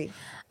pussy.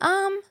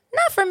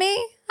 Not for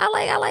me.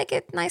 I like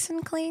it nice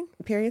and clean.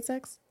 Period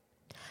sex.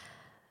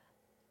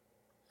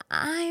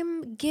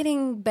 I'm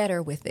getting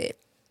better with it.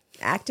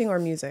 Acting or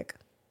music.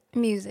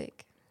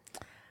 Music.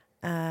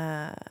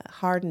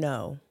 Hard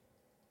no.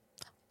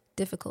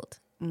 Difficult.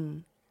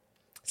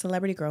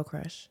 Celebrity girl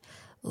crush.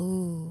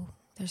 Ooh,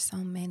 there's so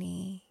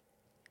many.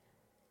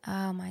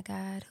 Oh my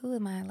God. Who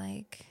am I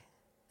like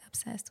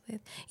obsessed with?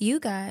 You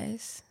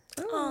guys.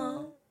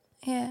 Oh.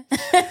 Yeah.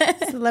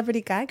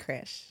 Celebrity guy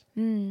crush.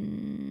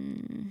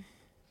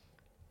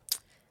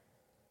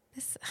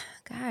 This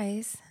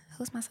guys,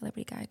 who's my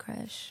celebrity guy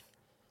crush?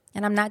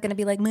 And I'm not gonna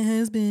be like my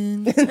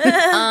husband.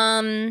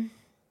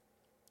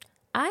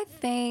 I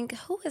think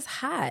who is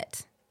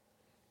hot?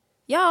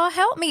 Y'all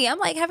help me. I'm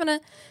like having a.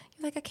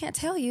 You're like I can't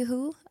tell you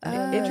who.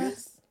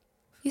 Idris?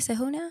 You said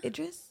who now?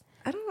 Idris?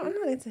 I'm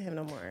not into him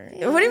no more.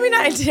 What do you mean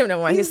not into him no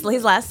more? He's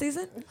last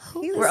season?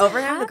 We're over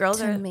him? The Hot girls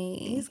to are... me.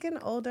 He's getting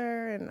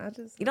older, and I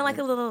just. You don't like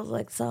a little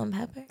like salt and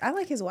pepper? I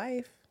like his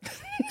wife.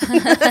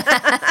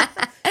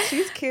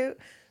 She's cute.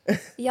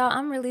 Y'all,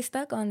 I'm really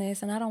stuck on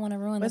this, and I don't want to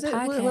ruin Was the it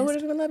podcast. what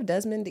would have love?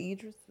 Desmond,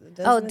 Idris.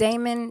 Oh,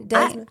 Damon.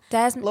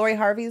 Lori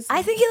Harvey's.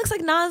 I think he looks like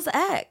Nas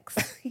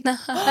X. He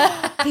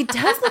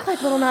does look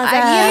like Little Nas X.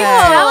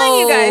 I'm telling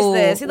you guys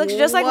this. He looks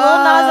just like Lil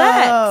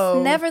Nas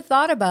X. Never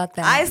thought about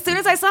that. As soon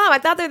as I saw him, I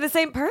thought they were the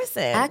same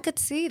person. I could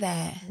see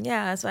that.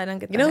 Yeah, that's why I don't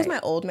get. You know who's my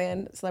old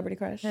man celebrity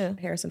crush? Who?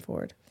 Harrison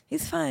Ford.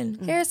 He's fun.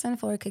 Harrison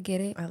Ford could get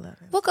it. I love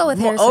him. We'll go with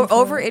Harrison Ford.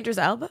 Over Idris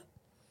Elba.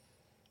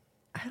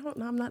 I I don't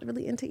know. I'm not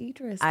really into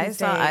Idris. I these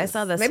saw days.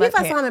 the Maybe if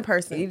I sweatpants. saw him in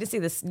person. You didn't see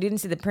this. You didn't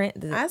see the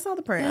print. I saw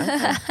the print.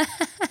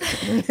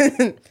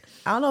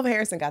 I don't know if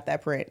Harrison got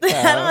that print. So.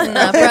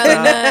 No, probably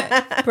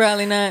not.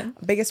 Probably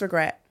not. Biggest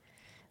regret.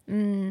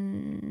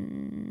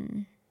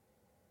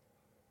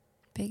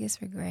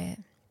 Biggest regret.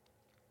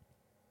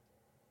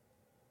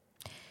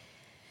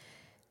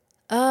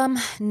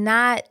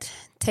 Not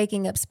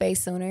taking up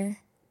space sooner.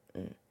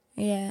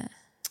 Yeah.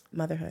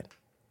 Motherhood.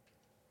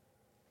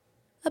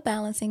 A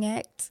balancing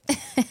act.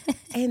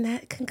 And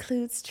that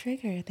concludes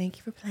Trigger. Thank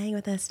you for playing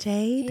with us,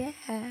 Jade.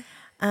 Yeah.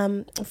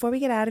 Before we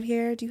get out of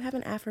here, do you have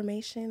an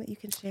affirmation that you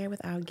can share with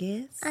our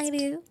guests? I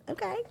do.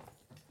 Okay.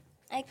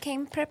 I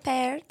came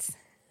prepared.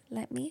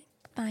 Let me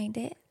find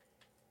it.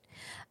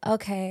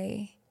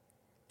 Okay.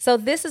 So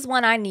this is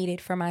one I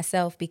needed for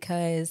myself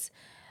because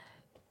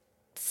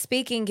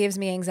speaking gives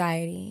me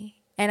anxiety.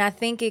 And I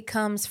think it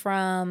comes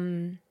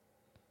from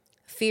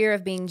fear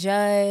of being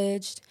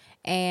judged.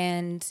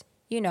 And,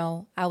 you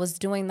know, I was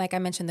doing, like I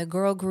mentioned, the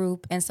girl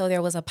group. And so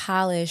there was a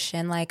polish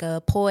and like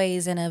a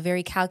poise and a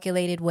very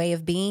calculated way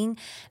of being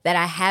that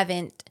I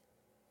haven't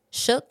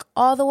shook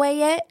all the way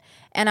yet.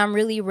 And I'm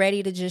really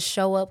ready to just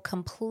show up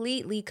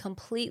completely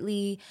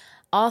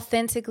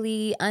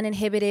authentically,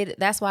 uninhibited.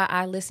 That's why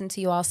I listen to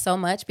you all so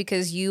much,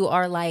 because you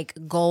are like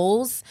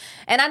goals.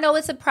 And I know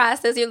it's a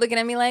process. You're looking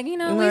at me like, you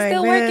know, we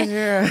still working.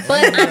 Yeah.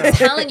 But I'm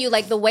telling you,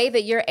 like the way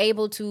that you're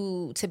able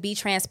to be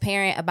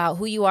transparent about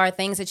who you are,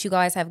 things that you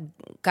guys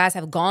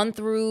have gone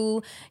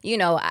through, you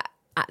know,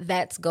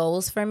 that's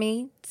goals for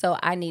me. So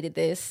I needed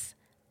this.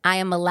 I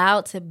am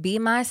allowed to be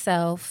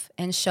myself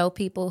and show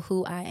people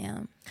who I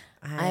am.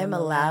 I am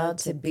allowed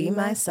to be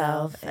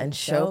myself and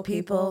show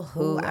people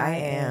who I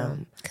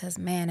am. Because,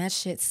 man, that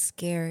shit's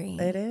scary.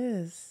 It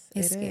is.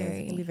 It's scary.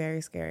 It can be very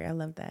scary. I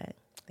love that.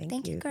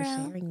 Thank you girl. for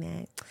sharing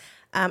that.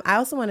 I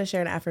also want to share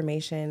an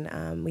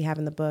affirmation we have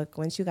in the book.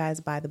 Once you guys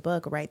buy the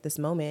book, right this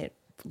moment,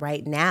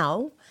 right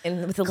now,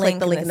 And with the click link,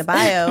 the link in the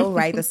bio,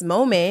 right this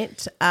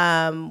moment.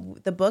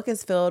 The book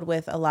is filled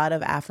with a lot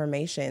of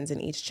affirmations.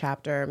 In each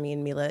chapter, me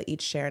and Mila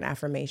each share an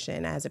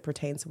affirmation as it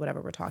pertains to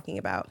whatever we're talking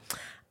about.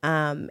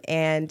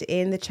 And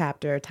in the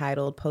chapter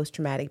titled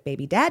Post-Traumatic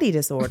Baby Daddy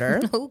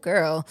Disorder. Oh,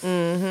 girl.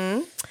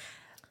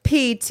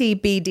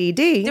 PTBDD.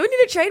 do we need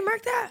to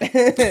trademark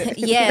that?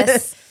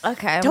 Yes.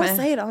 Okay. Don't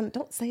say it on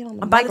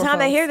the By the time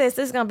they hear this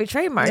is going to be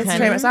trademarked. It's honey.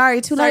 trademark.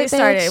 Sorry, too late.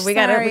 Started. Bitch. We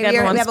got Sorry. to We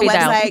on have a speed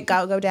dial. website,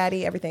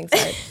 GoDaddy, everything.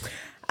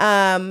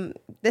 Sorry.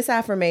 This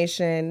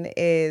affirmation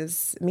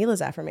is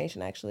Mila's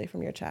affirmation, actually,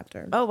 from your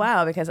chapter. Oh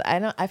wow! Because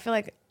I feel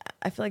like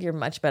you're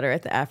much better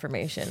at the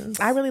affirmations.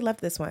 I really love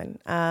this one,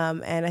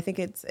 and I think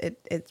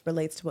it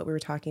relates to what we were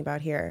talking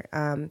about here.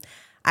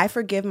 I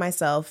forgive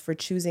myself for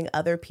choosing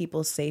other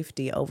people's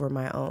safety over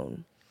my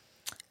own.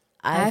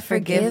 I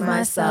forgive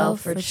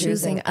myself for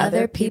choosing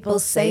other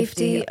people's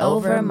safety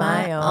over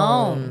my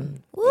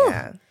own. Woo.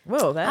 Yeah.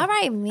 Whoa! All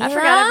right, Mila. I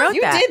forgot I wrote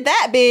You that. did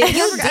that, bitch.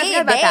 You I forgot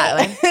did about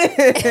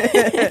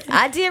that one.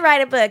 I did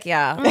write a book,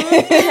 y'all.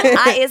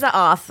 I is an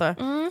author.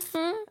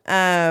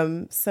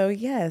 So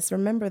yes,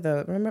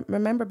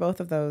 remember both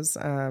of those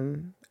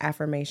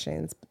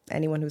affirmations.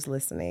 Anyone who's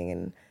listening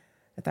and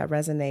if that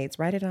resonates,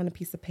 write it on a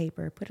piece of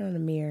paper, put it on a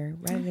mirror,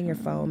 write it in your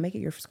phone, make it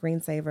your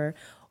screensaver,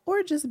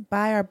 or just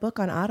buy our book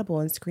on Audible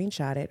and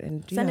screenshot it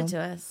and Send it to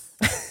us.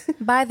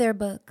 Buy their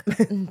book.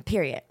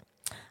 Period.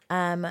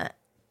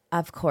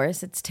 Of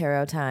course, it's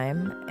tarot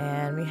time,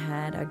 and we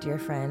had our dear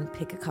friend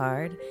pick a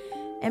card,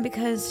 and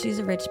because she's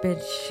a rich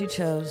bitch, she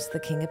chose the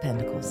King of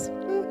Pentacles. So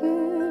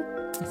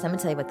I'm gonna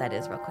tell you what that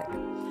is real quick.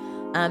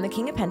 The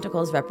King of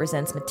Pentacles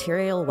represents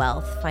material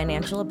wealth,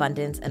 financial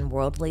abundance, and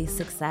worldly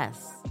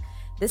success.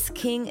 This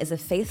king is a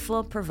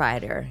faithful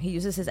provider. He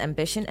uses his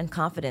ambition and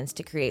confidence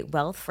to create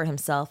wealth for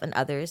himself and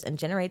others and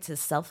generates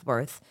his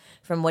self-worth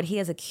from what he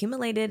has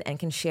accumulated and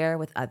can share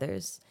with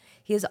others.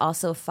 He is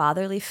also a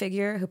fatherly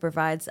figure who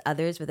provides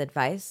others with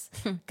advice,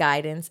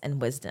 guidance,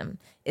 and wisdom,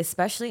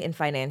 especially in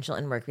financial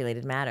and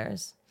work-related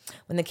matters.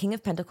 When the King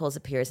of Pentacles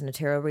appears in a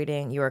tarot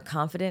reading, you are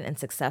confident and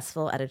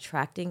successful at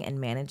attracting and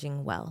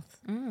managing wealth.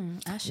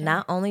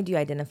 Not only do you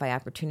identify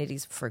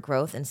opportunities for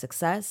growth and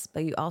success,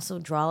 but you also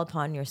draw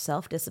upon your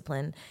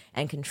self-discipline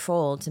and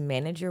control to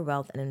manage your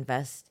wealth and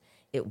invest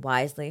it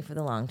wisely for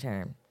the long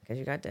term. Because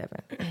you got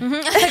Devin.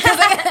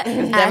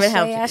 Devin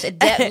helped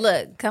you.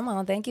 Look, come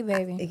on. Thank you,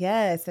 baby.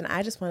 Yes, and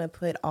I just want to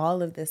put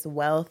all of this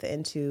wealth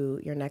into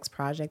your next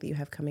project that you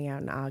have coming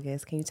out in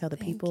August. Can you tell the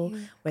people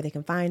where they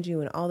can find you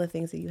and all the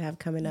things that you have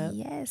coming up?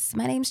 Yes,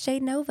 my name's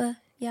Jade Novah,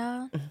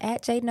 y'all.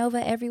 At Jade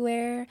Novah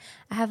everywhere.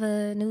 I have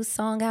a new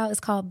song out.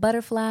 It's called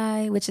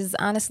Butterfly, which is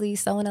honestly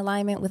so in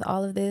alignment with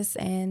all of this.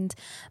 And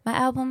my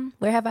album,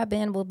 Where Have I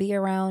Been, will be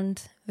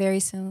around very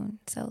soon.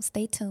 So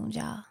stay tuned,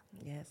 y'all.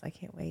 Yes, I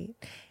can't wait.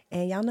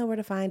 And y'all know where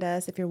to find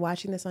us. If you're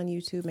watching this on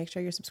YouTube, make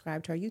sure you're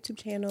subscribed to our YouTube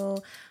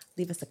channel.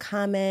 Leave us a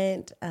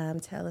comment.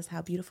 Tell us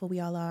how beautiful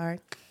we all are.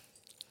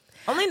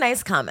 Only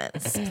nice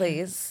comments,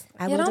 please.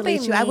 I will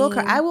delete you. I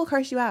will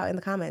curse you out in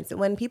the comments.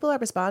 When people are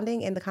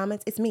responding in the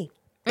comments, it's me.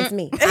 It's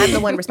me. I'm the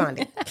one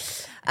responding.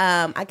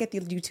 I get the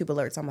YouTube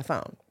alerts on my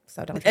phone.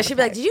 So don't. And she'd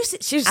be like, "Did you see?"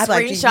 She I'd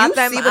like, screenshot did you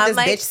them. see what I'm this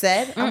like, bitch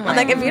said? I'm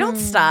like, if you don't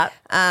stop,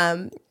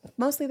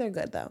 Mostly they're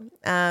good though.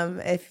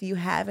 If you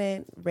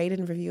haven't rated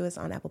and review us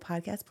on Apple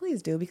Podcasts,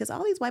 please do, because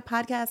all these white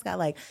podcasts got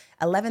like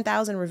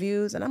 11,000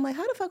 reviews, and I'm like,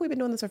 how the fuck we been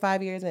doing this for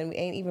 5 years and we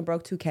ain't even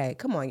broke 2K?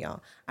 Come on,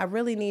 y'all. I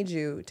really need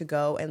you to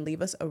go and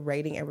leave us a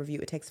rating and review.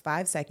 It takes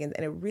 5 seconds,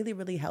 and it really,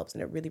 really helps,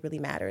 and it really, really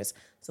matters.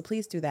 So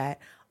please do that.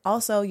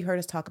 Also, you heard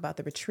us talk about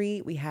the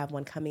retreat. We have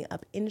one coming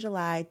up in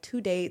July.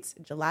 2 dates,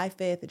 July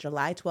 5th,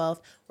 July 12th.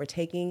 We're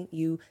taking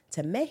you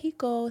to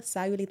Mexico,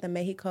 Sayulita,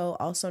 Mexico,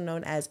 also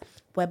known as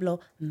Pueblo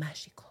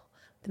Mágico,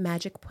 the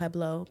magic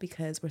pueblo,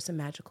 because we're some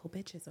magical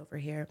bitches over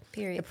here.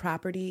 Period. The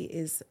property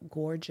is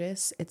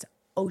gorgeous. It's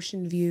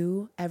ocean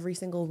view, every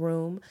single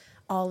room,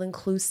 all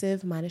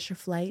inclusive, minus your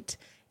flight.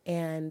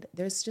 And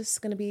there's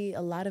just going to be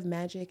a lot of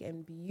magic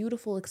and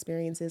beautiful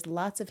experiences,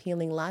 lots of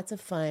healing, lots of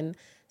fun.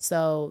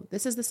 So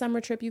this is the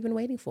summer trip you've been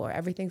waiting for.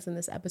 Everything's in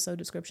this episode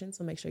description,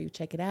 so make sure you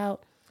check it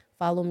out.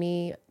 Follow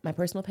me, my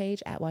personal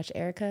page,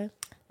 @WatchErica.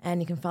 and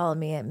you can follow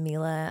me at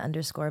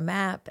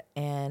Mila_map.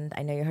 And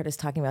I know you heard us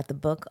talking about the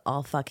book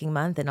all fucking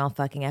month and all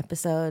fucking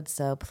episodes.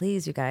 So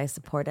please, you guys,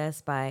 support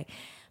us by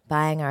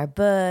buying our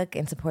book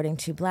and supporting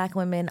 2 Black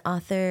women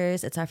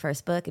authors. It's our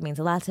first book. It means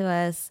a lot to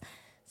us.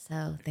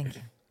 So thank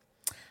you.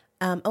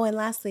 And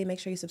lastly, make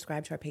sure you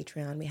subscribe to our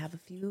Patreon. We have a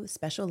few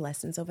special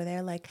lessons over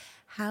there, like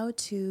how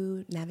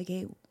to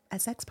navigate a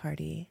sex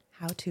party,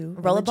 how to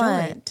Roll a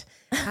blunt,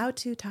 joint, how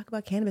to talk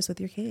about cannabis with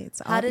your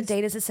kids, how to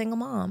date as a single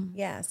mom.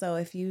 Yeah, so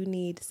if you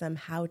need some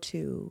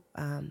how-to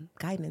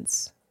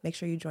guidance, make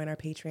sure you join our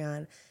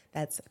Patreon.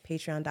 That's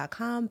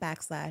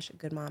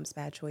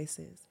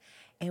patreon.com/goodmomsbadchoices.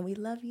 And we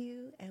love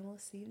you, and we'll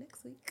see you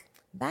next week.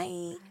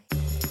 Bye.